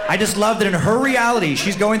 I just love that in her reality,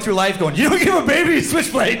 she's going through life going, "You don't give a baby a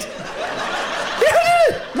switchblade."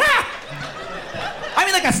 Nah. I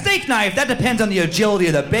mean, like a steak knife, that depends on the agility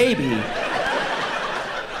of the baby.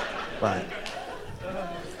 But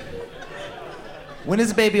when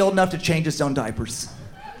is a baby old enough to change its own diapers?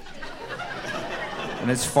 When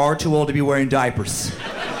it's far too old to be wearing diapers.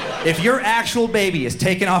 If your actual baby is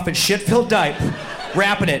taking off its shit-filled diaper,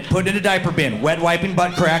 wrapping it, putting it in a diaper bin, wet wiping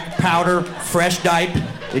butt crack, powder, fresh diaper,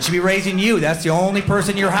 it should be raising you. That's the only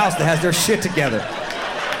person in your house that has their shit together.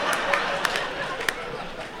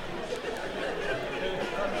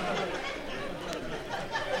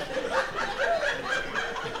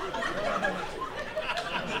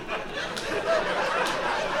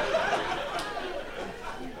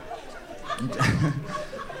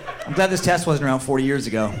 I'm glad this test wasn't around 40 years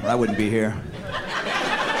ago. I wouldn't be here.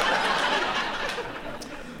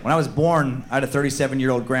 When I was born, I had a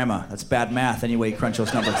 37-year-old grandma. That's bad math anyway, you crunch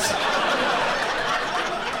those numbers.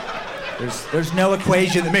 There's no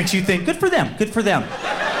equation that makes you think, good for them, good for them.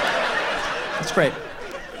 That's great.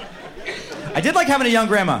 I did like having a young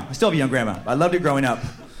grandma. I still have a young grandma. I loved it growing up.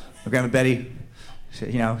 My grandma Betty, she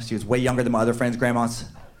was way younger than my other friends' grandmas.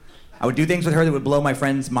 I would do things with her that would blow my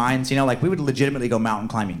friends' minds. Like we would legitimately go mountain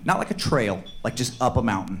climbing. Not like a trail, like just up a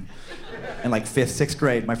mountain. In like 5th, 6th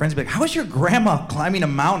grade, my friends would be like, how is your grandma climbing a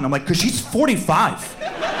mountain? I'm like, because she's 45.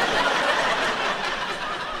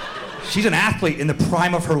 She's an athlete in the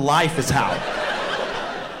prime of her life is how.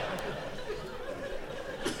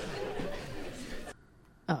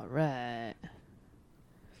 All right.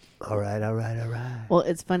 All right. Well,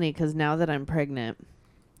 it's funny because now that I'm pregnant,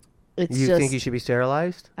 it's You just think you should be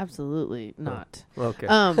sterilized? absolutely not. Okay.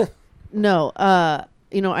 No.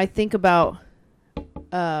 I think about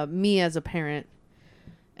me as a parent,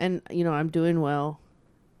 and I'm doing well,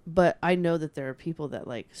 but I know that there are people that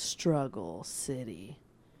like struggle city.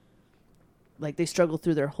 Like they struggle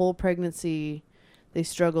through their whole pregnancy, they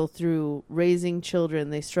struggle through raising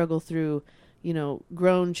children, they struggle through,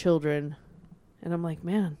 grown children, and I'm like,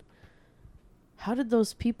 man, how did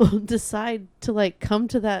those people decide to like come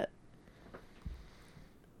to that?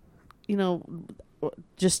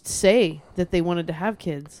 Just say that they wanted to have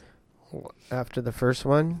kids. After the first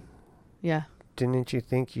one, Yeah. didn't you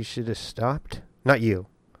think you should have stopped? Not you,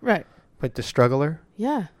 Right. but the struggler?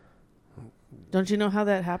 Yeah. Don't you know how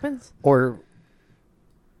that happens? Or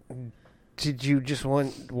did you just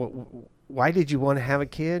why did you want to have a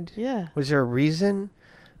kid? Yeah. Was there a reason?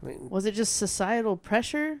 I mean, Was it just societal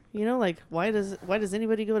pressure? Like why does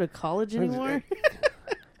anybody go to college anymore?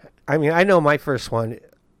 I mean, I know my first one.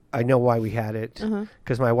 I know why we had it Uh-huh.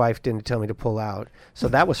 because my wife didn't tell me to pull out, so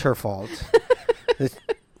that was her fault.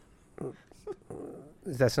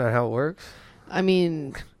 That's not how it works. I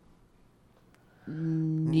mean,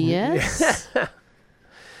 yes.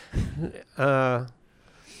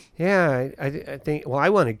 Yeah, I think. Well, I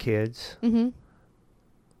wanted kids. Mm-hmm.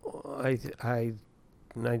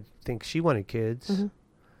 I think she wanted kids, Mm-hmm.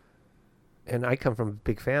 and I come from a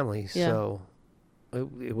big family, Yeah. so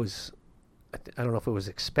it was. I don't know if it was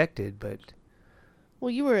expected, but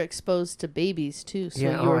Well, you were exposed to babies too, so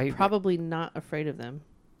Yeah, you were I probably not afraid of them.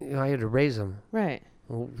 I had to raise them. Right.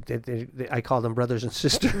 Well, I called them brothers and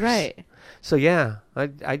sisters. Right. So yeah,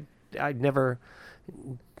 I'd never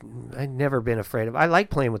been afraid of. I like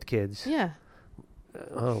playing with kids. Yeah.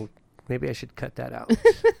 Oh, maybe I should cut that out.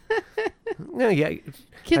 No, yeah.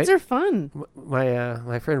 Kids are fun.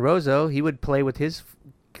 My friend Rozo, he would play with his.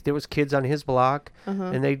 There was kids on his block, Uh-huh.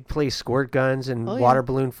 and they'd play squirt guns and Oh, water yeah.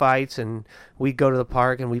 balloon fights, and we'd go to the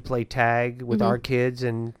park and we'd play tag with Mhm. our kids,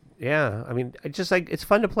 and yeah, I mean, it's just like it's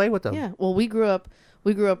fun to play with them. Yeah. Well, we grew up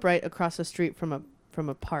right across the street from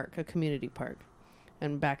a park, a community park.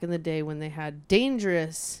 And back in the day when they had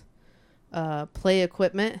dangerous play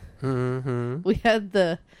equipment, Mm-hmm. we had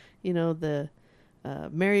the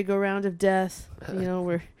merry-go-round of death,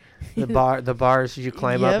 where The bars you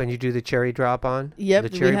climb up Yep. and you do the cherry drop on. Yep, The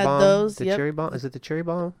we cherry had bomb. those, The yep. cherry bomb. Is it the cherry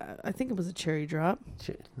bomb? I think it was a cherry drop.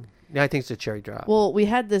 Yeah, I think it's a cherry drop. Well, we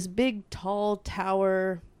had this big, tall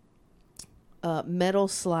tower metal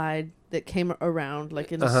slide that came around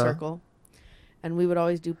like in a Uh-huh. circle. And we would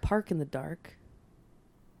always do park in the dark.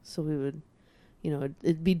 So we would,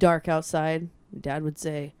 it'd be dark outside. Dad would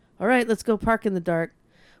say, all right, let's go park in the dark.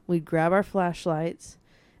 We'd grab our flashlights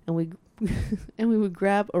and we would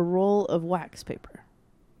grab a roll of wax paper.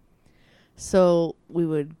 So we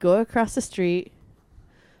would go across the street.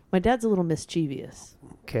 My dad's a little mischievous.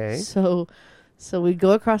 Okay. So we'd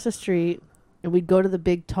go across the street and we'd go to the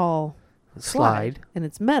big tall slide. And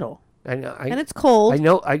it's metal. I know. And it's cold. I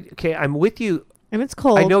know. Okay, I'm with you. And it's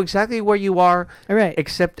cold. I know exactly where you are. All right.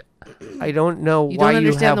 Except I don't know You why don't you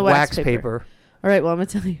understand have the wax wax paper. All right, well, I'm going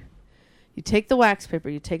to tell you. You take the wax paper,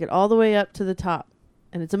 you take it all the way up to the top,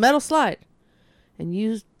 and it's a metal slide. And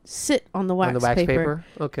you sit on the wax, paper?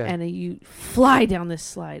 Okay. And you fly down this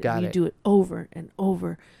slide. Got and you it. do it over and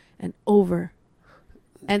over and over.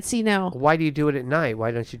 And see now, Why do you do it at night?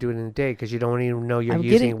 Why don't you do it in the day? Because you don't even know you're I'm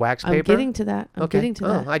using getting- wax I'm paper? getting to that. I'm Okay. getting to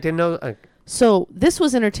that. I didn't know. So this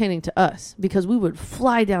was entertaining to us because we would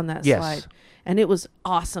fly down that Yes. slide. And it was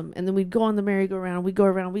awesome. And then we'd go on the merry-go-round. We'd go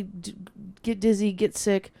around. We'd get dizzy, get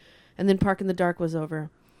sick. And then Park in the Dark was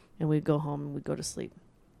over. And we'd go home and we'd go to sleep.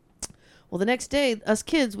 Well, the next day, us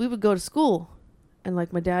kids, we would go to school. And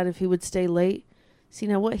like my dad, if he would stay late. See,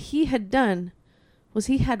 now what he had done was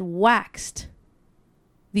he had waxed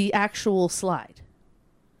the actual slide.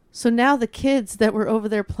 So now the kids that were over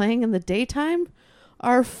there playing in the daytime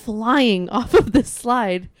are flying off of this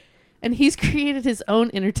slide. And he's created his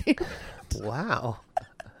own entertainment. Wow.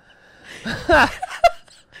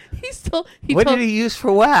 He What did he use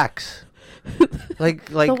for wax? like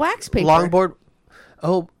the wax paper. Longboard.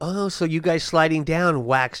 Oh, so you guys sliding down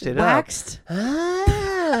waxed it up.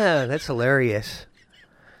 That's hilarious.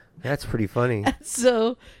 That's pretty funny.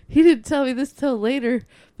 So he didn't tell me this till later,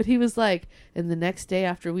 but he was like, and the next day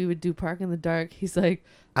after we would do Park in the Dark, he's like,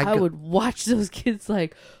 I would watch those kids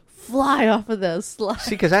like fly off of those slides.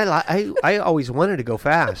 See, because I always wanted to go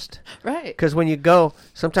fast. Right. Because when you go,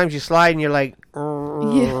 sometimes you slide and you're like,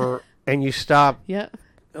 and you stop. Yeah.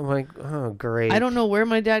 I'm like, oh, great. I don't know where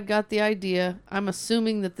my dad got the idea. I'm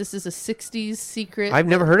assuming that this is a 60s secret. I've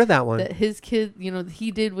never heard of that one. That his kid,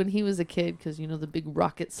 he did when he was a kid because, the big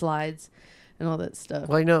rocket slides and all that stuff.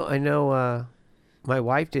 Well, I know my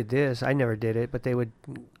wife did this. I never did it, but they would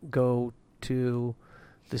go to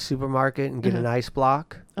the supermarket and get an ice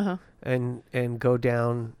block and go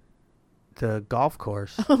down the golf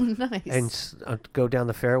course. Oh, nice. And go down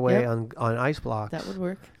the fairway on ice blocks. That would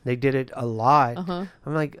work. They did it a lot. I'm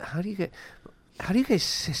like, how do you guys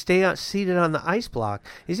stay seated on the ice block?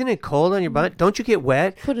 Isn't it cold on your butt? Don't you get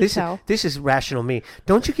wet? Put a towel. This is rational me.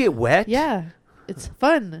 Don't you get wet? Yeah, it's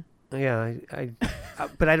fun. Yeah, I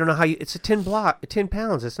but I don't know how you. It's a 10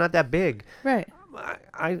 pounds. It's not that big. Right.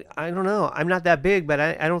 I don't know. I'm not that big, but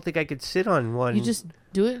I don't think I could sit on one. You just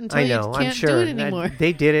do it until you can't I'm sure. do it anymore.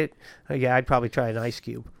 They did it. Yeah, I'd probably try an ice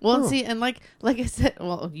cube. Well, see, and like I said,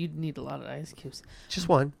 you'd need a lot of ice cubes. Just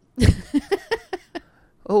one.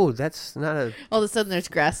 Oh, that's not a... All of a sudden there's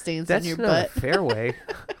grass stains on your butt. That's not a fairway.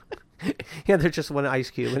 Yeah, there's just one ice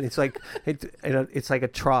cube, and it's like it's like a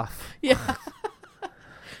trough. Yeah.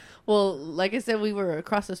 Well, like I said, we were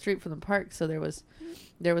across the street from the park, so there was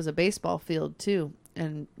a baseball field too.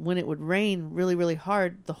 And when it would rain really, really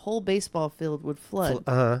hard, the whole baseball field would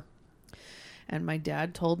flood. And my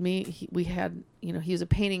dad told me he was a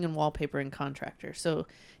painting and wallpapering contractor. So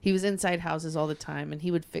he was inside houses all the time and he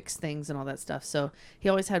would fix things and all that stuff. So he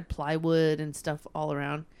always had plywood and stuff all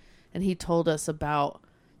around. And he told us about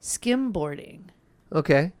skimboarding.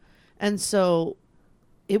 Okay. And so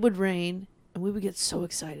it would rain and we would get so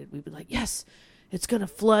excited. We'd be like, yes, it's going to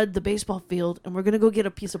flood the baseball field and we're going to go get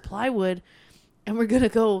a piece of plywood and we're going to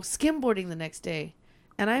go skimboarding the next day.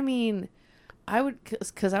 And I mean...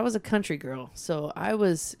 because I was a country girl, so I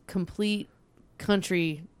was complete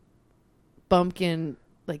country bumpkin,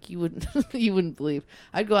 like you wouldn't believe.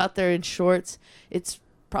 I'd go out there in shorts. It's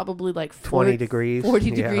probably like 40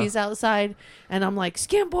 degrees outside, and I'm like,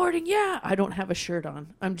 skimboarding, yeah. I don't have a shirt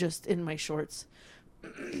on. I'm just in my shorts.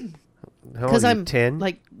 Because I'm 10?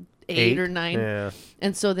 like 8 or 9. Yeah.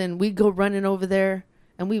 And so then we'd go running over there.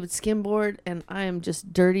 And we would skimboard, and I am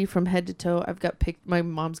just dirty from head to toe. I've got my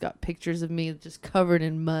mom's got pictures of me just covered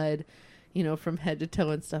in mud, from head to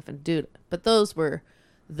toe and stuff. And dude, but those were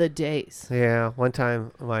the days. Yeah, one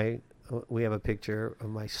time we have a picture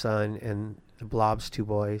of my son and the Blob's two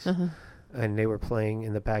boys, and they were playing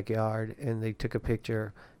in the backyard, and they took a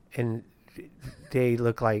picture, and they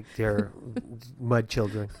look like they're mud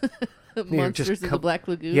children. Monsters in the Black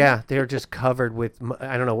Lagoon. Yeah, they were just covered with,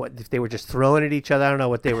 I don't know what, if they were just throwing at each other. I don't know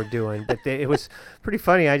what they were doing, but it was pretty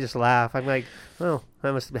funny. I just laugh. I'm like, oh,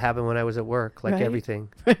 that must have happened when I was at work, like everything.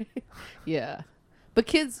 Yeah. But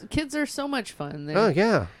kids are so much fun. Oh,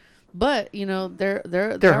 yeah. But, there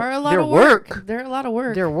are a lot of work. They're a lot of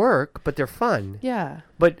work. They're work, but they're fun. Yeah.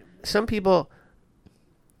 But some people,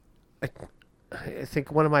 I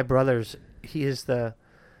think one of my brothers,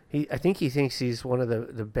 I think he thinks he's one of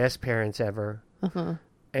the best parents ever.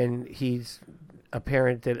 And he's a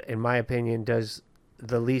parent that, in my opinion, does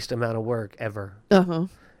the least amount of work ever.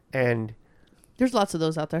 And there's lots of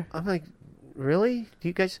those out there. I'm like, really? Do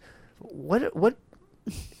you guys, what,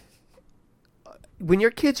 when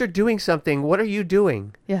your kids are doing something, what are you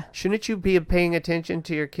doing? Yeah. Shouldn't you be paying attention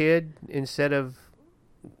to your kid instead of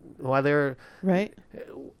while they're... Right.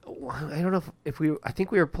 I don't know I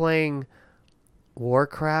think we were playing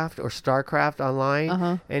Warcraft or Starcraft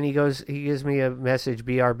online, and he gives me a message,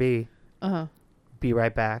 BRB, be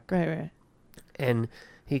right back. Right. And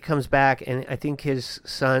he comes back, and I think his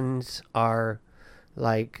sons are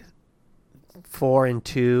like 4 and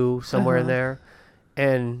 2, somewhere in there,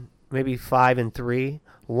 and maybe 5 and 3.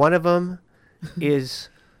 One of them is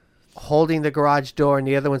holding the garage door, and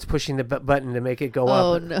the other one's pushing the button to make it go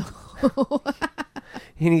up. Oh no.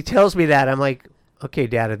 And he tells me that. I'm like, okay,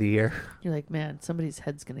 Dad of the Year. You're like, man, somebody's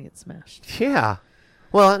head's going to get smashed. Yeah.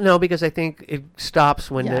 Well, no, because I think it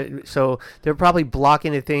stops when so they're probably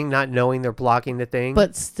blocking the thing, not knowing they're blocking the thing.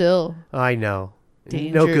 But still. I know.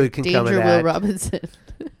 Danger, no good can come of that. Will Robinson.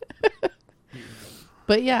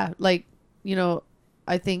 But yeah,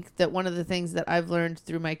 I think that one of the things that I've learned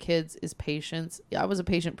through my kids is patience. Yeah, I was a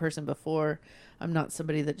patient person before. I'm not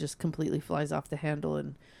somebody that just completely flies off the handle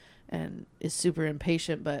and and is super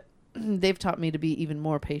impatient, but they've taught me to be even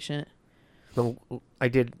more patient. Well,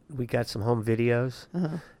 we got some home videos,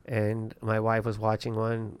 and my wife was watching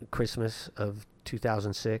one, Christmas of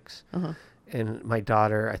 2006, and my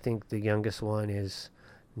daughter, I think the youngest one is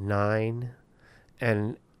 9,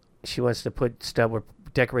 and she wants to put stuff, we're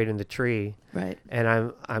decorating the tree, right?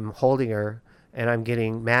 And I'm holding her, and I'm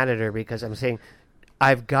getting mad at her because I'm saying,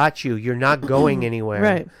 I've got you, you're not going anywhere.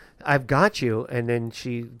 Right. I've got you, and then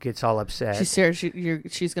she gets all upset. She's scared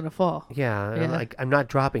she's gonna fall. Yeah, and I'm like, I'm not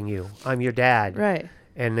dropping you. I'm your dad. Right.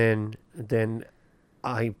 And then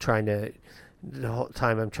I'm trying to, the whole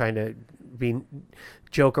time I'm trying to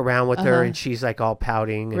joke around with her, and she's like all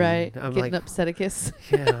pouting. And right. I'm getting like, upseticus.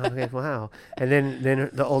 yeah. I'm like, wow. And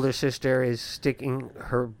then the older sister is sticking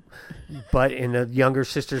her butt in the younger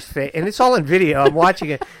sister's face, and it's all in video. I'm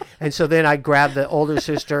watching it, and so then I grab the older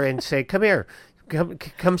sister and say, "Come here,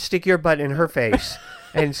 come stick your butt in her face."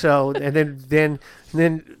 And so, and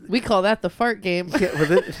then we call that the fart game.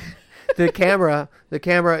 The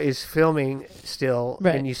camera is filming still,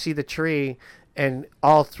 right. And you see the tree, and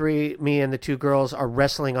all three, me and the two girls, are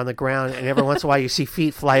wrestling on the ground, and every once in a while you see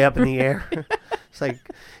feet fly up in the air. It's like,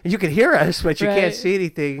 you can hear us, but you can't see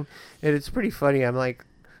anything, and it's pretty funny. I'm like,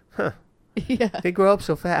 huh, yeah, they grow up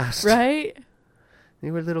so fast, right?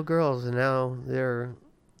 They were little girls, and now they're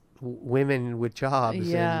women with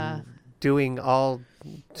jobs, and doing all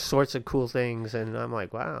sorts of cool things, and I'm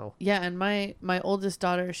like, wow. Yeah, and my oldest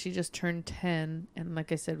daughter, she just turned 10, and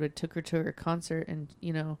like I said, we took her to her concert, and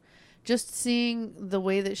just seeing the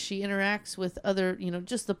way that she interacts with other,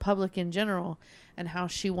 just the public in general, and how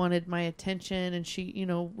she wanted my attention, and she,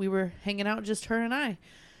 we were hanging out, just her and I,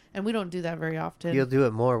 and we don't do that very often. You'll do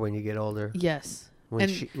it more when you get older. Yes.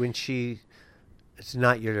 When she it's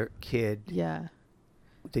not your kid. Yeah.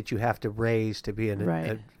 That you have to raise to be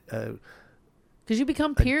because you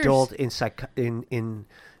become peers. Adult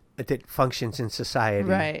that functions in society.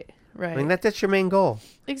 Right. I mean that's your main goal.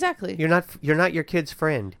 Exactly. You're not your kid's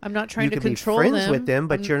friend. I'm not trying to control them. You them. can be friends with them,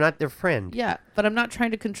 but you're not their friend. Yeah, but I'm not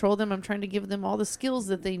trying to control them. I'm trying to give them all the skills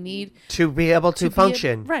that they need to be able to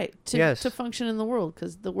function. To function in the world,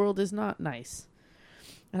 because the world is not nice.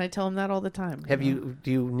 And I tell them that all the time.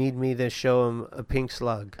 Do you need me to show them a pink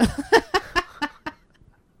slug?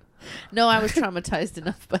 No, I was traumatized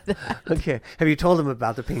enough by that. Okay. Have you told him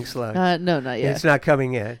about the pink slug? No, not yet. It's not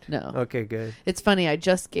coming yet? No. Okay, good. It's funny. I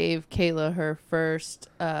just gave Kayla her first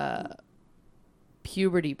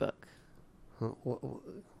puberty book.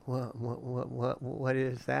 What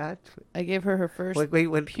is that? I gave her first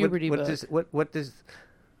puberty book. What does...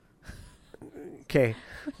 Okay.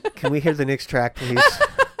 Can we hear the next track, please?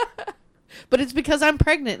 But it's because I'm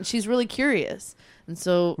pregnant and she's really curious. And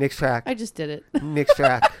so... Next track. I just did it. Next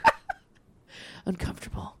track.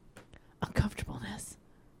 Uncomfortableness.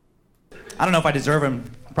 I don't know if I deserve him.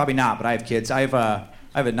 Probably not, but I have kids. I have a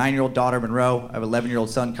 9-year-old daughter, Monroe. I have an 11-year-old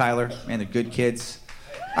son, Kyler. Man, they're good kids.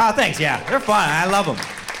 Oh, thanks. Yeah, they're fun. I love them.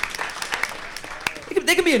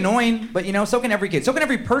 They can be annoying, but so can every kid. So can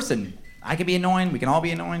every person. I can be annoying. We can all be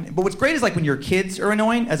annoying. But what's great is like when your kids are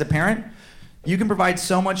annoying as a parent, you can provide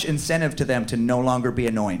so much incentive to them to no longer be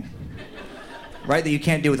annoying. Right? That you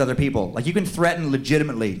can't do with other people. Like you can threaten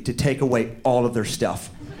legitimately to take away all of their stuff.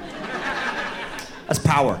 That's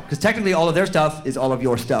power. Because technically all of their stuff is all of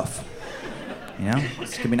your stuff.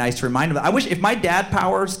 It's gonna be nice to remind them. I wish if my dad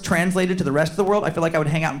powers translated to the rest of the world, I feel like I would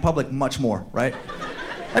hang out in public much more, right?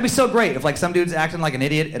 That'd be so great if like some dude's acting like an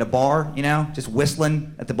idiot at a bar, just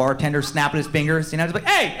whistling at the bartender, snapping his fingers, just like,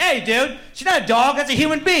 hey, dude, she's not a dog, that's a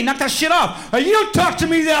human being, knock that shit off. You don't talk to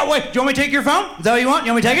me that way. Do you want me to take your phone? Is that what you want?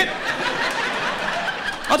 You want me to take it?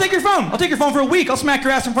 I'll take your phone. I'll take your phone for a week. I'll smack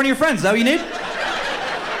your ass in front of your friends. Is that what you need?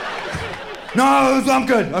 No, I'm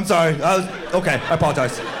good. I'm sorry. Okay, I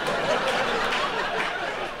apologize.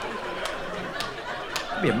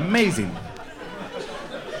 That'd be amazing.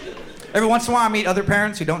 Every once in a while, I meet other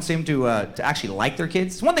parents who don't seem to actually like their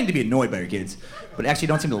kids. It's one thing to be annoyed by your kids, but actually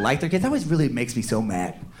don't seem to like their kids. That always really makes me so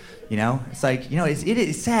mad. It's like, it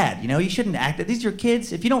is sad. You shouldn't act. These are your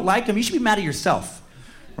kids. If you don't like them, you should be mad at yourself.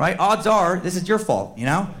 Right? Odds are, this is your fault, You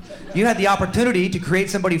had the opportunity to create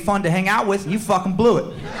somebody fun to hang out with, and you fucking blew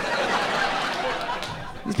it.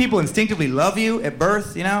 These people instinctively love you at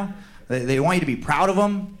birth, They want you to be proud of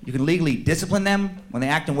them. You can legally discipline them when they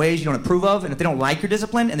act in ways you don't approve of, and if they don't like your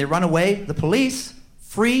discipline and they run away, the police,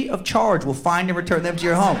 free of charge, will find and return them to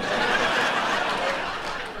your home.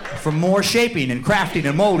 For more shaping and crafting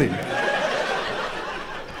and molding.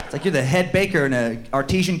 It's like you're the head baker in an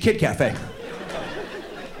artesian kid cafe.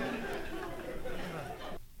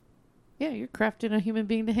 Yeah, you're crafting a human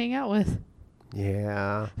being to hang out with.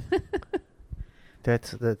 Yeah.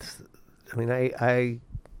 That's. I mean, I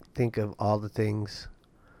think of all the things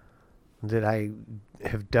that I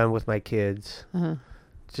have done with my kids,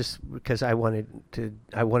 just because I wanted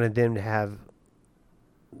them to have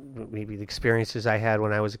maybe the experiences I had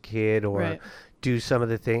when I was a kid, or do some of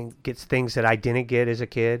the things that I didn't get as a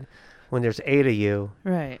kid. When there's 8 of you,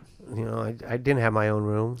 right? You know, I didn't have my own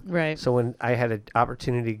room, right? So when I had an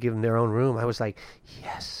opportunity to give them their own room, I was like,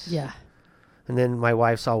 yes, yeah. And then my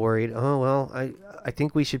wife's all worried. Oh well, I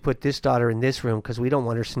think we should put this daughter in this room because we don't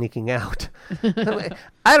want her sneaking out.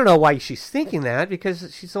 I don't know why she's thinking that,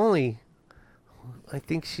 because she's only, I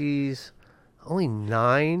think she's only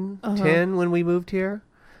 9, 10 when we moved here.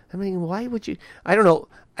 I mean, why would you? I don't know.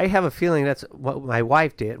 I have a feeling that's what my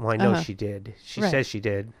wife did. Well, I know she did. She says she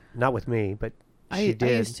did. Not with me, but she did.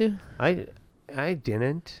 I used to. I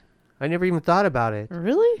didn't. I never even thought about it.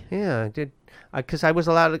 Really? Yeah, I did. Because I was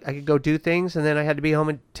allowed. I could go do things, and then I had to be home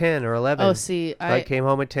at 10 or 11. Oh, see, so I came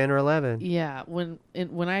home at 10 or 11. Yeah, when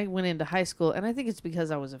I went into high school, and I think it's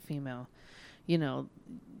because I was a female, you know,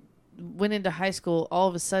 went into high school, all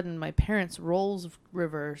of a sudden my parents' roles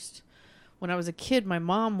reversed. When I was a kid, my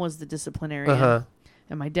mom was the disciplinarian,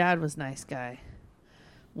 and my dad was nice guy.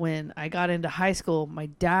 When I got into high school, my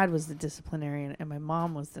dad was the disciplinarian, and my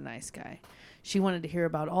mom was the nice guy. She wanted to hear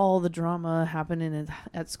about all the drama happening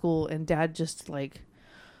at school, and Dad just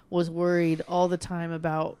was worried all the time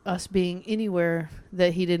about us being anywhere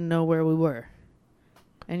that he didn't know where we were.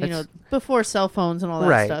 And before cell phones and all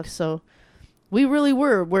that stuff, so we really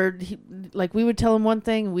were where we would tell him one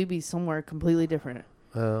thing, we'd be somewhere completely different.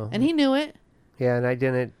 Oh. And he knew it. Yeah, and I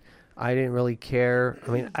didn't really care.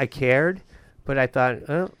 I mean, I cared, but I thought,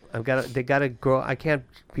 they got to grow. I can't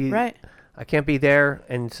be right. I can't be there,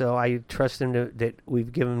 and so I trust them that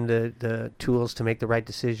we've given them the tools to make the right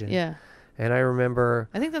decision. Yeah. And I remember...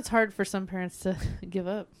 I think that's hard for some parents to give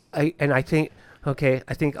up. I think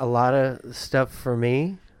a lot of stuff for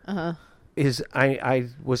me is I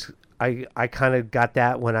kind of got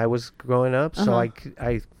that when I was growing up, so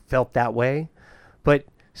I felt that way. But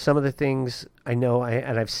some of the things I know,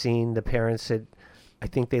 and I've seen the parents that I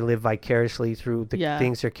think they live vicariously through the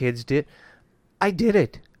things their kids did. I did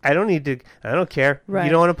it. I don't care. Right. You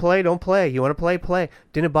don't want to play, don't play. You want to play.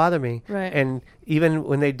 Didn't bother me. Right. And even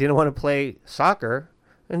when they didn't want to play soccer,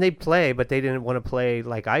 and they'd play, but they didn't want to play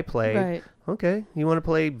like I played. Right. Okay. You want to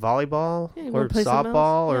play volleyball or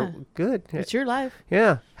softball or good. It's your life.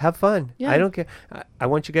 Yeah. Have fun. Yeah. I don't care. I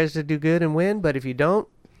want you guys to do good and win, but if you don't,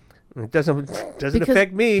 it doesn't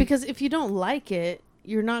affect me. Because if you don't like it,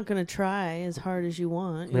 you're not going to try as hard as you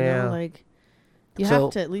want. You know, you have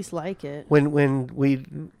to at least like it. When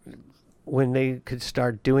they could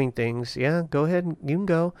start doing things, go ahead, you can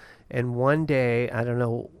go. And one day, I don't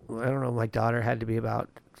know, my daughter had to be about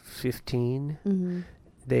 15. Mm-hmm.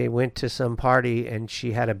 They went to some party and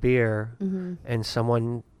she had a beer, and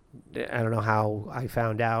someone, I don't know how I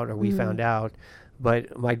found out or we found out,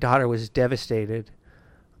 but my daughter was devastated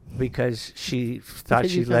because she thought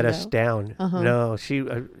she let us down. No, she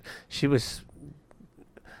was.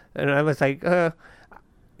 And I was like,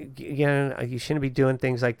 you shouldn't be doing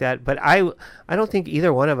things like that. But I don't think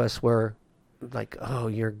either one of us were like, oh,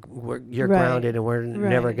 you're grounded and we're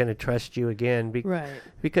never going to trust you again.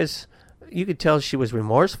 Because you could tell she was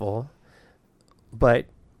remorseful. But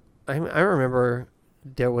I remember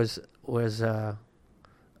there was when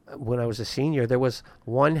I was a senior, there was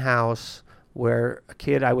one house where a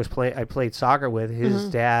kid I played soccer with, his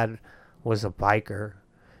dad was a biker.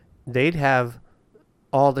 They'd have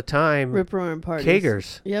all the time rip-roaring parties,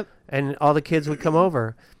 kegers. Yep. And all the kids would come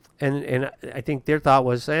over, and I think their thought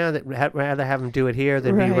was, they'd rather have them do it here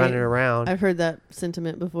than be running around. I've heard that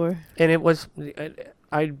sentiment before. And it was,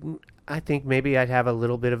 I think maybe I'd have a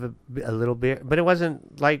little bit of a little beer, but it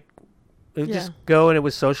wasn't like it would just go, and it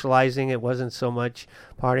was socializing. It wasn't so much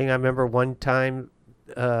partying. I remember one time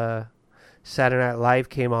Saturday Night Live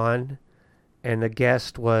came on, and the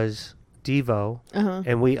guest was Devo,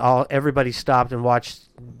 and everybody stopped and watched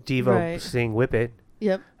Devo sing "Whip It."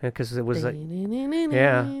 Yep. Because it was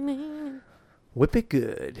whip it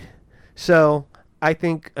good. So I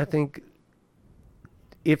think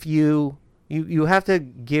if you have to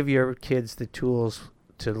give your kids the tools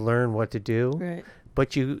to learn what to do, right?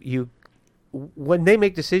 But you when they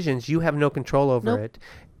make decisions, you have no control over it,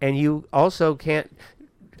 and you also can't.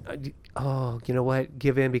 You know what?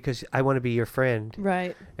 Give in because I want to be your friend.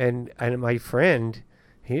 Right. And my friend,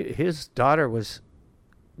 his daughter was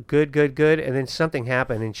good, and then something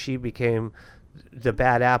happened, and she became the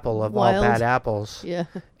bad apple of all bad apples. Yeah.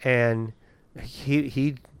 And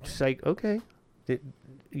he's like, okay,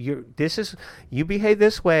 you behave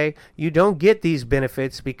this way. You don't get these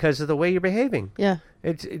benefits because of the way you're behaving. Yeah.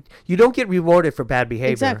 You don't get rewarded for bad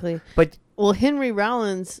behavior. Exactly. But Henry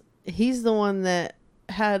Rollins, he's the one that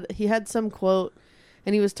had some quote,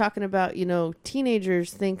 and he was talking about,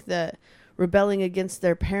 teenagers think that rebelling against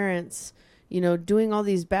their parents, doing all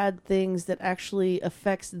these bad things that actually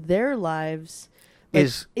affects their lives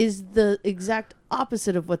is the exact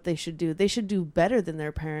opposite of what they should do. They should do better than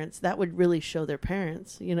their parents. That would really show their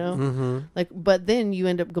parents, Mm-hmm. But then you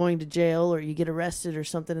end up going to jail or you get arrested or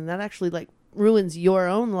something, and that actually ruins your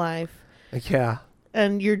own life. Yeah.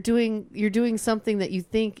 And you're doing something that you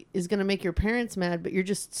think is going to make your parents mad, but you're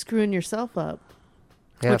just screwing yourself up.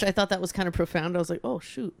 Yeah. Which I thought that was kind of profound. I was like, oh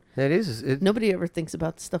shoot. That is. Nobody ever thinks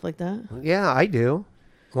about stuff like that. Yeah, I do.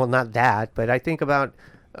 Well, not that, but I think about.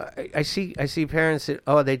 I see parents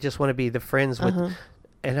that they just want to be the friends with,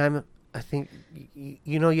 and I think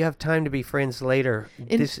you have time to be friends later.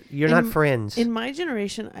 You're not friends. In my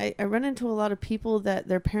generation, I run into a lot of people that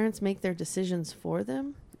their parents make their decisions for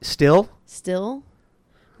them. Still,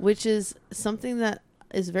 which is something that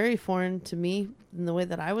is very foreign to me in the way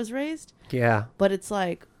that I was raised. Yeah, but it's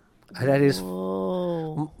like that is.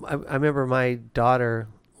 Whoa. I remember my daughter.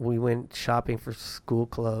 We went shopping for school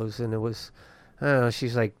clothes, and it was. I don't know,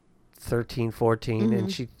 she's like 13, 14,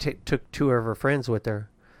 and she took two of her friends with her.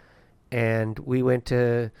 And we went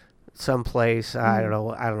to some place, I don't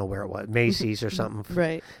know where it was, Macy's or something.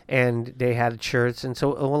 Right. And they had shirts. And so,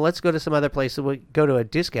 let's go to some other place. So we go to a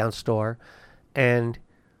discount store, and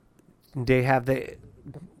they have the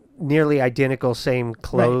nearly identical same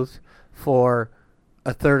clothes for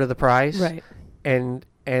a third of the price. Right. And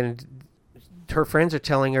her friends are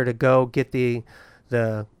telling her to go get the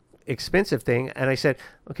expensive thing, and I said,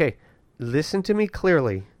 okay, listen to me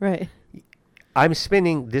clearly. Right. I'm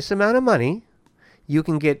spending this amount of money. You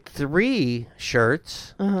can get 3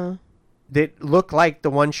 shirts that look like the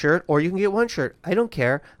one shirt, or you can get one shirt. I don't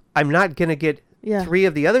care. I'm not going to get 3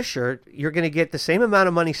 of the other shirt. You're going to get the same amount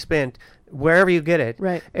of money spent wherever you get it.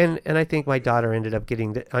 Right. And I think my daughter ended up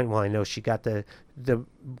getting I know she got the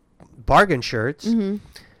bargain shirts,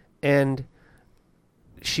 and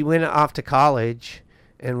she went off to college.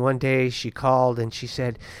 And one day she called and she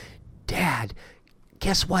said, Dad,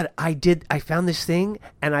 guess what? I found this thing,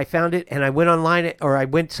 and I found it, and I went online, or I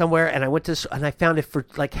went somewhere, and and I found it for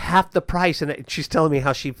like half the price. And she's telling me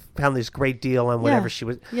how she found this great deal on whatever she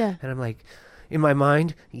was. Yeah. And I'm like, in my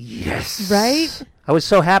mind, yes. Right? I was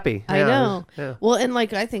so happy. I know. Well, and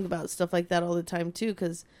I think about stuff like that all the time too,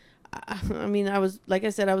 because I mean, I was, like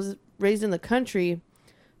I said, I was raised in the country,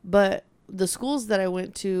 but the schools that I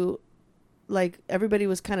went to, everybody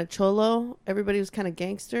was kind of cholo, everybody was kind of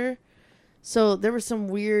gangster. So there were some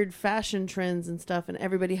weird fashion trends and stuff, and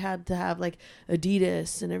everybody had to have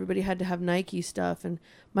Adidas, and everybody had to have Nike stuff. And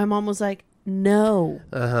my mom was like, no.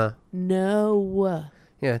 No.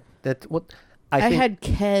 Yeah. That's what I had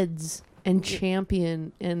Keds and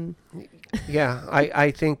Champion and yeah,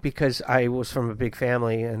 I think because I was from a big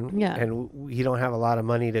family and you don't have a lot of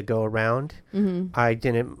money to go around.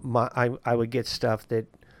 I would get stuff that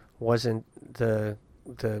wasn't the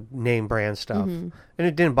name brand stuff, and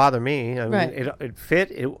it didn't bother me. I mean, it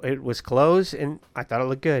fit. It was clothes, and I thought it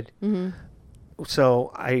looked good.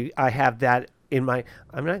 So I have that in my.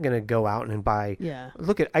 I'm not gonna go out and buy. Yeah.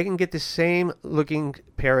 I can get the same looking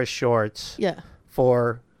pair of shorts. Yeah.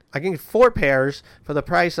 I can get 4 pairs for the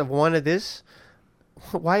price of one of this.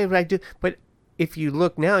 Why would I do? But if you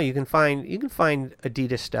look now, you can find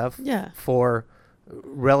Adidas stuff. Yeah. For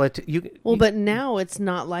relative. But now it's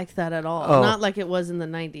not like that at all. Not like it was in the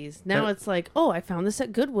 90s. Now it's like, I found this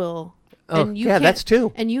at Goodwill. And that's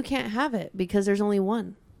 2. And you can't have it because there's only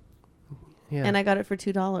one. Yeah. And I got it for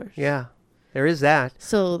 $2. Yeah. There is that.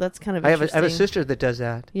 So that's kind of interesting. I have a sister that does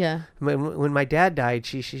that. Yeah. When my dad died,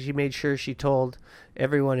 she made sure she told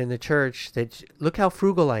everyone in the church that, look how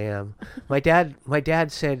frugal I am. My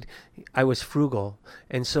dad said I was frugal.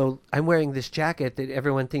 And so I'm wearing this jacket that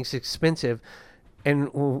everyone thinks is expensive.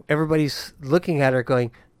 And everybody's looking at her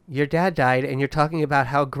going, your dad died and you're talking about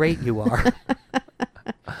how great you are.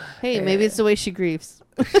 Hey, maybe it's the way she grieves.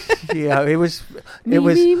 Yeah, it was me.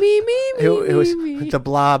 The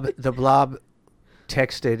blob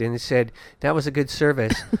texted and it said, that was a good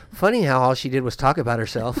service. Funny how all she did was talk about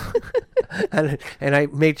herself. and I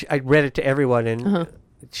read it to everyone, and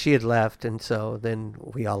she had left, and so then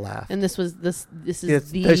we all laughed. And this is the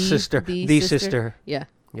sister. The sister. Yeah.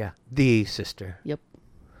 Yeah, the sister. Yep.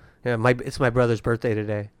 Yeah, it's my brother's birthday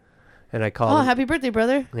today. And I called him. Happy birthday,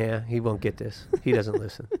 brother. Yeah, he won't get this. He doesn't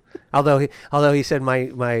listen. Although he said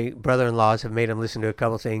my brother-in-laws have made him listen to a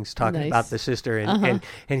couple things talking about the sister, and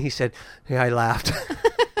he said, yeah, I laughed.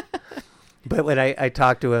 But when I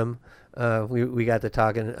talked to him, we got to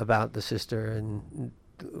talking about the sister, and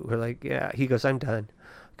we're like, yeah. He goes, I'm done.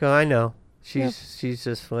 I go, I know. She's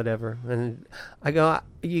just whatever. And I go,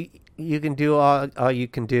 you can do all you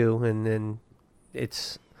can do, and then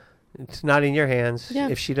it's not in your hands. Yeah.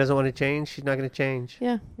 If she doesn't want to change, she's not going to change.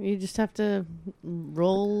 Yeah, you just have to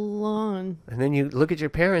roll on. And then you look at your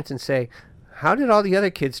parents and say, how did all the other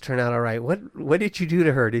kids turn out all right? What did you do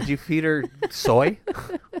to her? Did you feed her soy?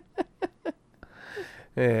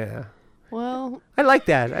 Yeah. Well, I like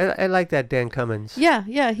that. I like that, Dan Cummins. Yeah.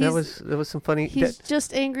 That was some funny. He's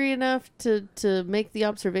just angry enough to make the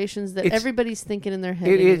observations that everybody's thinking in their head.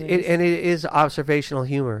 It is observational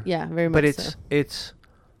humor. Yeah, very much. But it's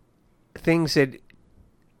things that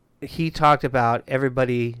he talked about.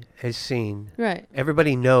 Everybody has seen. Right.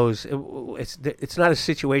 Everybody knows. It's not a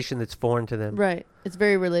situation that's foreign to them. Right. It's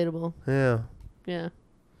very relatable. Yeah. Yeah.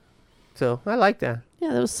 So I like that.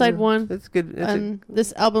 Yeah, that was side one. That's good.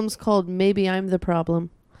 This album's called Maybe I'm the Problem.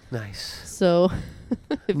 Nice. So,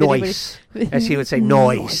 noise, as he would say,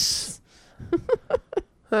 noise.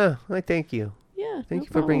 I thank you. Yeah. Thank you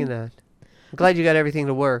for bringing that. I'm glad you got everything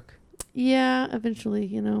to work. Yeah, eventually,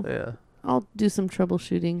 Yeah. I'll do some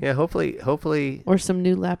troubleshooting. Yeah, hopefully. Or some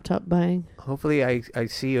new laptop buying. Hopefully I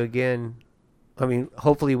see you again. I mean,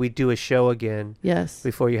 hopefully we do a show again. Yes.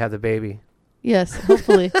 Before you have the baby. Yes,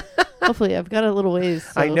 hopefully. Hopefully, I've got a little ways.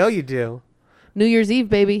 So. I know you do. New Year's Eve,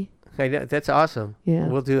 baby. I know, that's awesome. Yeah.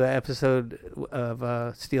 We'll do an episode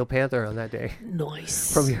of Steel Panther on that day.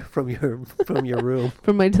 Nice. From your room.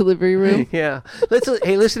 From my delivery room. Yeah.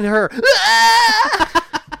 Listen to her.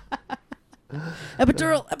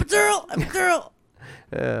 Epidural.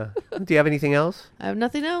 Do you have anything else? I have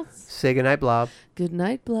nothing else. Say goodnight, Blob. Good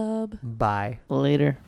night, Blob. Bye. Later.